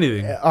more than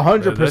anything.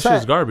 100%. That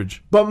shit's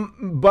garbage.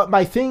 But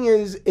my thing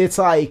is, it's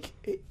like,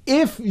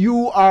 if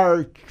you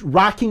are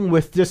rocking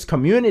with this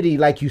community,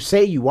 like you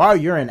say you are,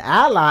 you're an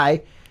ally.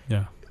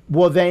 Yeah.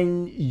 Well,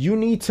 then you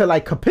need to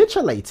like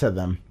capitulate to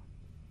them.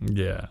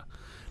 Yeah.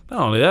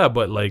 Not only that,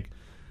 but like,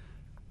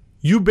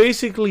 you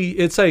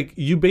basically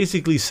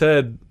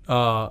said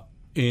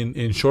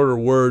in shorter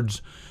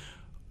words.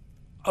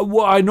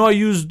 Well, I know I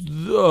used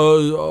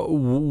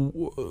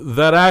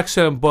that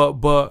accent,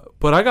 but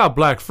I got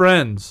black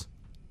friends.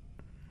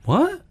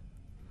 What?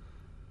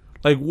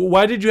 Like,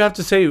 why did you have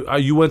to say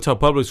you went to a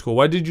public school?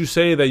 Why did you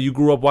say that you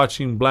grew up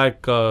watching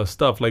black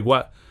stuff? Like,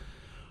 what?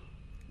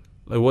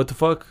 Like, what the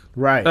fuck?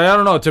 Right. Like, I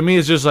don't know. To me,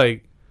 it's just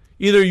like,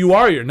 either you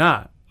are or you're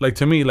not. Like,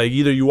 to me, like,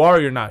 either you are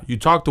or you're not. You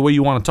talk the way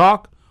you want to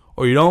talk,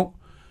 or you don't.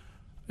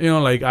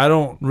 Like, I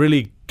don't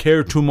really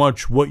care too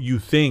much what you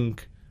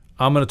think.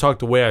 I'm going to talk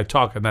the way I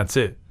talk, and that's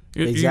it.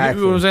 Exactly.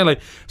 You know what I'm saying?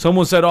 Like,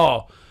 someone said,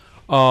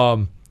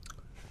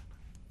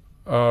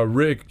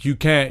 Rick, you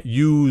can't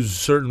use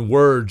certain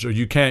words, or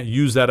you can't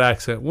use that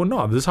accent. Well,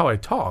 no, this is how I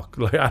talk.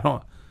 Like, I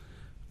don't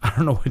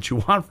know what you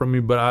want from me,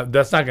 but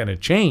that's not going to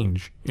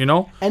change,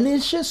 And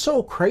it's just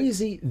so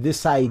crazy,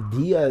 this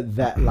idea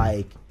that,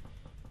 like,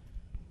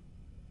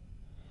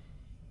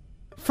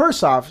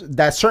 first off,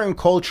 that certain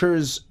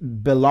cultures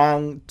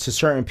belong to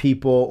certain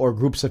people or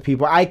groups of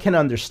people. I can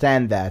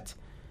understand that.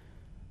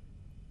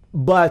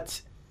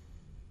 But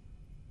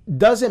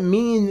doesn't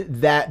mean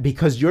that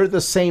because you're the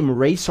same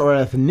race or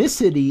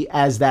ethnicity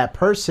as that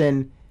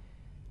person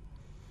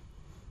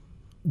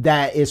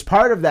that is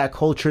part of that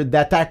culture,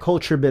 that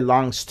culture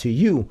belongs to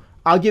you.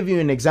 I'll give you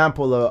an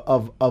example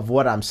of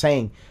what I'm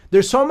saying.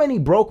 There's so many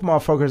broke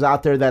motherfuckers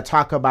out there that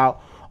talk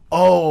about,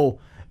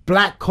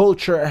 black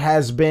culture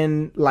has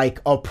been like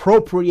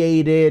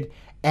appropriated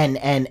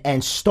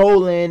and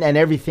stolen and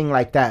everything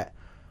like that.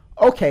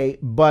 Okay,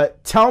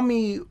 but tell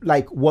me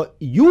like what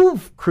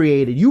you've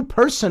created, you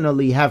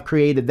personally have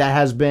created that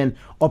has been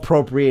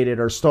appropriated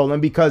or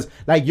stolen, because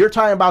like you're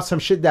talking about some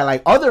shit that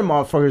like other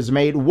motherfuckers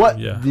made. What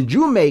did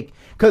you make?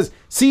 Because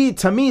see,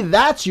 to me,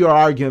 that's your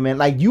argument.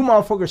 Like, you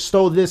motherfuckers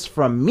stole this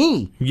from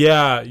me.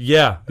 Yeah,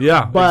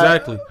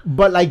 exactly.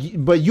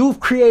 But you've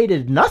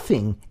created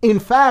nothing. In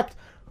fact,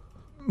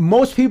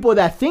 most people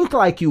that think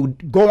like you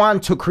go on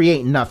to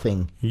create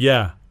nothing.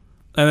 Yeah.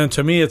 And then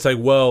to me, it's like,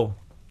 well,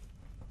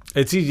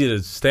 it's easy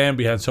to stand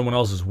behind someone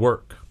else's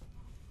work.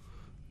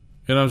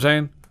 You know what I'm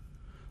saying?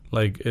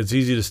 Like, it's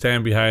easy to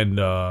stand behind,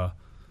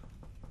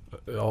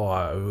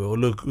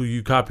 look,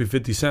 you copy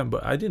 50 Cent,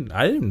 but I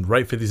didn't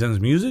write 50 Cent's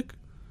music.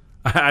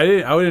 I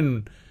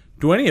didn't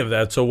do any of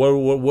that. So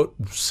what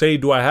say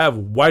do I have?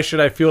 Why should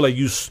I feel like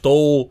you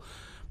stole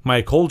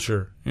my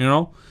culture?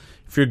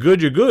 If you're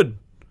good, you're good.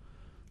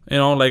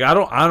 Like, I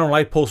don't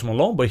like Post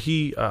Malone, but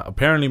he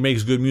apparently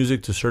makes good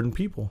music to certain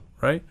people,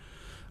 right?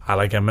 I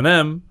like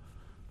Eminem.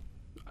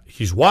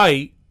 He's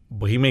white,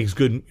 but he makes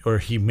good, or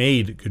he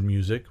made good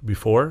music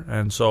before,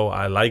 and so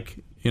I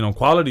like,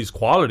 quality is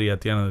quality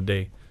at the end of the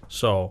day.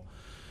 So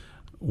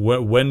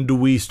when do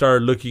we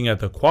start looking at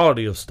the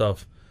quality of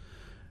stuff?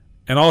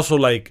 And also,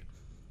 like,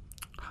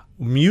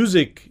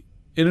 music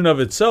in and of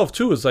itself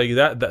too is like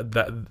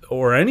that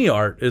or any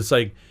art, it's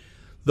like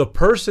the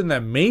person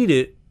that made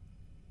it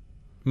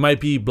might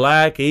be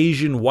black,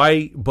 Asian,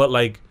 white, but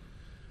like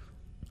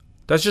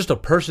that's just a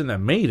person that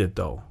made it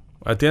though.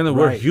 At the end of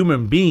the day, we're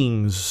human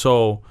beings,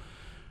 so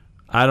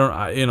I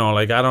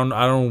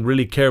don't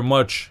really care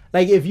much.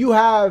 Like, if you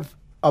have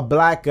a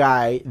black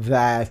guy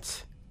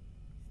that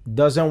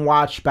doesn't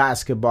watch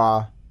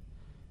basketball,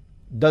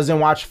 doesn't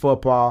watch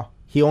football,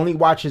 he only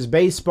watches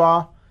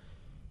baseball,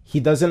 he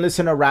doesn't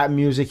listen to rap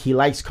music, he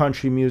likes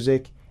country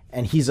music,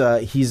 and he's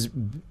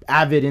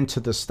avid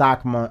into the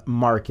stock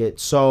market.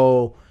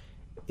 So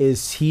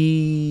is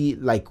he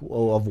like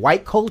of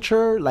white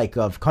culture, like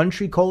of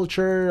country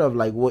culture, of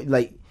like what,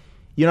 like,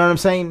 you know what I'm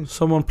saying?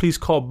 Someone please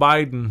call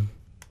Biden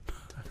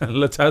and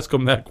let's ask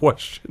him that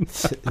question.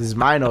 His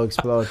mind will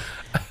explode.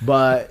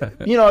 But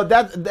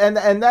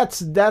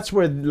that's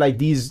where like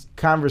these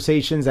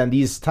conversations and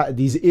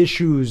these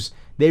issues,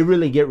 they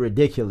really get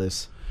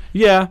ridiculous.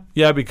 Yeah,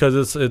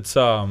 because it's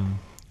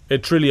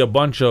really a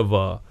bunch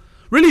of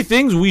really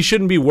things we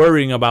shouldn't be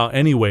worrying about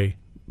anyway.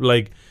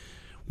 Like,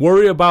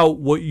 worry about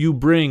what you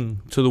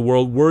bring to the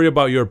world. Worry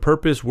about your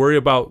purpose. Worry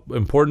about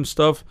important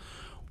stuff.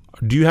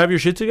 Do you have your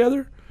shit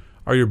together?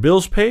 Are your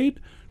bills paid?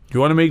 Do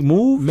you want to make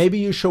moves? Maybe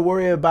you should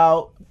worry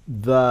about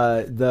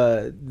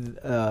a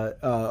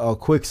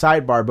quick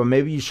sidebar, but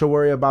maybe you should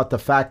worry about the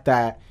fact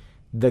that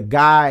the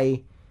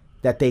guy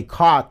that they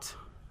caught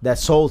that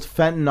sold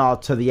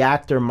fentanyl to the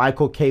actor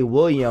Michael K.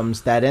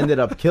 Williams that ended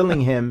up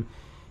killing him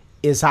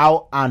is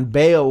out on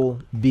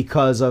bail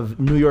because of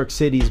New York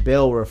City's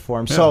bail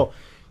reform. Yeah. So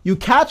you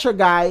catch a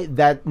guy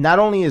that not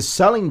only is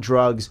selling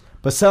drugs,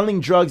 but selling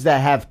drugs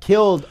that have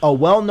killed a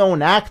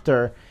well-known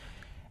actor,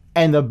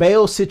 and the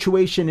bail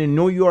situation in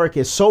New York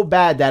is so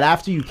bad that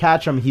after you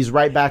catch him, he's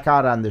right back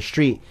out on the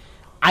street.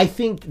 I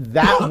think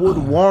that would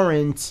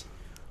warrant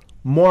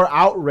more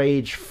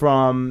outrage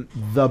from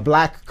the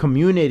black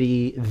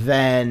community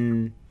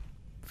than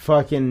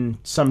fucking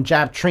some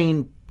Jap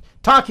train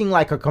talking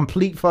like a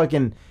complete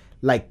fucking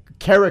like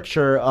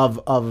caricature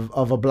of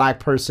a black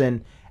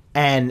person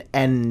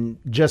and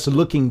just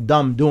looking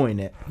dumb doing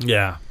it.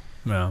 Yeah.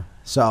 Yeah.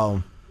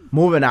 So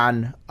moving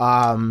on.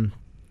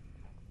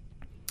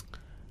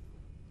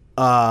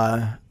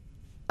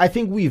 I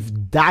think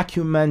we've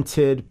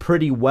documented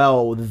pretty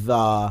well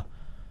the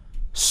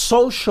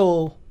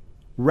social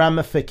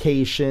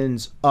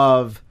ramifications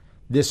of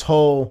this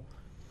whole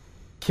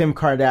Kim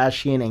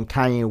Kardashian and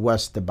Kanye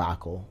West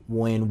debacle.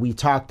 When we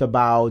talked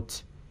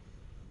about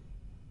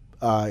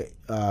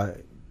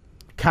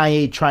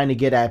Kanye trying to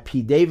get at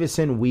Pete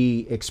Davidson,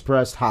 we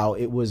expressed how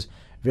it was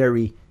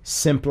very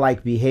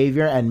simp-like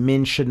behavior and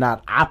men should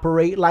not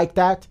operate like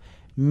that.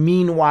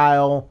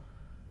 Meanwhile,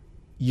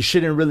 you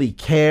shouldn't really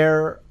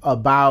care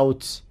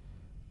about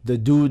the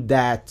dude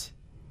that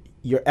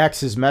your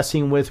ex is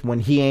messing with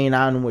when he ain't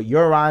on what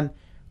you're on,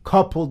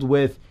 coupled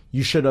with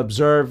you should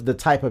observe the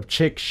type of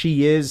chick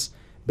she is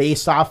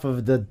based off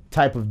of the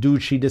type of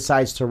dude she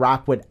decides to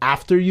rock with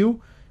after you.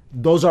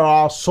 Those are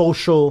all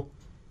social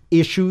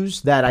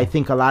issues that I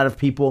think a lot of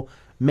people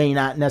may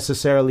not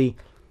necessarily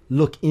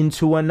look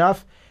into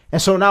enough.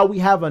 And so now we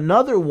have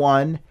another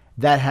one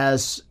that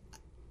has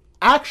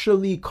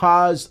actually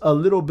caused a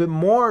little bit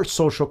more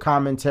social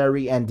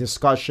commentary and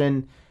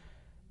discussion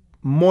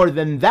more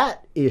than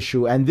that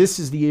issue. And this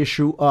is the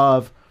issue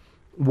of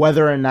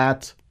whether or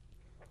not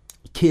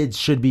kids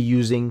should be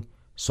using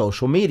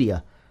social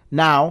media.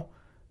 Now,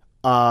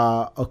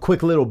 a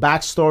quick little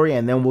backstory,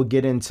 and then we'll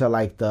get into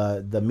like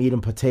the meat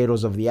and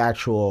potatoes of the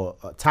actual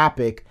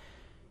topic.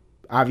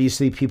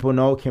 Obviously, people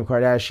know Kim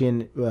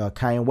Kardashian,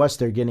 Kanye West,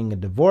 they're getting a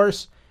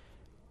divorce.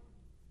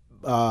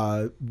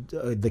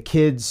 The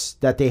kids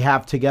that they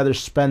have together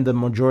spend the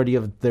majority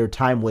of their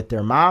time with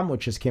their mom,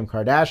 which is Kim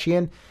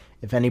Kardashian.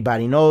 If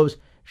anybody knows,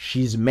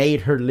 she's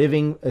made her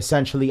living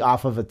essentially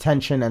off of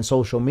attention and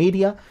social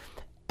media.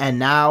 And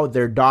now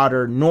their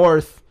daughter,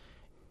 North,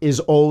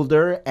 is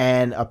older,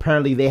 and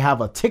apparently they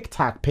have a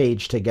TikTok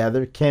page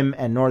together. Kim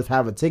and North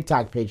have a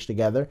TikTok page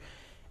together,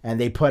 and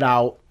they put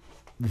out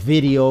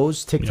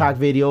videos, TikTok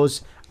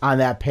videos on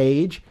that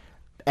page.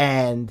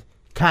 And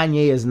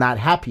Kanye is not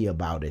happy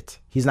about it.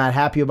 He's not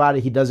happy about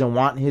it. He doesn't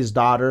want his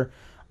daughter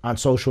on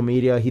social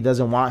media. He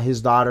doesn't want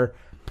his daughter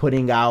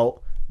putting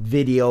out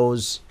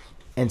videos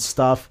and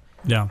stuff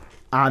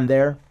on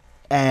there.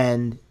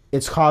 And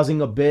it's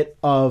causing a bit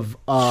of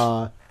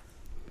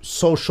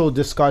social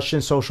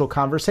discussion, social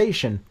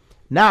conversation.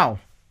 Now,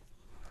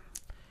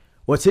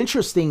 what's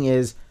interesting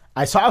is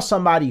I saw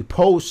somebody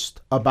post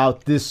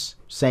about this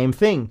same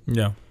thing.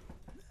 Yeah.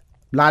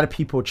 A lot of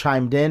people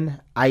chimed in.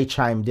 I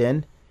chimed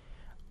in.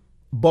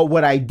 But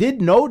what I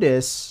did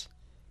notice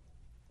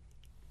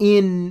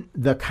in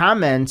the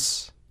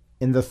comments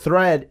in the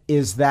thread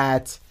is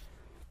that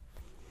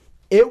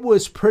it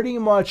was pretty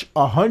much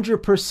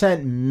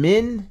 100%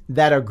 men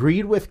that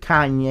agreed with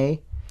Kanye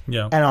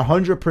and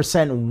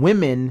 100%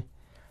 women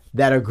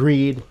that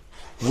agreed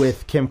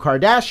with Kim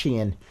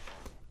Kardashian.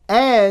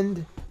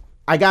 And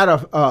I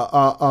got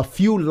a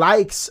few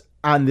likes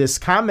on this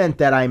comment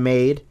that I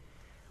made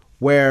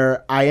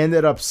where I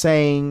ended up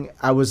saying,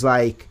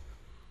 I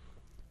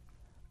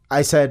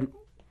said,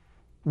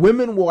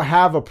 women will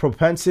have a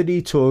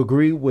propensity to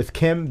agree with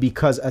Kim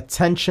because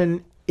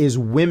attention is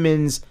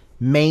women's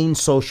main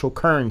social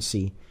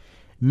currency.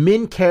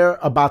 Men care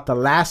about the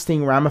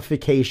lasting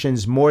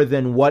ramifications more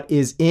than what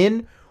is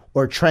in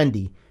or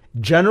trendy.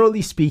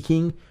 Generally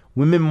speaking,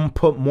 women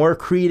put more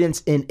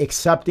credence in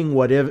accepting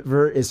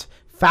whatever is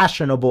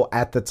fashionable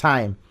at the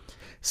time.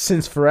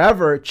 Since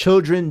forever,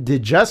 children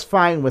did just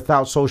fine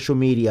without social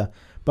media.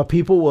 But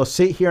people will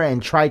sit here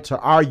and try to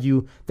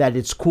argue that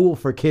it's cool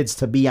for kids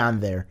to be on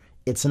there.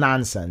 It's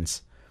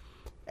nonsense.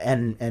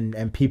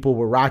 And people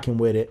were rocking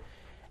with it.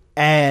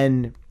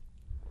 And,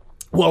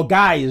 well,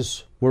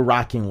 guys were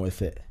rocking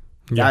with it.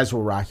 Guys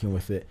were rocking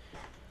with it.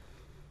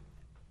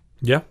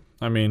 Yeah,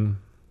 I mean,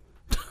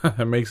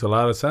 it makes a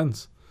lot of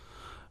sense.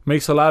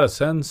 Makes a lot of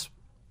sense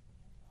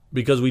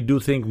because we do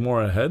think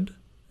more ahead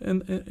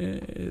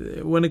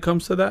when it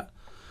comes to that.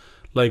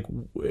 Like,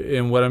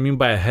 and what I mean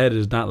by ahead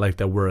is not like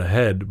that we're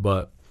ahead,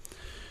 but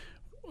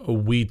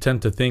we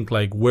tend to think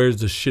like,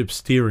 where's the ship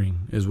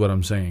steering is what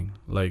I'm saying.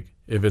 Like,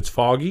 if it's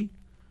foggy,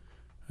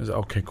 it's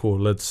okay, cool.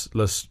 Let's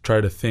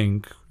try to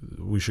think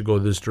we should go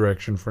this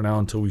direction for now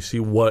until we see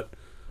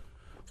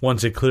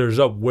once it clears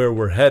up where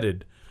we're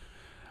headed.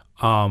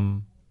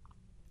 And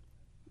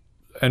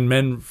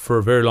men for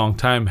a very long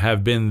time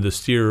have been the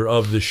steerer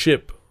of the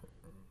ship,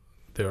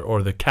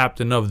 or the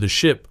captain of the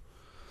ship.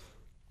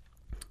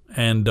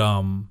 And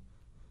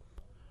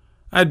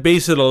I'd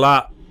base it a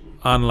lot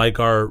on like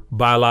our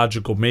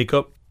biological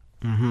makeup,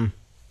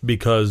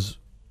 because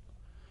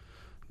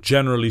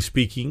generally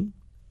speaking,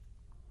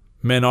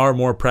 men are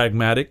more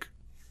pragmatic,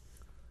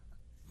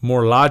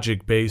 more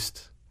logic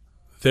based.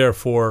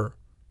 Therefore,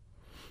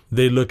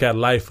 they look at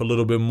life a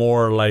little bit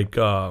more like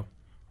a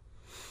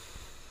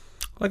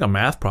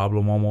math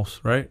problem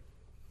almost, right?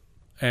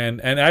 And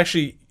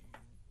actually,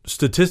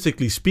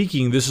 statistically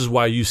speaking, this is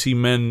why you see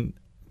men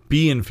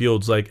be in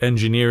fields like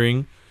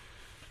engineering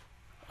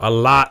a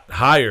lot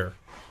higher.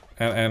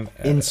 And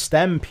in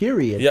STEM,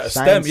 period. Yeah,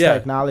 Science, STEM, yeah.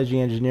 technology,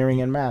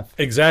 engineering, and math.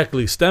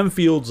 Exactly. STEM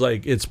fields,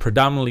 like, it's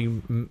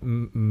predominantly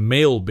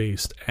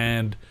male-based,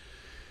 and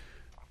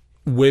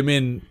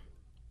women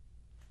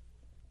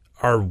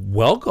are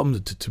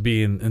welcome to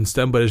be in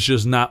STEM, but it's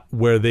just not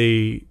where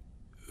they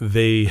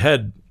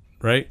head,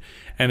 right?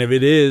 And if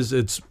it is,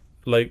 it's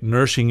like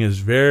nursing is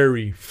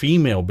very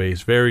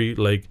female-based, very,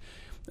 like,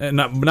 and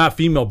not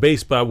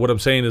female-based, but what I'm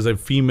saying is like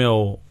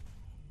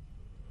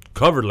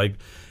female-covered, like.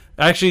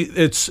 Actually,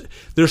 there's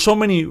so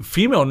many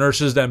female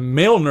nurses that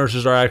male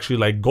nurses are actually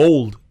like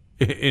gold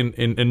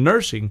in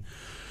nursing.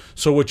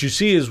 So what you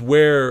see is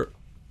where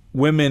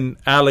women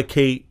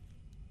allocate,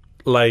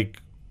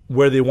 like,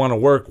 where they want to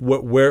work,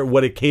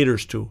 what it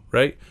caters to,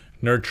 right?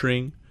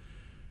 Nurturing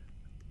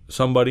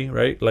somebody,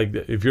 right? Like,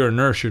 if you're a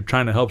nurse, you're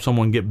trying to help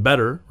someone get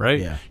better, right?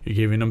 Yeah. You're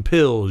giving them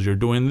pills. You're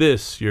doing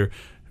this. You're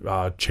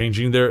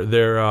changing their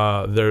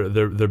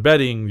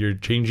bedding. You're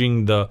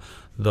changing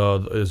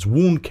it's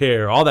wound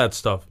care, all that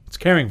stuff. It's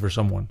caring for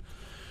someone.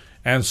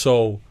 And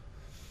so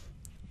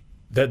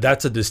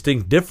that's a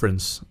distinct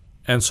difference.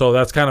 And so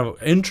that's kind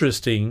of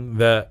interesting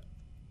that,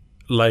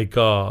 like,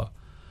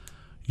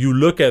 you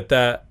look at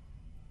that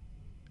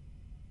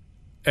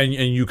and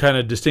you kind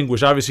of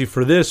distinguish. Obviously,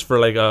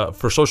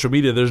 for social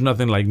media, there's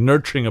nothing like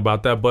nurturing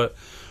about that, but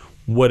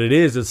what it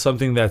is, it's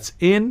something that's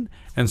in,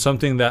 and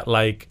something that,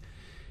 like,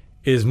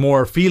 is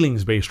more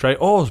feelings based, right?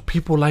 Oh,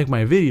 people like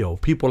my video,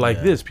 people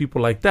like this,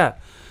 people like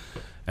that.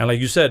 And like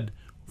you said,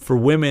 for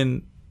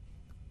women,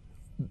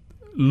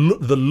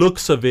 the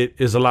looks of it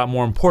is a lot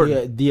more important.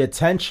 Yeah, the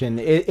attention.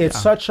 It's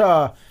such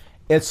a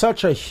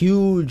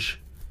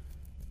huge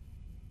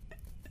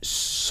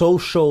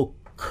social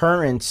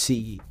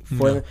currency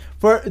for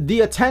the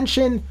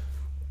attention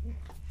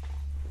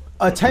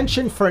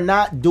for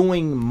not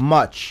doing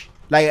much.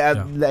 Like,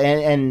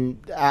 and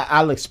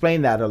I'll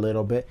explain that a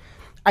little bit.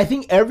 I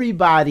think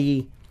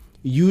everybody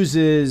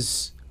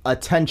uses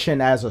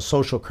attention as a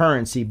social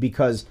currency,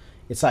 because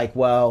it's like,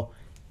 well,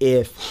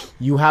 if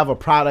you have a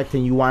product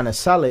and you want to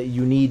sell it,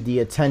 you need the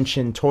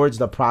attention towards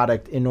the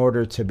product in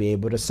order to be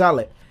able to sell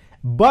it.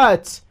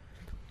 But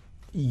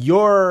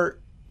your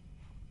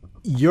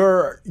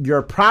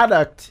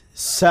product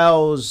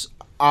sells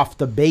off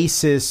the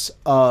basis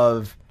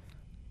of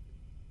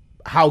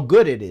how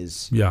good it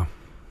is. Yeah.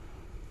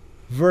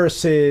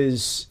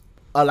 Versus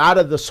a lot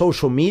of the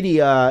social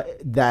media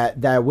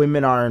that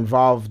women are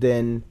involved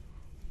in,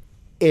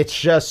 it's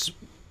just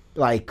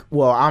like,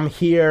 well, I'm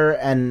here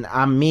and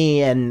I'm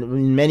me, and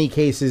in many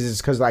cases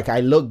it's because, like, I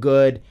look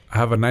good, I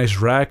have a nice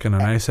rack and a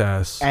nice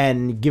ass,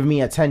 and give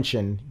me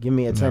attention,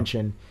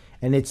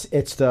 and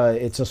it's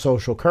a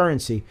social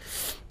currency.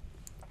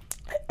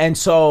 And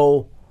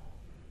so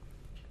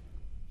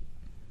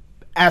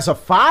as a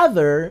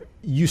father,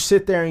 you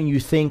sit there and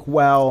you think,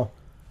 well,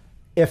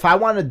 if I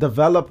want to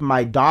develop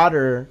my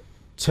daughter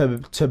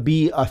to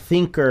be a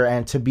thinker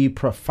and to be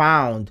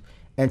profound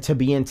and to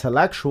be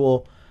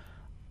intellectual,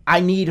 I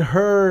need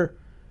her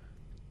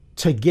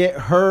to get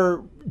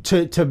her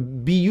to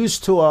be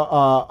used to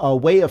a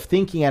way of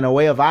thinking and a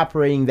way of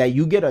operating that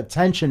you get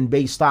attention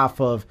based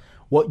off of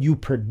what you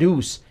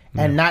produce,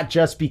 and not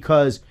just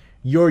because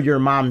you're your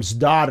mom's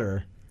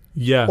daughter.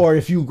 Yeah. Or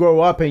if you grow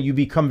up and you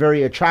become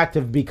very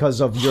attractive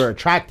because of your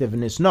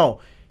attractiveness. No,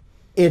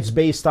 it's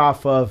based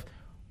off of,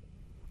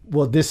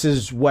 well, this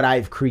is what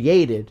I've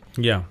created.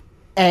 Yeah.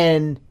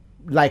 And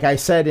like I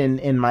said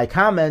in my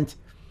comment,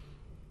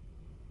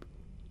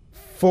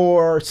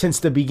 since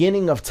the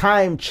beginning of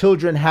time,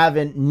 children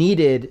haven't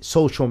needed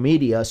social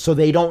media, so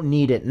they don't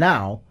need it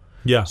now.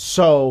 Yeah.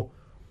 So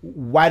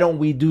why don't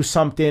we do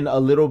something a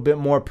little bit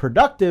more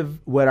productive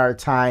with our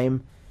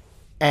time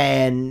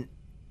and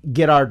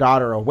get our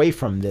daughter away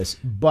from this?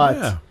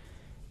 But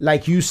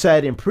like you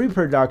said in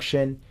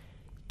pre-production,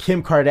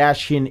 Kim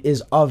Kardashian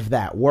is of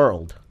that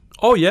world.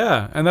 Oh,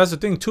 yeah. And that's the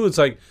thing, too. It's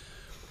like,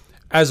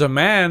 as a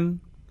man,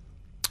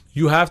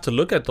 you have to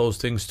look at those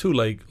things, too.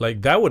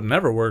 Like that would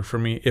never work for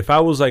me. If I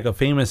was, like, a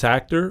famous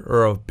actor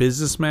or a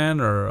businessman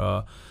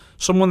or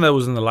someone that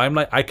was in the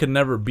limelight, I could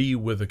never be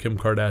with a Kim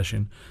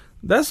Kardashian.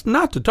 That's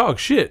not to talk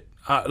shit.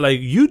 Like,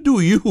 you do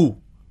you,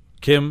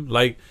 Kim.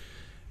 Like,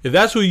 if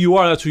that's who you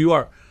are, that's who you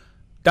are.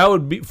 That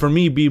would be, for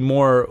me, be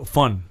more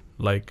fun.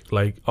 Like,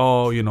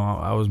 oh, you know,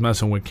 I was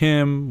messing with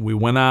Kim. We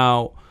went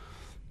out.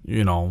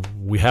 You know,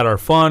 we had our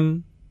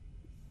fun.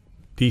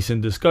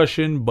 Decent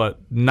discussion, but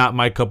not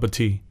my cup of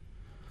tea.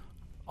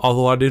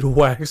 Although I did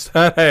wax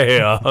that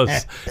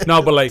ass.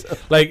 No, but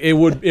like it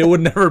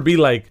would never be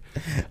like,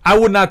 I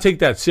would not take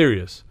that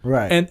serious.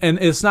 Right. And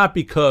it's not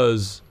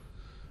because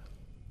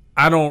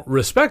I don't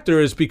respect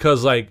her. It's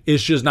because, like,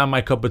 it's just not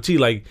my cup of tea.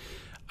 Like,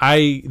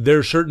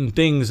 there's certain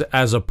things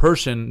as a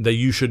person that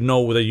you should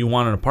know that you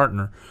want in a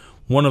partner.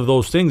 One of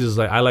those things is,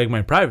 like, I like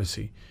my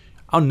privacy.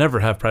 I'll never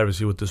have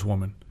privacy with this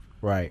woman.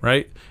 Right.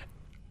 Right?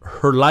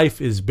 Her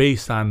life is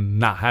based on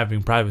not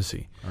having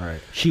privacy. Right.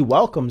 She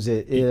welcomes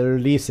it, or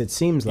at least it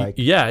seems like.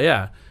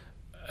 Yeah.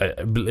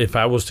 If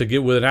I was to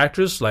get with an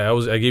actress, like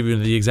I gave you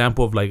the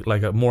example of like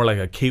more like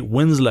a Kate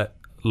Winslet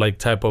like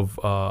type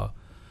of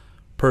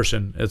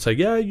person. It's like,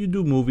 yeah, you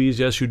do movies,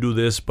 yes, you do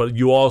this, but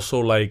you also,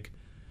 like,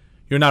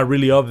 you're not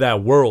really of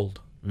that world.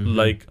 Mm-hmm.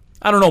 Like,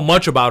 I don't know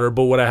much about her,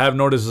 but what I have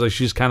noticed is, like,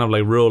 she's kind of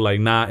like real, like,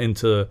 not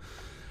into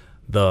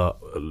the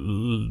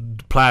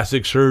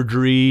plastic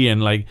surgery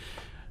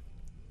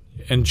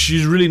and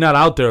she's really not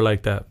out there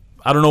like that.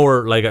 I don't know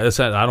her, like I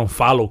said, I don't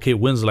follow Kate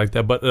Winslet like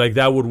that, but, like,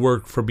 that would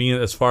work for me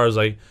as far as,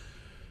 like,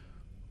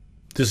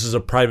 this is a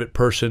private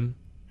person,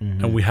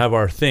 mm-hmm. and we have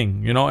our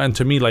thing, you know? And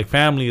to me, like,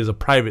 family is a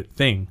private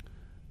thing.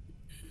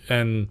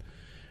 And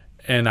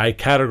I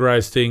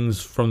categorize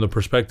things from the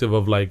perspective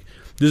of, like,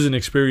 this is an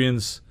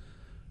experience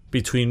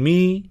between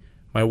me,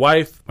 my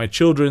wife, my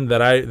children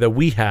that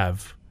we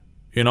have,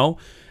 you know?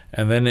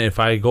 And then if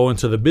I go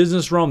into the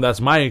business realm,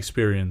 that's my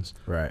experience.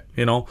 Right.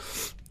 You know?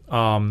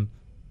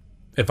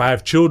 If I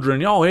have children,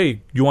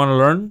 hey, you want to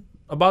learn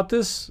about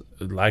this?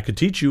 I could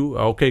teach you.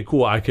 Okay,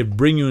 cool. I could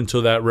bring you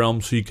into that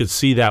realm so you could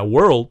see that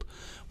world.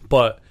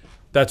 But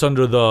that's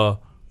under the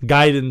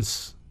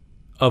guidance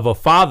of a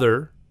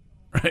father,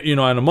 you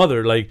know, and a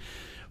mother. Like,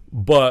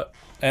 but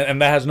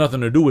and that has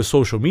nothing to do with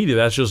social media.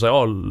 That's just like,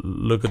 oh,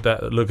 look at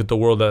that. Look at the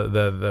world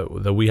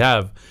that we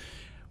have.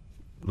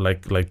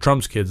 Like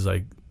Trump's kids,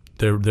 like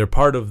they're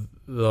part of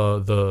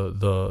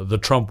the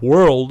Trump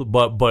world,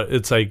 but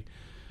it's like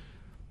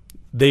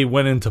they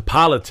went into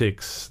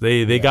politics.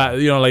 They got,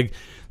 you know, like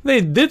they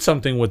did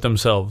something with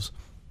themselves.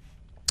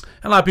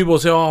 And a lot of people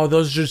say, oh,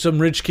 those are just some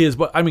rich kids.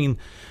 But I mean,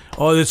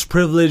 oh, it's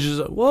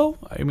privileges. Well,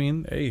 I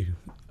mean, hey,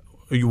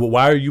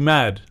 why are you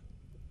mad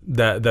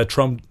that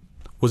Trump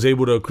was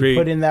able to create? He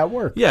put in that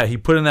work. Yeah, he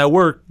put in that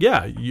work.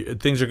 Yeah,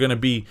 things are gonna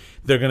be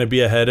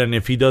ahead. And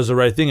if he does the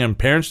right thing and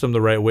parents them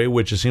the right way,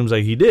 which it seems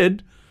like he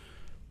did,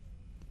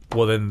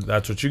 well, then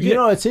that's what you get. You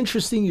know, it's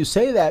interesting you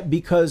say that,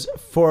 because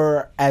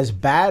for as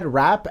bad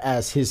rap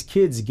as his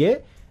kids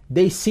get,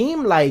 they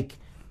seem like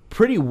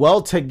pretty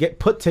well to get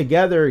put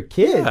together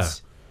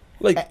kids. Yeah.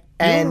 Like,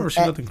 you never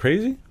seen nothing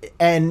crazy?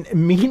 And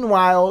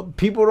meanwhile,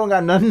 people don't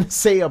got nothing to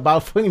say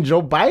about fucking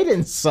Joe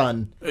Biden's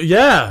son.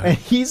 Yeah. And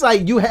he's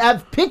like, you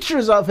have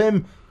pictures of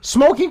him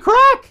smoking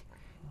crack.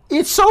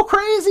 It's so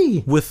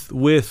crazy. With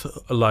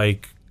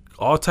like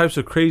all types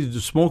of crazy,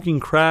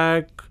 smoking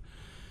crack,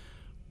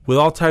 with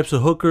all types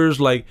of hookers.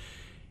 Like,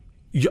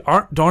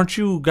 aren't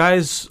you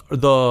guys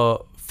the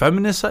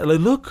feminist side? Like,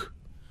 look,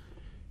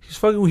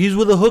 he's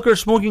with a hooker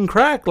smoking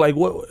crack. Like,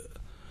 what?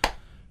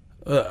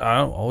 I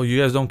don't. Oh, you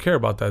guys don't care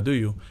about that, do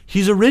you?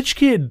 He's a rich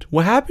kid.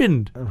 What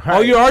happened? Right.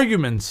 All your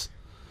arguments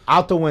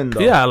out the window.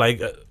 Yeah, like,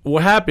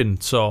 what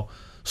happened? So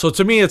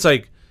to me, it's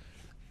like,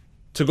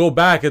 to go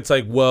back, it's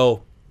like,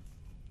 well,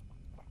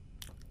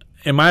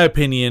 in my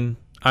opinion,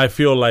 I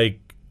feel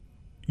like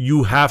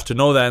you have to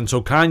know that. And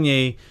so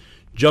Kanye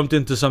jumped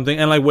into something,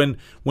 and like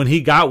when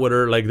he got with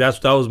her, like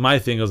that was my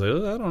thing. I was like,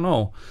 I don't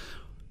know.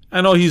 I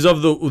know he's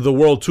of the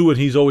world too, and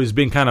he's always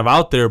been kind of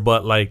out there,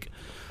 but like,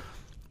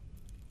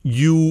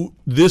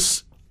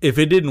 if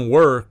it didn't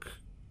work,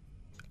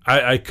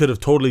 I could have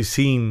totally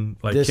seen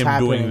like this him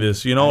happening. Doing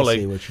this, you know, I like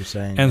see what you're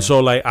saying. And so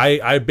like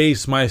I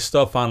base my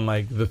stuff on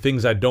like the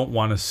things I don't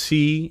want to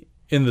see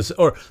in this,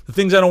 or the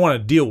things I don't want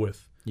to deal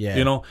with. Yeah,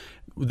 you know,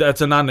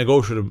 that's a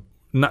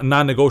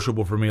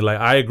non-negotiable for me. Like,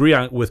 I agree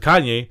with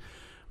Kanye.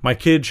 My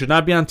kid should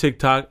not be on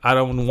TikTok. I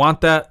don't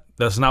want that.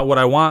 That's not what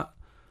I want.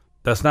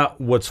 That's not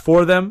what's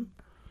for them.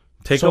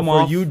 Take them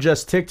off. So for you,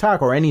 just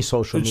TikTok or any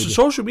social media?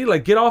 Social media,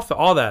 like, get off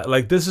all that.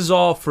 Like, this is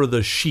all for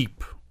the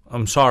sheep.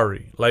 I'm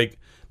sorry. Like,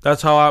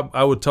 that's how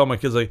I would tell my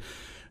kids, like,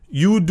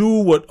 you do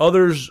what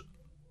others,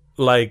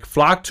 like,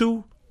 flock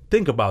to.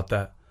 Think about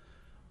that.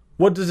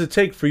 What does it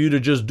take for you to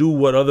just do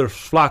what others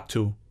flock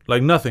to?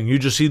 Like, nothing. You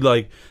just see,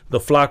 like, the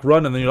flock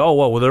run, and then you're, oh,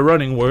 well, they're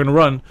running. We're going to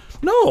run.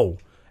 No.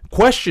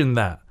 Question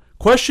that.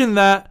 Question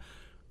that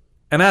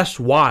and ask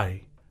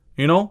why,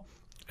 you know?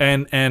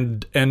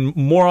 And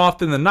more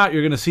often than not,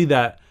 you're going to see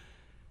that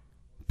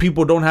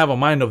people don't have a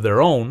mind of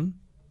their own.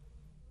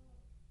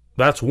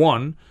 That's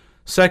one.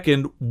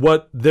 Second,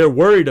 what they're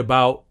worried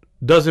about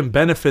doesn't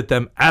benefit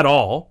them at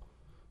all.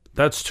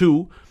 That's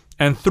two.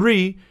 And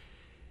three,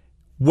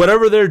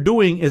 whatever they're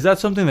doing, is that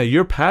something that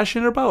you're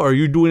passionate about, or are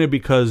you doing it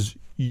because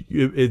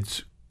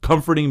it's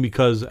comforting,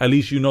 because at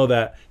least you know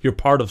that you're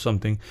part of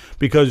something?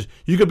 Because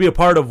you could be a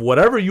part of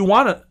whatever you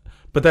want to,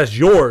 but that's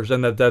yours,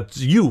 and that's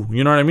you.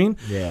 You know what I mean?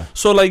 Yeah.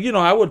 So, like, you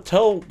know, I would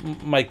tell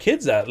my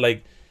kids that,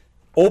 like,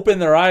 open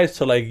their eyes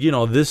to, like, you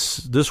know,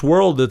 this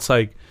world. It's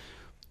like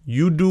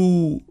you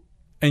do,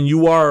 and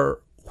you are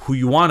who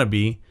you want to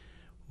be,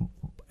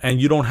 and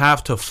you don't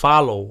have to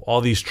follow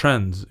all these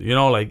trends. You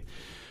know, like,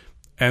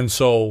 and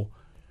so.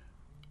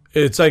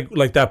 It's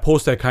like that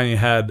post that Kanye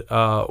had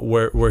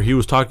where he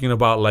was talking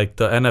about, like,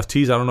 the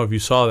NFTs. I don't know if you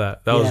saw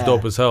that. That was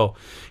dope as hell.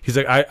 He's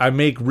like, I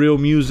make real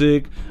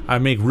music. I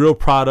make real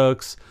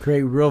products.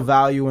 Create real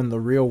value in the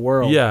real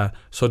world. Yeah.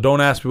 So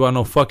don't ask me about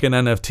no fucking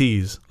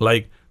NFTs.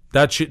 Like,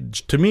 that shit,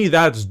 to me,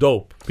 that's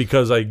dope,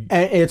 because and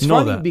it's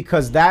funny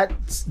because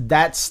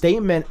that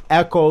statement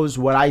echoes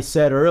what I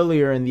said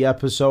earlier in the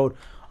episode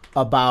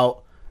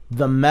about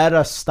the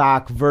meta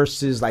stock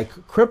versus, like,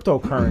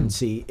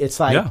 cryptocurrency. It's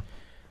like... Yeah.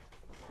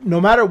 No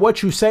matter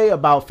what you say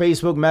about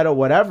Facebook, Meta,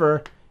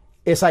 whatever,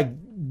 it's like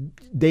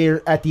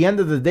at the end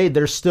of the day,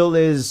 there still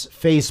is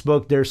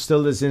Facebook, there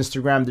still is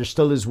Instagram, there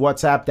still is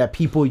WhatsApp that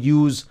people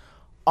use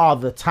all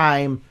the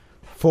time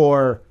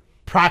for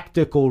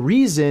practical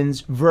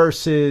reasons,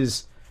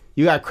 versus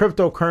you got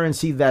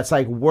cryptocurrency that's,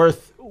 like,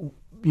 worth,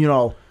 you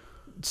know,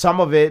 some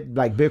of it,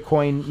 like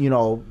Bitcoin, you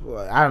know,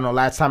 I don't know,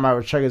 last time I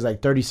was checking, it's like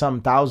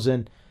 30-something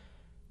thousand.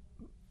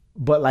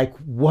 But, like,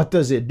 what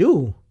does it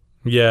do?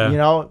 Yeah. You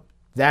know?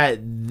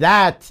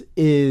 That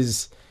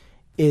is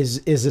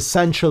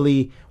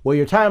essentially what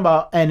you're talking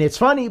about. And it's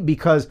funny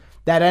because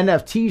that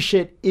NFT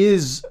shit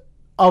is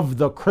of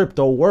the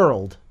crypto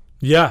world.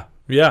 Yeah.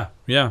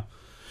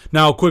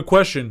 Now, quick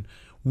question.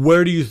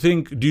 Do you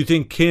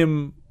think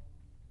Kim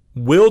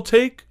will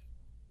take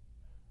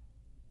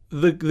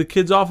the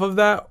kids off of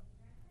that?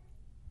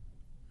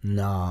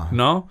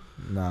 No.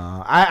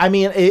 I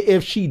mean,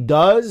 if she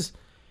does,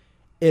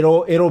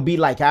 it'll be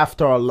like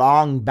after a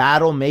long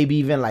battle, maybe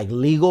even like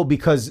legal,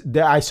 because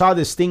I saw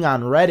this thing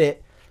on Reddit.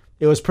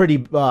 It was pretty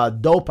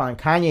dope on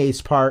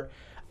Kanye's part.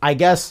 I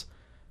guess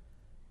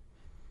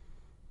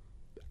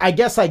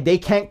like they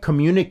can't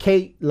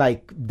communicate,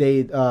 like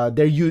they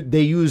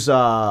use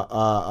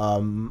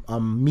a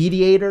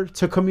mediator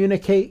to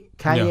communicate,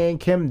 Kanye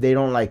and Kim. They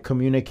don't, like,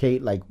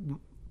 communicate, like,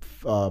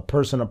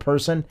 person to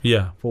person,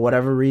 for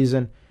whatever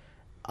reason.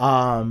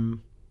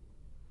 And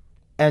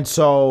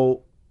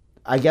so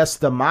I guess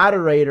the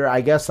moderator,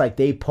 like,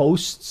 they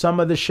post some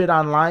of the shit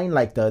online,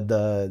 like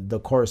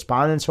the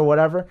correspondence or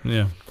whatever.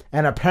 Yeah.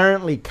 And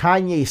apparently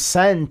Kanye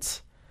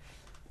sent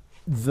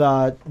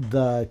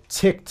the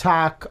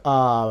TikTok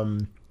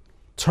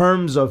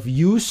terms of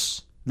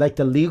use, like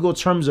the legal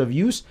terms of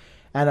use,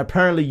 and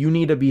apparently you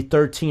need to be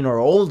 13 or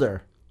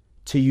older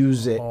to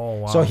use it.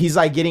 Oh, wow. So he's,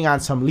 like, getting on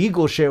some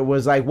legal shit.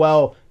 Was like,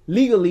 well,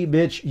 legally,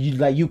 bitch,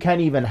 you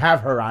can't even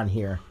have her on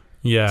here.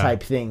 Yeah.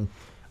 Type thing.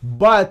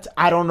 But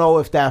I don't know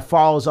if that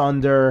falls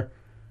under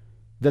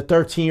the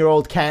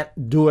 13-year-old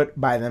can't do it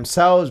by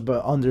themselves,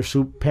 but under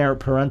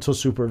parental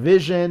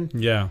supervision.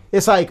 Yeah.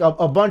 It's like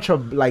a bunch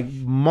of, like,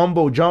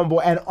 mumbo jumbo,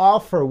 and all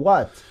for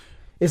what?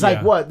 It's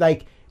like, what?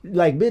 Like,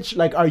 bitch,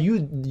 like,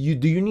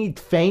 do you need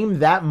fame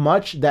that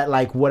much that,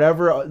 like,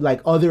 whatever,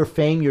 like, other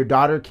fame your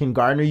daughter can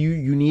garner,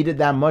 you need it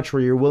that much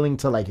where you're willing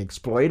to, like,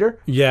 exploit her?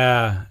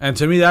 Yeah. And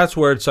to me, that's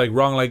where it's, like,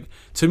 wrong. Like,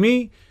 to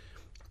me,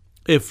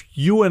 if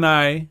you and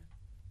I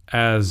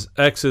as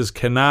exes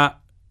cannot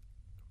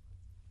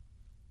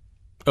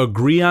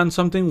agree on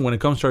something when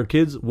it comes to our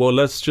kids, well,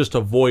 let's just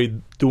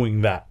avoid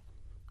doing that,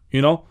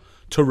 you know,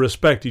 to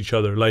respect each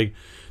other. Like,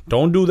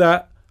 don't do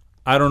that.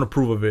 I don't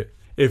approve of it.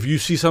 If you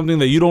see something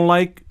that you don't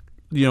like,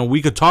 you know,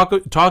 we could talk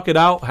it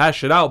out,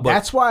 hash it out. But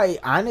that's why,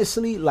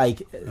 honestly,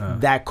 like,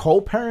 that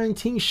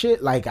co-parenting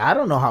shit, like, I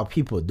don't know how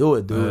people do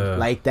it, dude.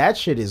 Like, that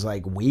shit is,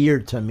 like,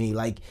 weird to me.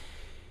 Like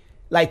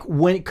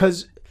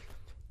because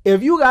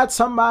if you got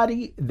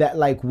somebody that,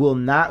 like, will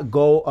not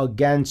go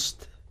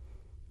against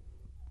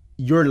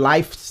your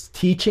life's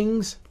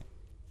teachings,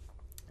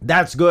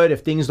 that's good.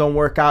 If things don't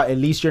work out, at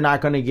least you're not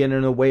going to get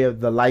in the way of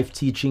the life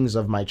teachings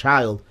of my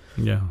child.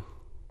 Yeah.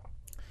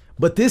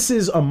 But this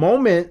is a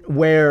moment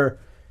where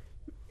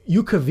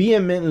you could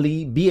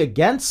vehemently be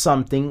against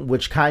something,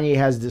 which Kanye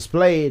has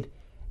displayed,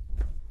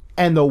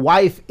 and the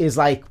wife is,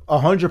 like,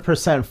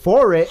 100%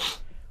 for it.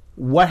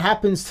 What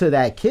happens to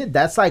that kid?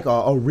 That's, like,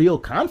 a real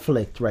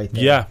conflict right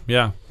there.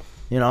 Yeah.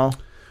 You know?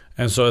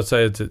 And so it's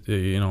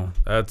you know,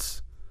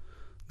 that's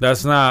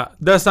not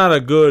a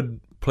good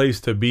place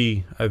to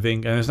be, I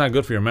think, and it's not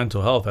good for your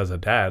mental health as a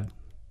dad.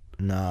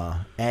 No.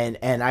 And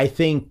I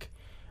think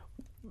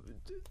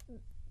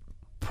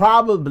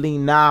probably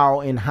now,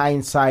 in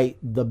hindsight,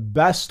 the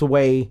best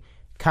way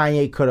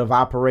Kanye could have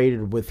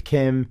operated with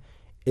Kim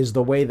is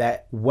the way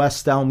that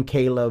West Elm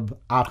Caleb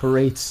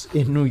operates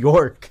in New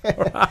York.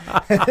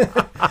 That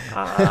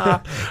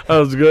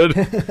was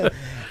good.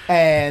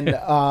 And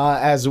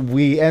as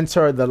we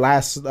enter the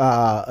last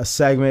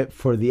segment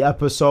for the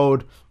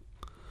episode,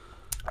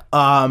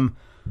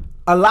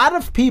 a lot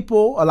of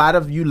people, a lot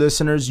of you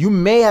listeners, you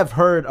may have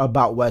heard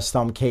about West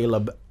Elm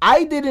Caleb.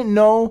 I didn't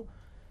know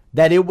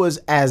that it was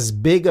as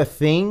big a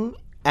thing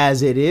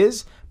as it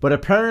is, but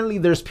apparently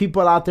there's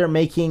people out there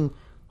making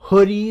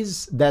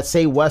hoodies that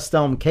say West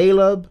Elm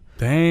Caleb.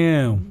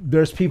 Damn.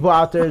 There's people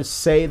out there that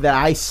say that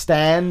I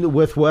stand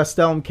with West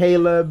Elm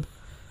Caleb.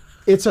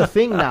 It's a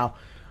thing now.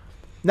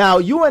 Now,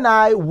 you and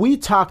I, we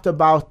talked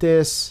about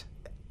this.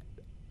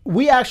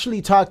 We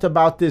actually talked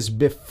about this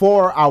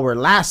before our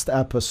last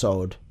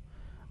episode.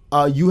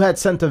 You had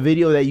sent a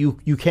video that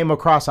you came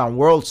across on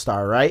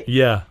WorldStar, right?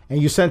 Yeah.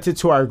 And you sent it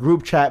to our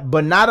group chat,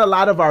 but not a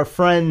lot of our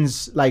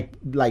friends like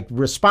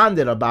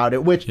responded about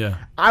it, which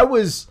I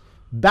was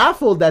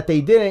baffled that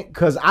they didn't,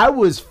 because I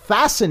was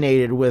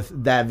fascinated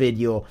with that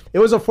video. It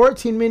was a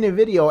 14-minute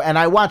video, and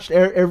I watched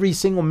every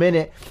single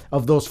minute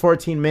of those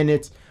 14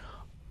 minutes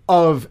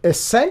of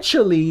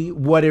essentially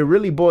what it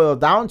really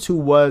boiled down to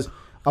was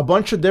a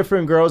bunch of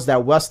different girls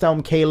that West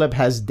Elm Caleb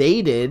has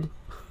dated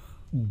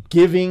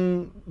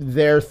giving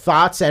their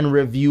thoughts and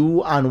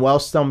review on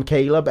West Elm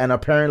Caleb, and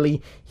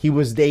apparently he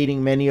was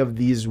dating many of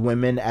these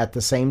women at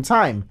the same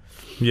time.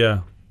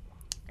 Yeah.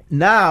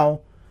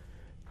 Now,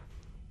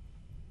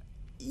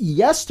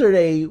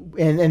 yesterday,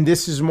 and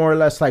this is more or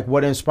less like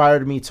what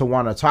inspired me to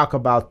want to talk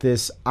about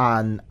this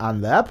on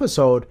the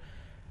episode,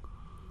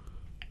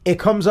 it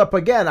comes up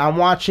again. I'm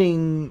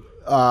watching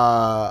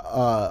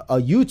a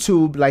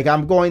YouTube, like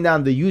I'm going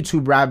down the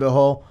YouTube rabbit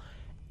hole,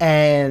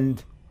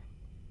 and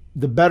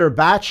the Better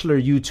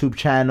Bachelor YouTube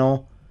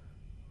channel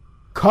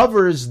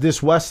covers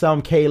this West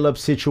Elm Caleb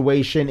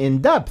situation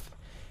in depth,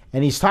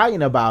 and he's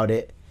talking about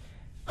it.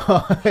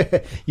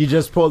 You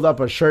just pulled up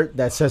a shirt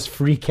that says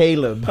Free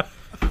Caleb.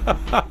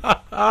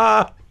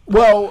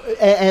 Well,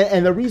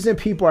 and the reason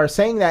people are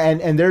saying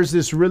that, and there's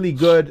this really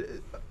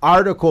good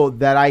article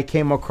that I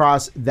came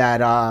across that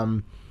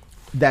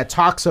that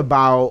talks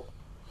about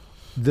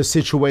the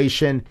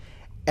situation,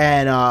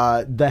 and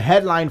the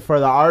headline for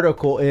the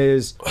article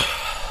is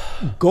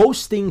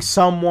ghosting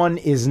someone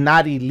is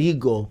not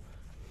illegal,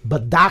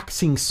 but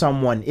doxing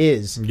someone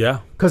is. Yeah.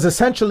 Because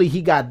essentially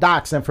he got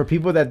doxed. And for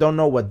people that don't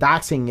know what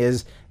doxing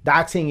is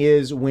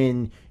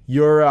when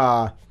you're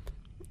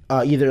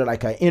either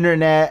like an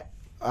internet,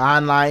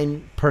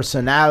 online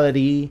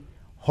personality,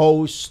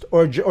 host,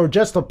 or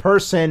just a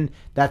person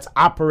that's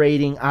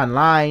operating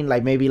online,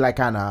 like maybe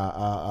like on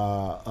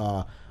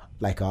a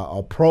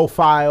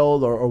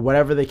profile or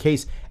whatever the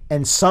case,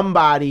 and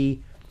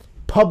somebody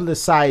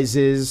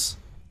publicizes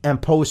and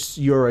posts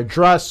your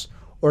address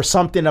or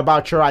something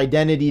about your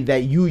identity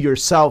that you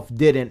yourself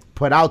didn't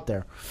put out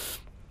there.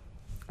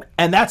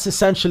 And that's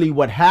essentially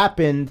what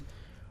happened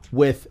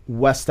with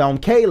West Elm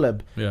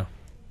Caleb. Yeah.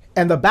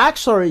 And the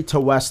backstory to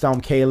West Elm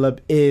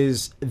Caleb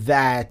is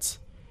that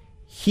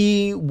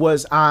he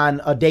was on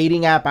a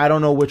dating app. I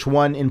don't know which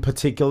one in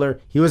particular.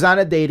 He was on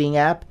a dating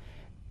app.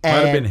 Might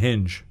have been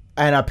Hinge.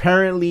 And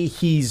apparently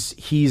he's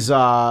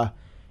tall,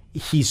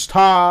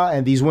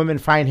 and these women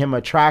find him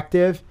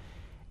attractive.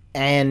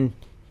 And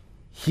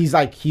he's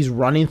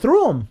running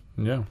through them.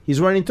 Yeah.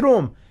 He's running through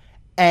them.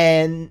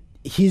 And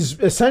he's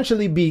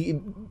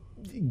essentially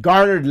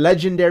garnered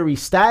legendary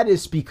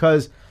status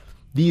because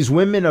these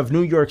women of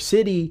New York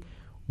City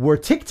were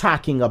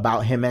TikToking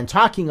about him and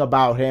talking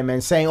about him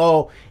and saying,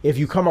 oh, if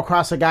you come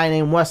across a guy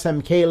named West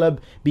Elm Caleb,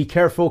 be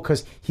careful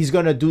because he's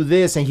going to do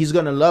this and he's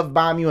going to love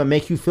bomb you and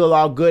make you feel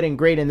all good and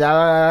great and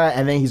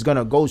and then he's going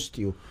to ghost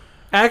you.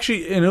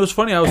 Actually, and it was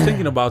funny, I was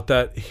thinking about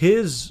that.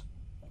 His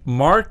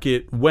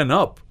market went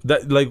up.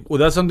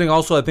 That's something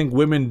also I think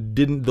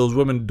those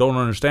women don't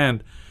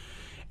understand.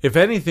 If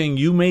anything,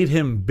 you made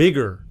him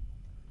bigger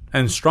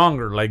and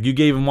stronger. Like you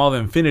gave him all the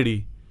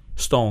infinity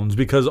stones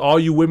because all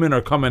you women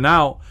are coming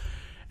out,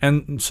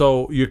 and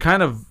so you're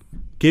kind of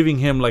giving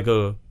him like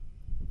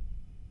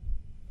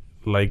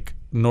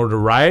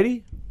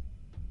notoriety.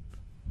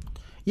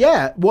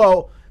 Yeah,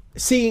 well,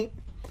 see,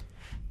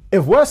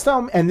 if West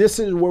Elm, and this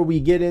is where we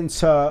get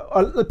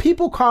into,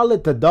 people call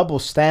it the double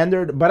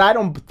standard, but I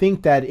don't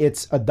think that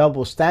it's a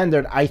double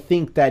standard. I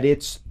think that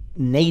it's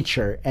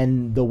nature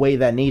and the way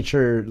that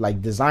nature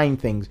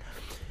designed things.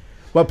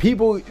 But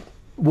people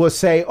will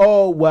say,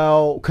 oh,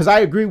 well, because I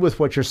agree with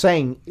what you're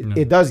saying.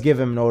 It does give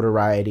him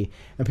notoriety.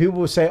 And people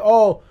will say,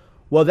 oh,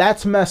 well,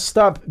 that's messed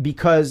up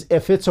because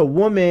if it's a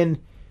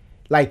woman,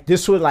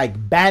 this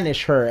would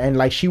banish her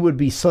and she would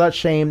be slut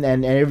shamed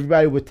and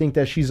everybody would think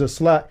that she's a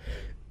slut.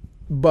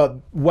 But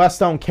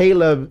West Elm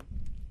Caleb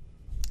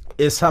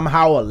is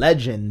somehow a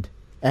legend.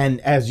 And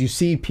as you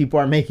see, people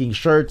are making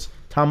shirts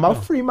talking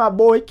about free my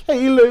boy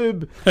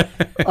Caleb.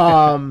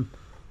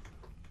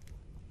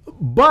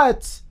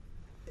 But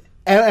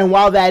and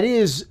while that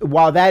is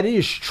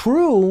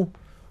true,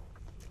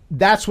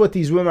 that's what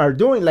these women are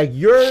doing.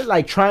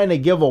 You're trying to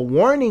give a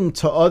warning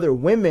to other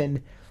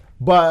women,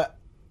 but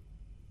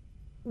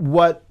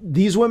what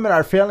these women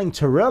are failing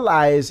to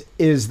realize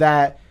is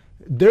that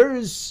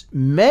there's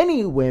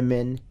many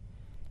women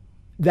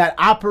that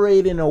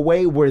operate in a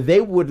way where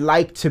they would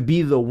like to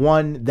be the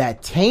one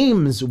that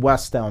tames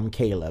West Elm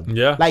Caleb.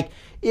 Yeah.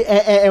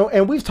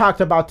 And we've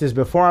talked about this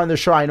before on the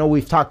show. I know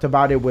we've talked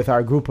about it with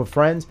our group of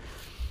friends.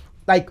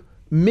 Like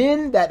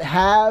men that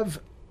have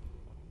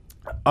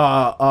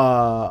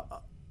a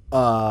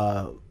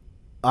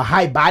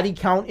high body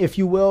count, if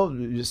you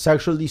will,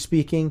 sexually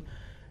speaking,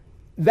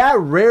 that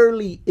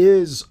rarely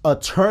is a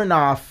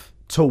turnoff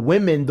to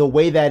women the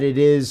way that it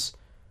is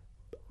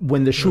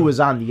when the shoe is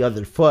on the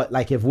other foot.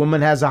 Like if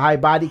woman has a high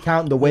body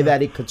count, the way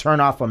that it could turn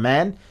off a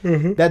man,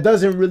 that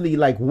doesn't really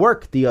like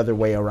work the other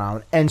way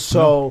around. And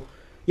so,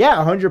 yeah,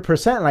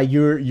 100%. Like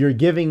you're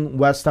giving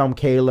West Elm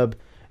Caleb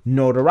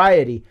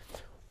notoriety.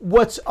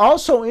 What's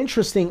also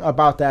interesting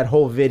about that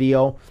whole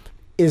video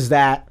is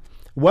that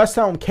West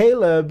Elm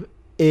Caleb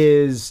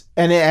is,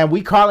 and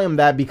we call him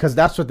that because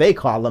that's what they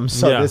call him.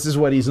 So this is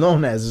what he's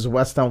known as, is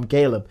West Elm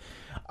Caleb.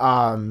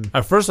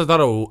 At first I thought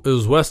it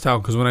was West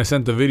Town because when I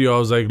sent the video I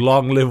was like,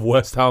 long live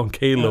West Town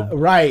Caleb.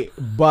 Right,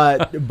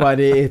 but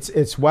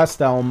it's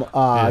West Elm.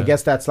 I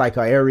guess that's like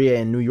an area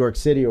in New York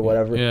City or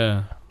whatever.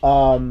 Yeah.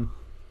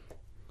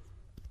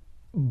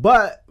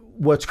 But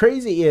what's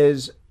crazy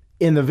is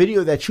in the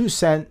video that you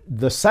sent,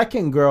 the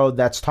second girl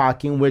that's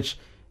talking, which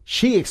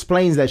she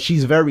explains that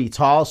she's very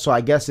tall, so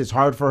I guess it's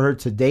hard for her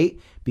to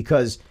date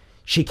because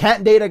she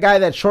can't date a guy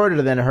that's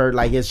shorter than her.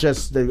 Like it's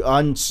just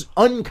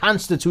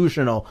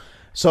unconstitutional.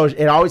 So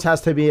it always has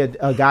to be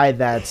a guy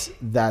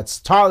that's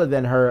taller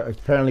than her.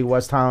 Apparently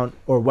West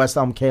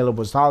Elm Caleb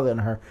was taller than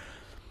her.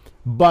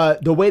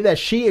 But the way that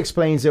she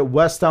explains it,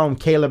 West Elm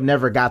Caleb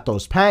never got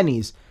those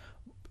panties.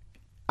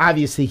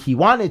 Obviously he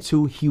wanted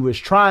to, he was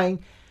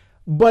trying.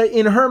 But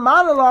in her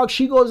monologue,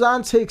 she goes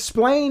on to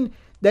explain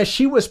that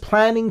she was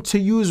planning to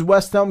use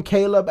West Elm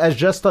Caleb as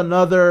just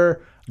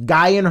another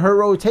guy in her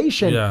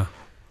rotation. Yeah.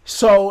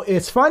 So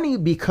it's funny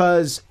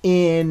because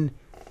in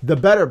the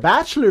Better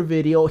Bachelor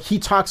video, he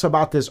talks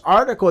about this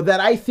article that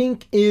I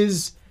think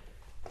is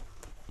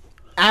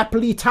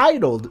aptly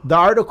titled. The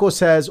article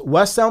says,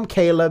 West Elm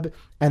Caleb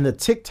and the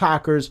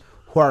TikTokers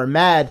who are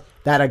mad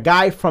that a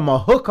guy from a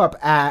hookup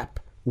app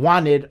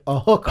wanted a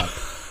hookup.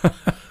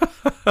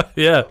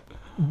 Yeah.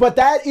 But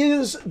that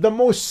is the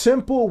most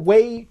simple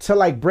way to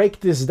like break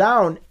this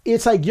down.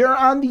 It's like you're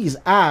on these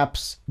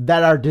apps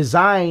that are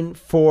designed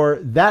for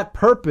that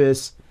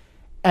purpose.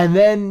 And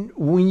then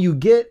when you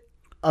get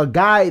a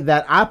guy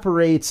that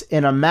operates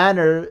in a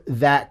manner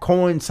that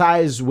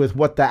coincides with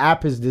what the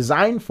app is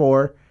designed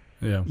for,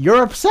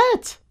 you're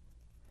upset.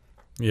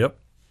 Yep.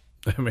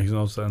 That makes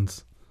no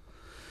sense.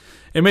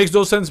 It makes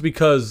no sense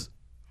because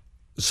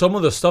some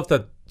of the stuff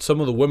that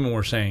some of the women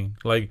were saying,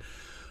 like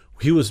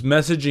he was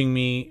messaging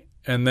me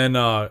and then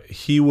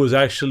he was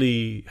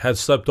actually had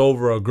slept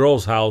over a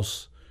girl's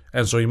house.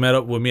 And so he met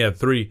up with me at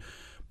 3.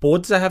 But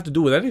what does that have to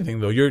do with anything,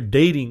 though? You're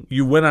dating.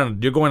 You're going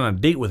on a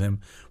date with him.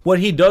 What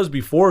he does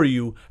before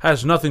you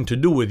has nothing to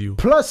do with you.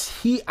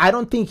 Plus, I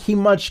don't think he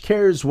much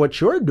cares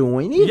what you're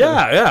doing either.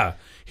 Yeah.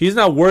 He's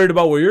not worried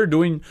about what you're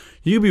doing.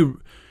 You could be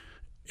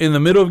in the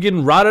middle of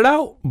getting rotted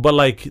out, but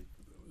like,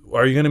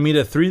 are you going to meet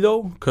at 3,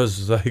 though?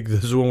 Because like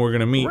this is when we're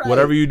going to meet. Right.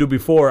 Whatever you do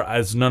before,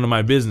 it's none of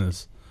my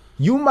business.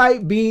 You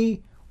might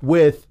be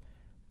with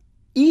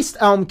East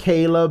Elm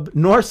Caleb,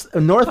 North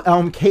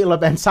Elm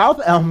Caleb, and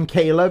South Elm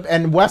Caleb,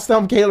 and West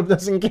Elm Caleb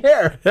doesn't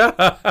care.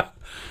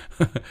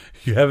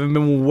 You haven't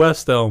been with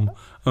West Elm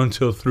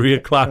until 3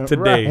 o'clock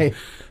today. Right.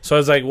 So I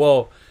was like,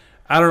 well,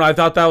 I don't know. I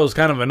thought that was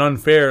kind of an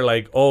unfair,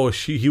 like, oh,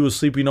 he was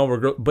sleeping over,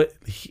 girl. But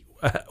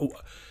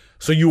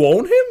so you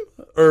own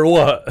him or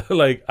what?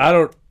 Like, I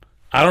don't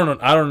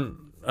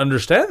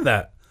understand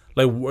that.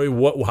 Like,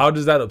 what? How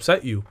does that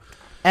upset you?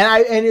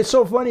 And it's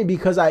so funny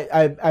because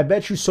I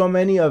bet you so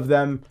many of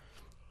them,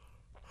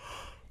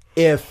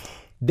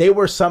 if they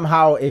were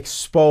somehow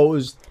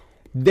exposed,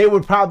 they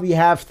would probably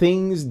have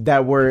things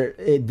that were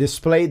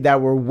displayed that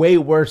were way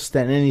worse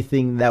than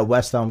anything that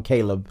West Elm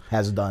Caleb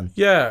has done.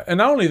 Yeah, and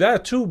not only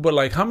that too, but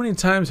like how many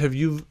times have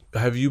you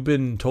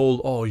been told,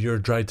 "Oh, you're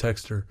a dry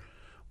texter"?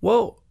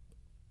 Well,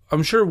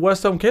 I'm sure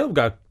West Elm Caleb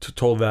got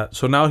told that,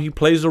 so now he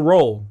plays a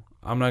role.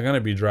 I'm not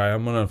gonna be dry.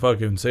 I'm gonna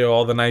fucking say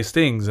all the nice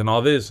things and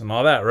all this and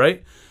all that,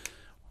 right?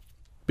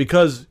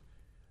 Because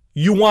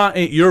you want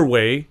it your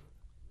way.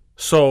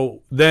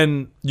 So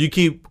then you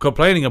keep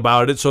complaining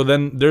about it. So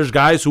then there's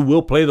guys who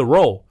will play the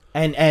role.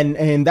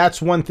 And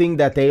that's one thing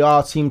that they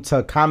all seem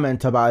to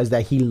comment about is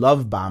that he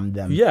love bombed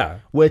them. Yeah.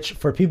 Which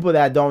for people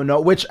that don't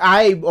know, which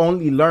I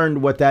only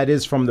learned what that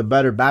is from the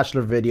Better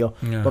Bachelor video.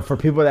 Yeah. But for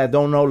people that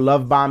don't know,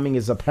 love bombing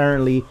is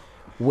apparently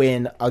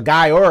when a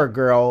guy or a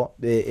girl,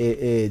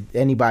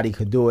 anybody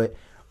could do it,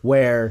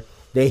 where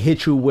they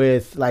hit you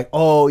with like,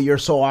 oh, you're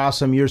so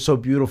awesome, you're so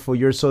beautiful,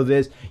 you're so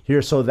this,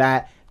 you're so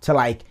that, to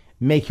like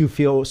make you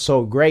feel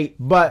so great.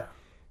 But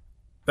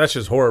that's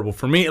just horrible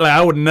for me. Like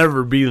I would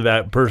never be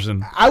that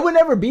person.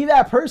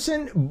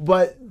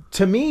 But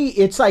to me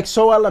it's like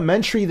so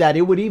elementary that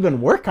it would even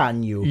work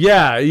on you.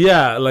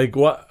 Yeah, like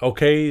what?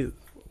 Okay,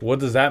 what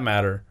does that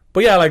matter?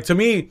 But yeah, like to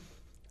me,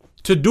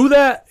 to do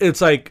that,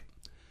 it's like,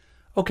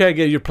 okay, I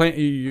get you're playing,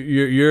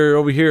 you're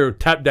over here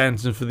tap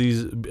dancing for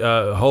these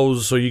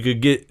hoes so you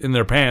could get in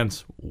their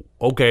pants.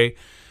 Okay,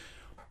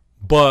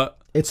 but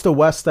It's the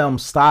West Elm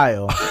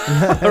style.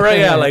 Right?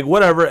 Yeah, like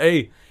whatever.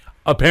 Hey,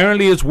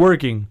 apparently it's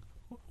working.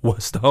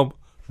 West Elm,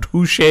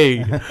 touche.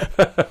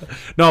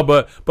 No,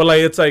 but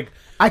like it's like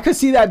I could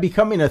see that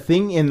becoming a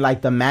thing in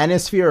like the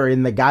manosphere or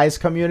in the guys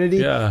community.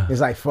 Yeah.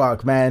 It's like,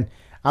 fuck, man,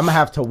 I'm gonna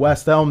have to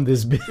West Elm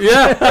this bitch.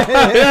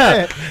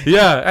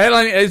 Yeah. And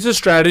like, it's a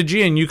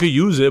strategy, and you could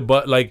use it.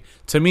 But like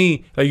to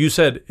me, like you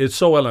said, it's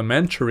so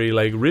elementary.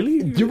 Like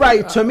really, You're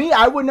right. To me,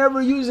 I would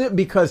never use it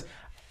because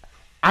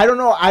I don't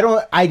know.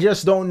 I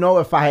just don't know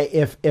if I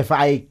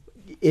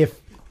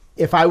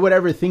would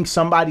ever think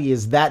somebody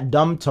is that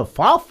dumb to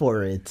fall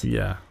for it.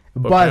 Yeah.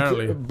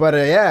 But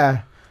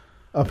yeah.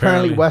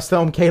 Apparently West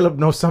Elm Caleb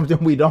knows something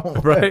we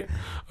don't. Right?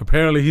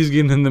 Apparently he's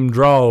getting in them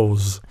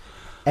draws.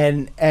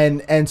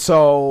 And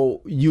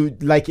so you,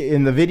 like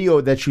in the video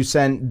that you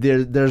sent,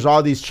 there's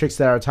all these chicks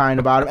that are talking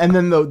about him, and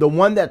then the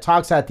one that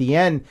talks at the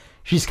end,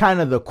 she's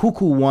kind of the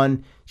cuckoo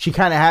one. She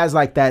kind of has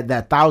like that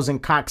 1,000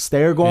 cock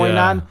stare going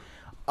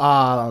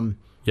on.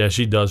 Yeah,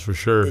 she does for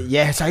sure.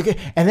 Yeah, it's like,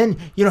 and then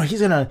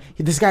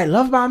this guy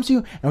love bombs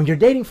you, and you're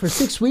dating for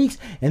 6 weeks,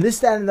 and this,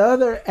 that, and the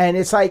other, and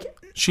it's like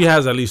she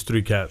has at least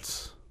 3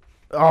 cats.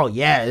 Oh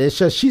yeah, it's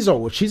just she's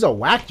a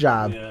whack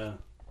job. Yeah,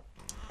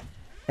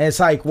 and it's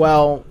like,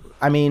 well,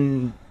 I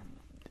mean,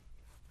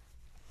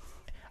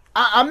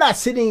 I'm not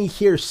sitting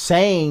here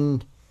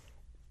saying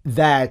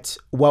that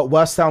what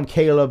West Elm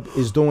Caleb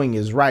is doing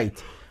is right,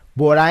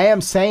 but what I am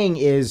saying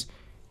is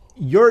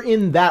you're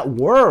in that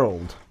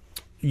world.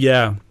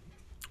 Yeah.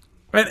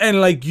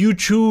 And like you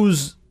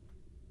choose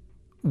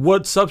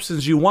what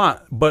substance you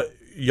want, but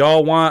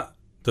y'all want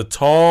the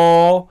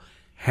tall,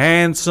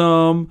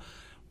 handsome,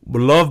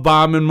 love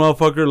bombing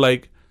motherfucker.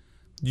 Like,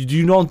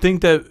 you don't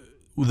think that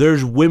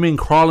there's women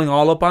crawling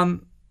all up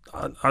on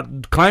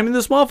climbing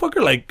this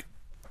motherfucker? Like,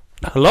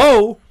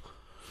 hello.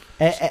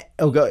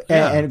 And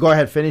go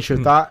ahead, finish your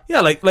thought.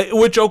 Yeah, like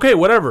which okay,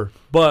 whatever.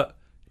 But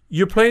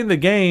you're playing the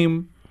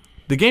game.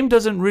 The game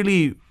doesn't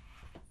really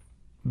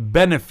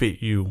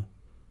benefit you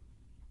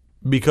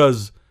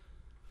because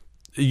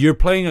you're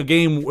playing a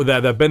game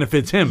that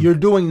benefits him. You're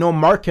doing no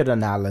market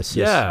analysis.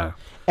 Yeah.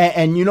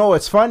 And you know,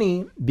 it's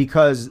funny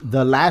because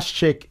the last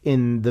chick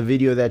in the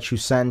video that you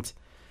sent,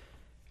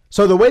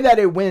 so the way that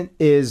it went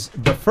is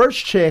the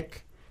first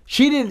chick,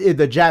 she did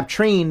the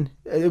Japtrine.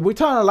 We're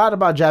talking a lot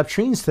about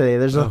Japtrines today.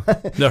 There's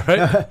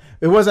right?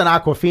 It wasn't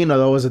Aquafina,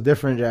 though. It was a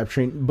different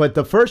Japtrine. But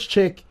the first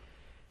chick,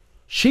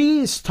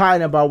 she's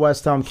talking about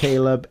West Elm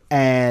Caleb,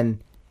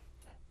 and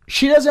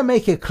she doesn't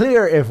make it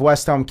clear if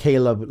West Elm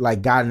Caleb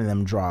like got in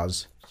them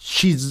draws.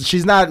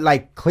 She's not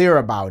like clear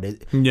about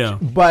it. Yeah.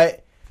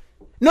 But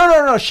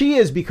no, she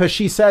is, because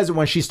she says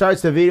when she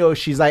starts the video,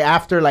 she's like,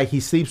 after like he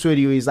sleeps with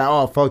you, he's like,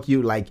 oh fuck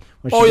you, like.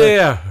 When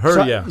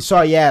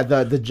So yeah,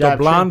 the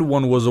blonde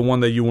one was the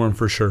one that you weren't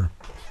for sure.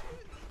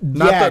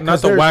 Not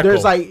the wacko.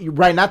 There's like,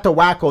 right, not the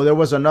wacko. There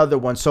was another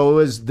one. So it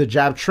was the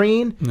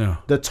Japtrine,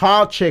 the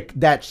tall chick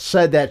that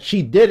said that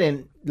she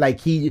didn't,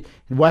 like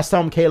West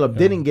Elm Caleb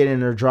didn't get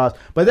in her draws.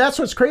 But that's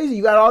what's crazy.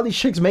 You got all these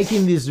chicks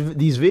making these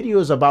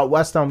videos about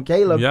West Elm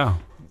Caleb. Yeah.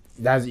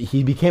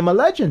 He became a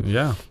legend.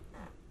 Yeah.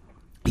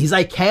 He's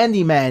like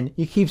Candyman.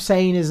 You keep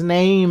saying his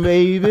name,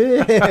 baby.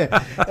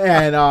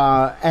 and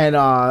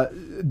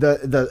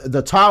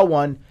the tall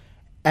one,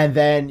 and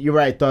then you're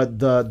right.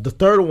 The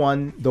third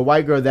one, the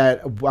white girl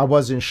that I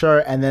wasn't sure,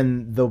 and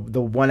then the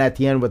one at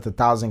the end with the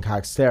 1,000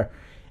 cock stare.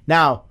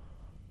 Now,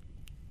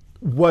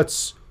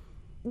 what's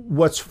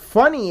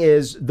funny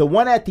is the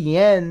one at the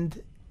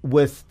end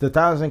with the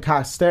 1,000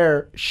 cock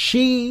stare.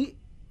 She,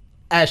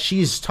 as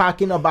she's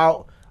talking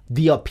about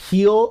the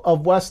appeal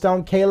of West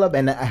Elm Caleb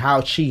and how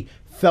she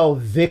fell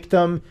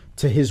victim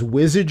to his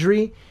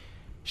wizardry,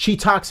 she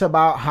talks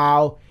about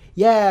how,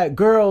 yeah,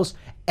 girls,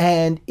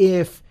 and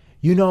if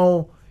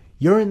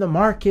you're in the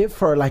market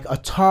for like a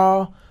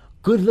tall,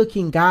 good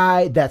looking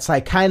guy that's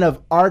like kind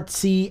of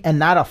artsy and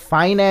not a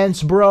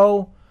finance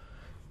bro.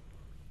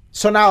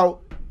 So now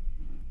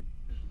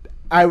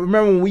I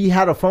remember when we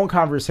had a phone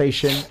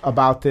conversation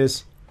about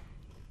this,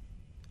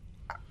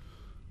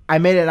 I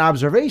made an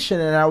observation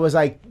and I was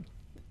like,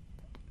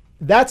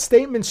 that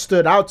statement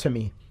stood out to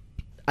me.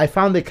 I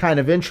found it kind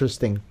of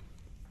interesting.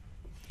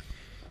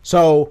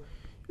 So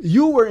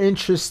you were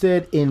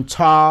interested in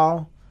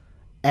tall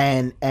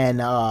and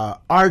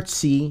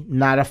artsy,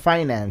 not a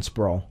finance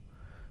bro.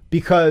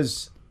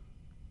 Because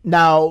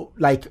now,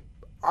 like,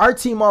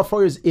 artsy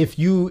motherfuckers,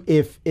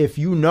 if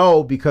you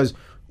know, because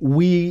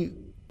we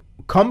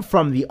come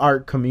from the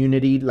art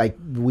community, like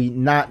we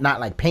not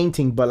like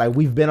painting, but like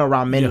we've been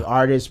around many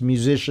artists,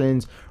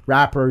 musicians,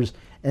 rappers,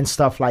 and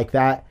stuff like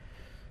that.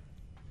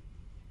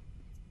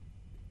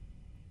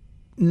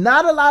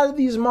 Not a lot of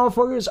these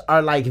motherfuckers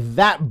are like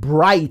that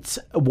bright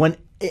when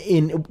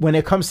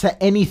it comes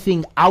to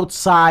anything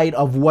outside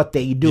of what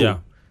they do. Yeah.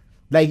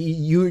 Like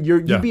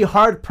you'd be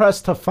hard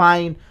pressed to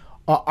find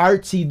a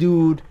artsy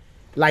dude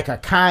like a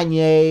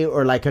Kanye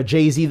or like a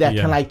Jay-Z that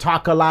can like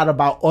talk a lot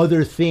about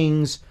other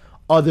things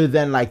other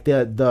than like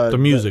the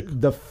music.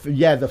 the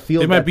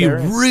field. They might be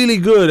really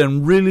good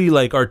and really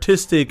like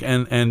artistic,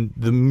 and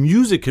the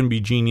music can be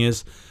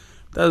genius.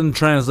 Doesn't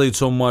translate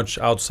so much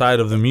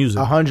outside of the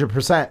music.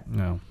 100%.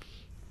 No.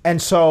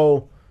 And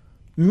so,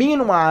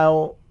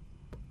 meanwhile,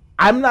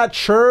 I'm not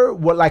sure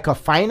what like a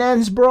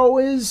finance bro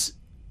is,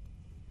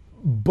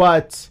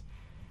 but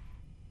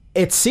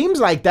it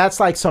seems like that's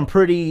like some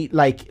pretty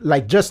like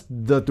just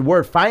the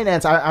word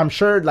finance. I'm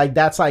sure like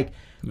that's like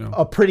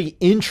a pretty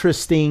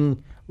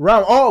interesting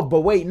realm. Oh,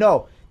 but wait,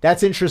 no,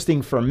 that's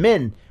interesting for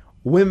men.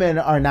 Women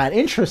are not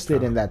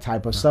interested in that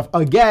type of stuff.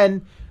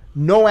 Again,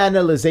 no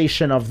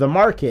analyzation of the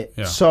market.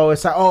 Yeah. So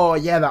it's like, oh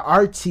yeah, the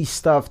artsy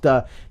stuff,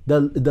 the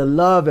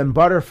love and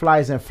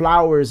butterflies and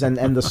flowers and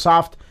the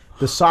soft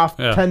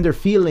tender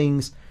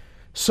feelings.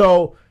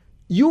 So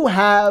you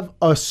have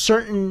a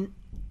certain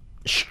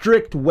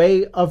strict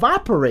way of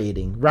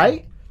operating,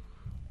 right?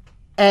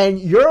 And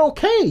you're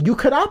okay. You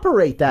could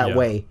operate that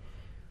way.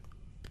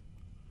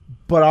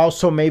 But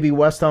also maybe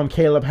West Elm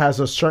Caleb has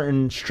a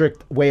certain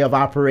strict way of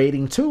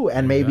operating too,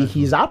 and maybe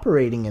he's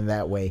operating in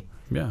that way.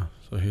 Yeah.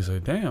 So he's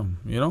like, damn,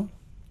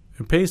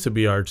 it pays to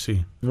be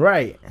artsy.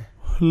 Right.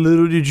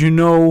 Little did you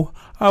know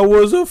I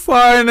was a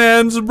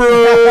finance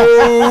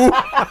bro.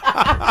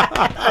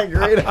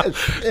 Great.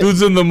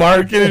 Dude's in the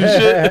market and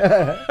shit.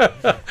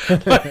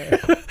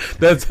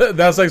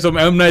 That's like some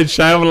M. Night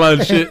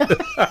Shyamalan shit.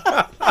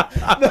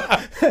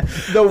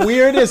 The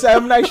weirdest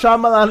M. Night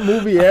Shyamalan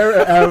movie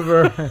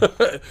ever.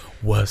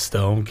 West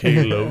Elm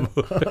Caleb.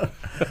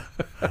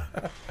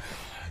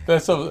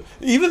 That's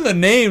even the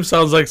name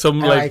sounds like some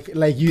like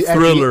you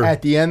thriller.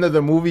 At the end of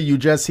the movie, you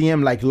just see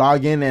him like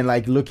log in and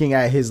like looking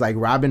at his like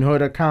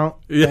Robinhood account,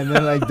 and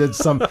then like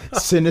some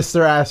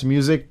sinister ass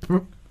music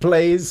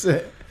plays.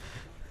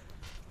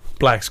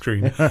 Black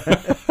screen.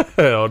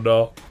 Hell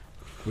no.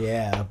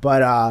 Yeah,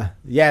 but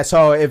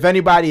so if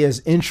anybody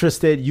is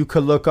interested, you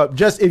could look up,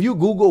 just if you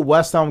Google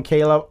West Elm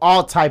Caleb,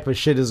 all type of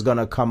shit is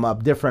gonna come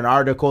up, different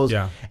articles.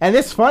 Yeah. And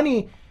it's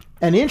funny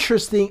and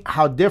interesting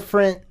how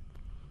different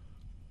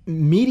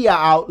media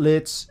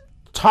outlets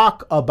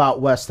talk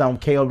about West Elm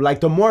Caleb. Like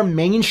the more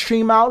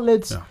mainstream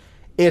outlets,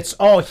 it's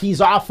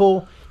he's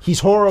awful, he's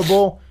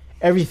horrible,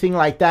 everything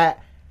like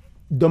that.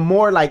 The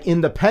more like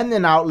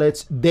independent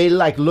outlets, they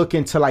like look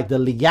into like the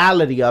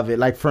legality of it.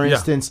 Like for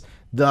instance,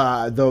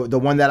 the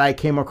one that I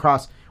came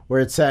across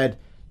where it said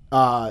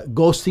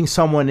ghosting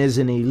someone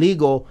isn't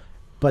illegal,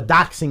 but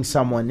doxing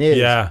someone is.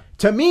 Yeah.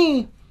 To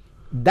me,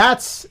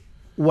 that's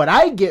what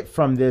I get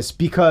from this,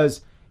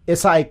 because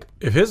it's like,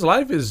 if his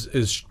life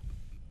is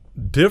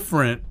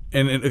different,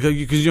 and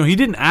because he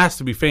didn't ask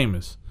to be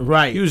famous,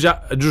 right? He was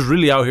just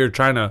really out here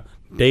trying to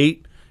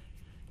date,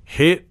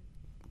 hit,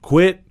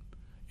 quit.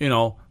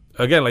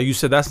 Again, like you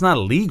said, that's not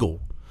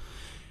legal.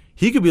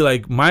 He could be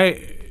like,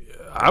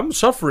 I'm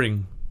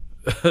suffering.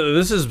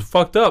 This is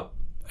fucked up,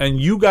 and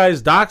you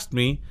guys doxed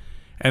me,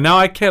 and now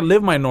I can't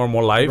live my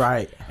normal life.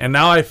 Right. And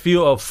now I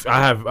feel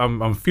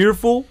I'm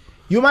fearful.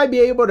 You might be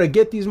able to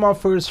get these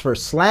motherfuckers for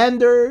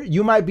slander.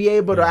 You might be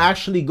able to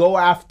actually go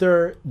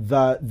after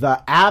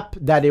the app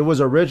that it was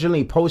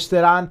originally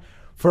posted on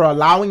for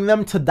allowing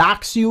them to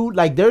dox you.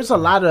 Like there's a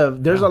lot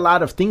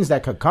of things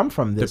that could come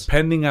from this.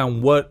 Depending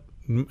on what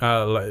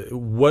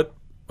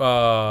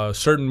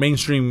certain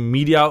mainstream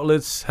media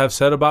outlets have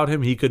said about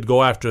him, he could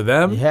go after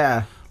them.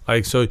 Yeah.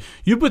 Like, so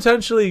you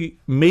potentially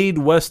made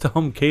West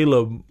Elm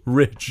Caleb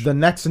rich. The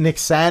next Nick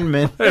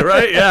Sandman.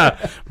 Right?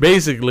 Yeah.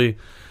 Basically.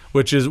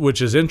 Which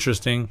is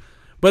interesting,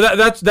 but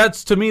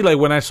that's to me, like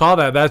when I saw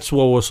that, that's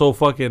what was so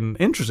fucking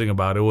interesting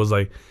about it. Was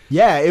like,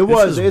 yeah, it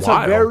was. It's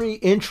wild. A very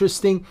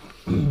interesting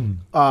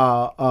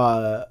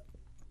a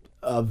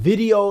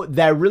video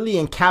that really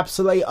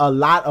encapsulate a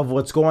lot of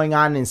what's going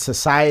on in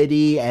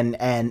society and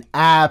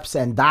apps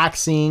and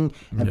doxing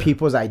and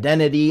people's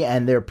identity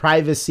and their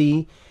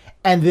privacy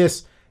and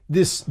this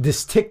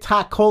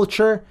TikTok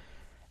culture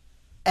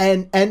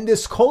and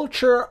this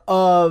culture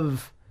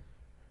of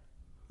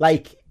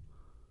like,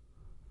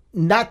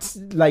 not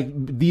like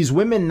these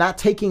women not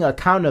taking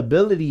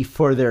accountability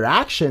for their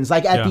actions.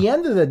 Like at the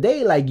end of the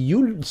day, like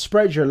you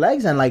spread your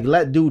legs and like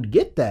let dude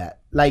get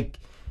that.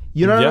 Like,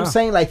 you know what I'm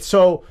saying? Like,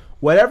 so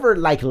whatever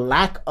like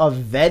lack of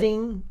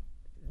vetting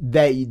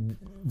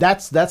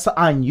that's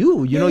on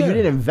you. You know, you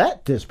didn't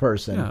vet this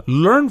person. Yeah.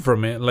 Learn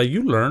from it. Like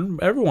you learn.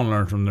 Everyone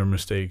learns from their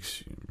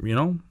mistakes.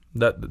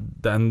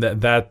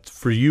 That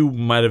for you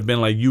might have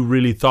been like you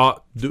really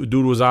thought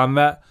dude was on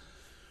that.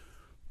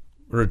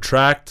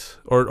 Retract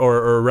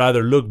or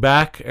rather look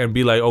back and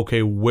be like,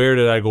 okay, where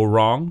did I go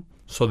wrong?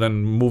 So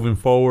then moving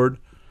forward,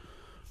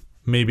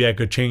 maybe I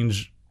could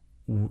change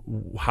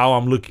how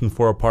I'm looking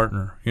for a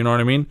partner. You know what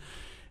I mean?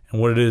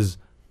 And what it is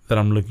that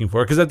I'm looking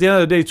for. Because at the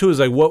end of the day, too, is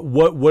like,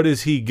 what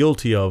is he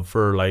guilty of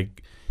for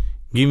like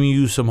giving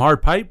you some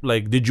hard pipe?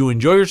 Like, did you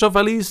enjoy yourself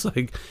at least?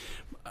 Like,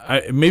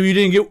 maybe you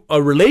didn't get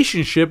a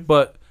relationship,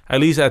 but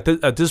at least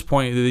at this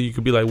point, you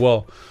could be like,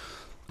 well,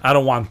 I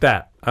don't want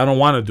that. I don't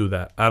want to do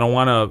that. I don't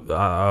want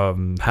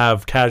to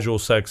have casual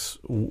sex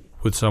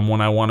with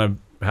someone. I want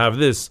to have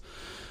this.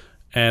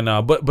 And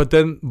but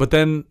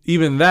then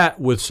even that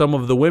with some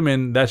of the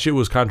women, that shit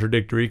was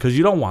contradictory because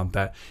you don't want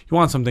that. You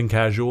want something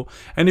casual.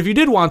 And if you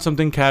did want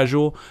something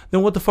casual,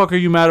 then what the fuck are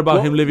you mad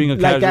about him living a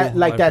casual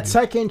life? That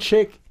second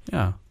chick.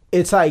 Yeah.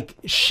 It's like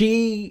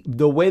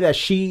the way that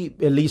she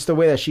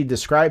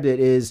described it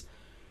is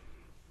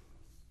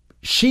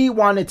she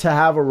wanted to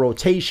have a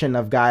rotation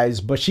of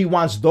guys, but she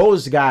wants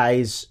those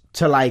guys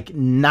to like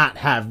not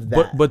have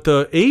that. But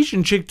the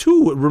Asian chick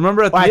too,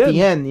 remember at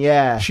the end,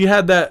 yeah. She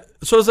had that.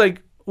 So it's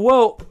like,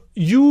 well,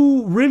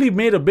 you really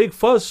made a big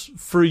fuss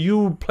for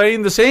you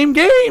playing the same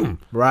game.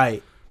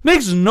 Right.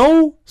 Makes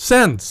no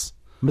sense.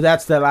 But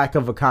that's the lack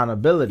of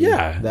accountability.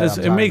 Yeah.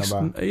 It makes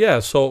about. Yeah,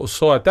 so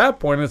at that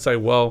point it's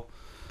like, well,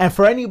 and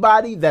for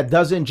anybody that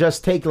doesn't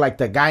just take like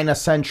the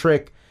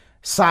gynocentric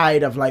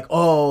side of like,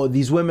 oh,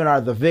 these women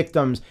are the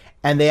victims,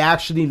 and they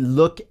actually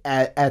look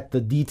at the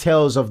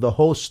details of the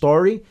whole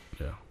story,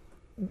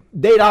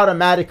 they'd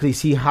automatically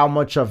see how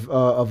much of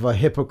a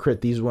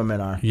hypocrite these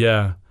women are.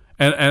 Yeah.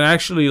 And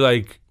actually,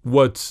 like,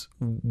 what's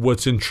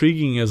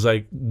intriguing is,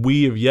 like,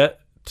 we have yet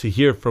to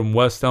hear from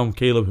West Elm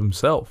Caleb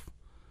himself.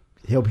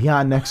 He'll be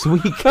on next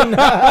week.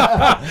 Imagine?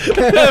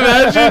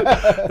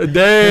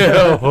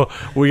 Damn.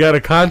 We got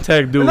to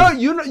contact dude. No,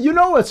 you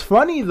know what's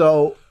funny,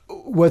 though?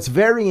 What's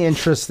very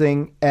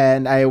interesting,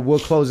 and I will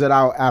close it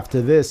out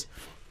after this.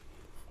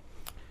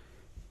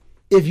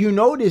 If you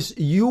notice,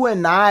 you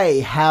and I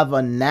have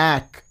a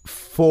knack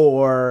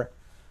for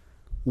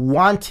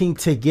wanting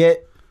to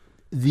get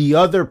the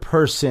other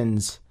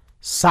person's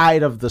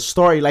side of the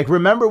story. Like,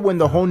 remember when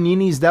the whole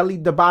Nini's Deli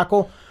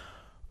debacle?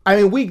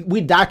 I mean, we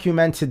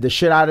documented the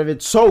shit out of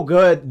it so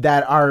good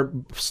that our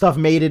stuff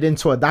made it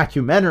into a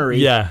documentary.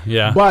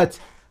 Yeah. But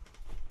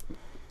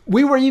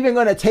we were even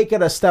going to take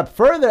it a step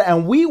further,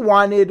 and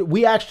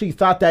we actually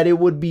thought that it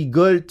would be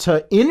good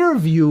to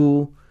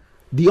interview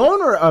the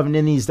owner of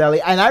Nini's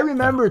Deli. And I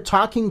remember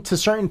talking to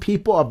certain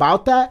people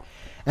about that,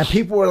 and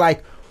people were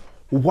like,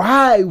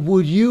 why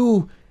would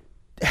you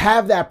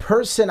have that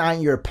person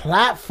on your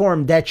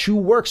platform that you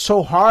work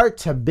so hard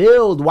to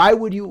build? Why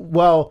would you?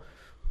 Well,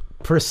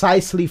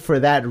 precisely for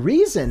that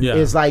reason.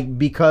 Is like,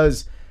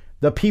 because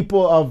the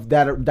people of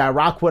that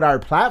rock with our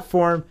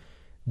platform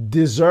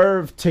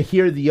deserve to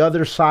hear the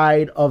other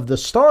side of the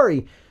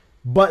story.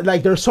 But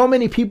like, there's so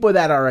many people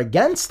that are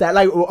against that.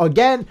 Like,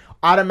 again,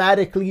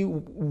 automatically,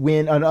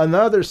 when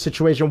another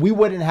situation, we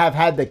wouldn't have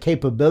had the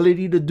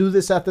capability to do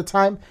this at the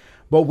time.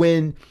 But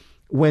when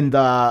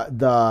the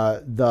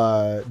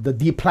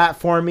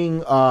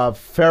deplatforming of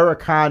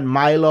Farrakhan,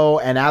 Milo,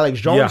 and Alex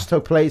Jones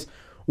took place,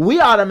 we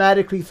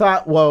automatically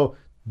thought, well,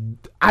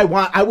 I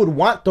would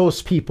want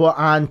those people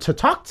on to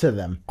talk to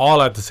them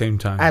all at the same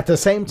time.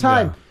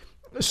 Yeah.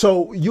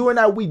 So you and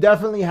I, we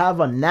definitely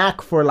have a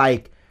knack for,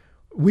 like,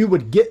 we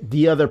would get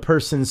the other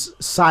person's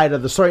side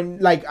of the story.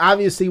 Like,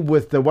 obviously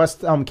with the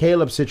West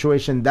Caleb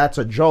situation, that's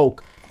a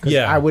joke.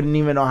 I wouldn't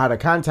even know how to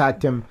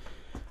contact him.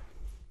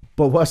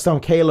 But West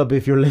Caleb,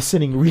 if you're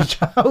listening, reach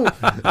out.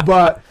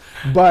 but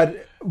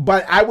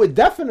I would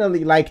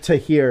definitely like to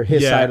hear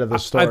his side of the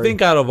story. I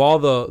think out of all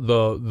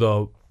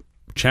the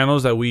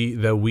channels that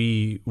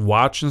we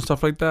watch and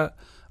stuff like that,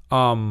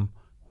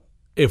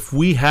 if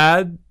we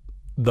had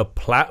the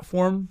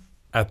platform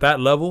at that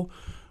level,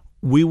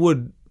 it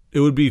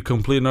would be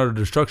complete and utter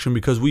destruction,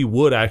 because we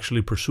would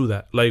actually pursue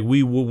that. Like,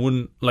 we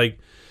wouldn't, like,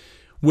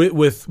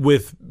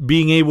 with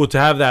being able to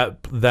have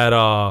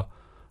that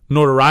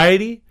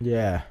notoriety.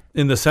 Yeah.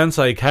 In the sense,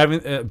 like,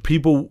 having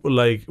people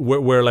like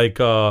where like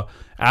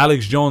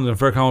Alex Jones and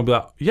Farrakhan would be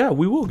like, yeah,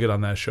 we will get on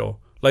that show.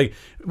 Like,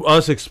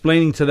 us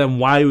explaining to them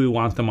why we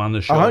want them on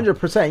the show.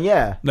 100%,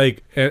 yeah.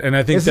 Like, and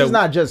I think this is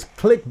not just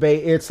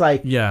clickbait. It's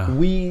like,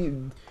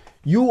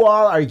 you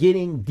all are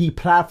getting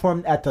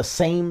deplatformed at the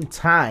same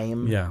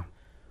time. Yeah.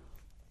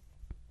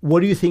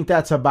 What do you think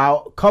that's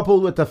about?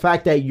 Coupled with the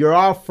fact that you're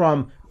all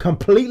from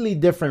completely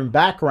different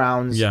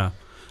backgrounds. Yeah.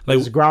 Like,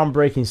 it's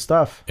groundbreaking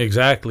stuff.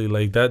 Exactly.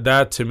 Like,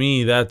 that to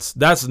me,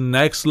 that's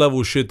next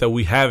level shit that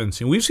we haven't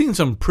seen. We've seen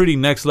some pretty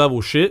next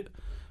level shit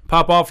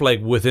pop off,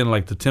 like, within,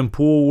 like, the Tim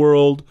Pool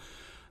world,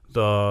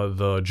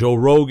 the Joe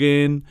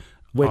Rogan,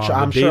 which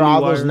I'm sure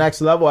all those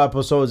next level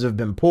episodes have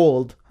been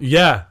pulled.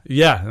 Yeah,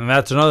 and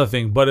that's another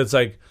thing. But it's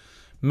like,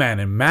 man,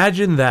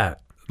 imagine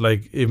that.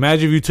 Like,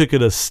 imagine if you took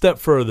it a step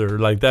further.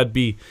 Like, that'd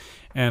be,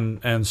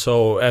 and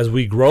so as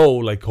we grow,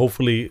 like,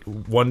 hopefully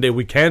one day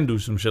we can do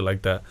some shit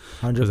like that.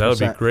 100%. That would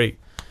be great.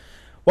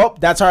 Well,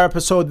 that's our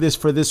episode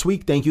for this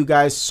week. Thank you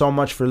guys so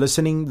much for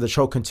listening. The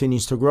show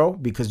continues to grow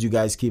because you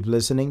guys keep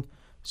listening.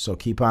 So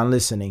keep on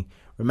listening.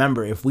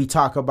 Remember, if we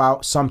talk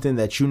about something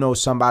that you know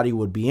somebody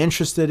would be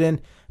interested in,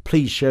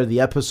 please share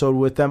the episode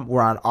with them.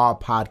 We're on all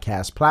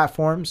podcast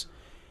platforms.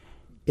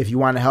 If you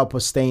want to help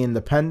us stay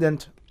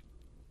independent,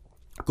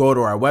 go to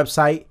our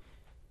website.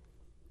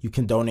 You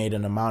can donate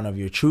an amount of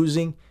your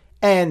choosing.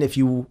 And if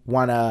you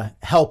want to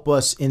help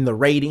us in the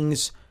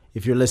ratings,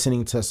 if you're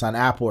listening to us on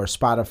Apple or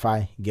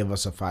Spotify, give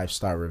us a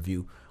 5-star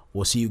review.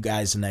 We'll see you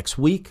guys next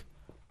week.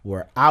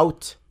 We're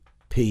out.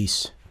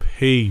 Peace.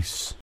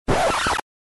 Peace.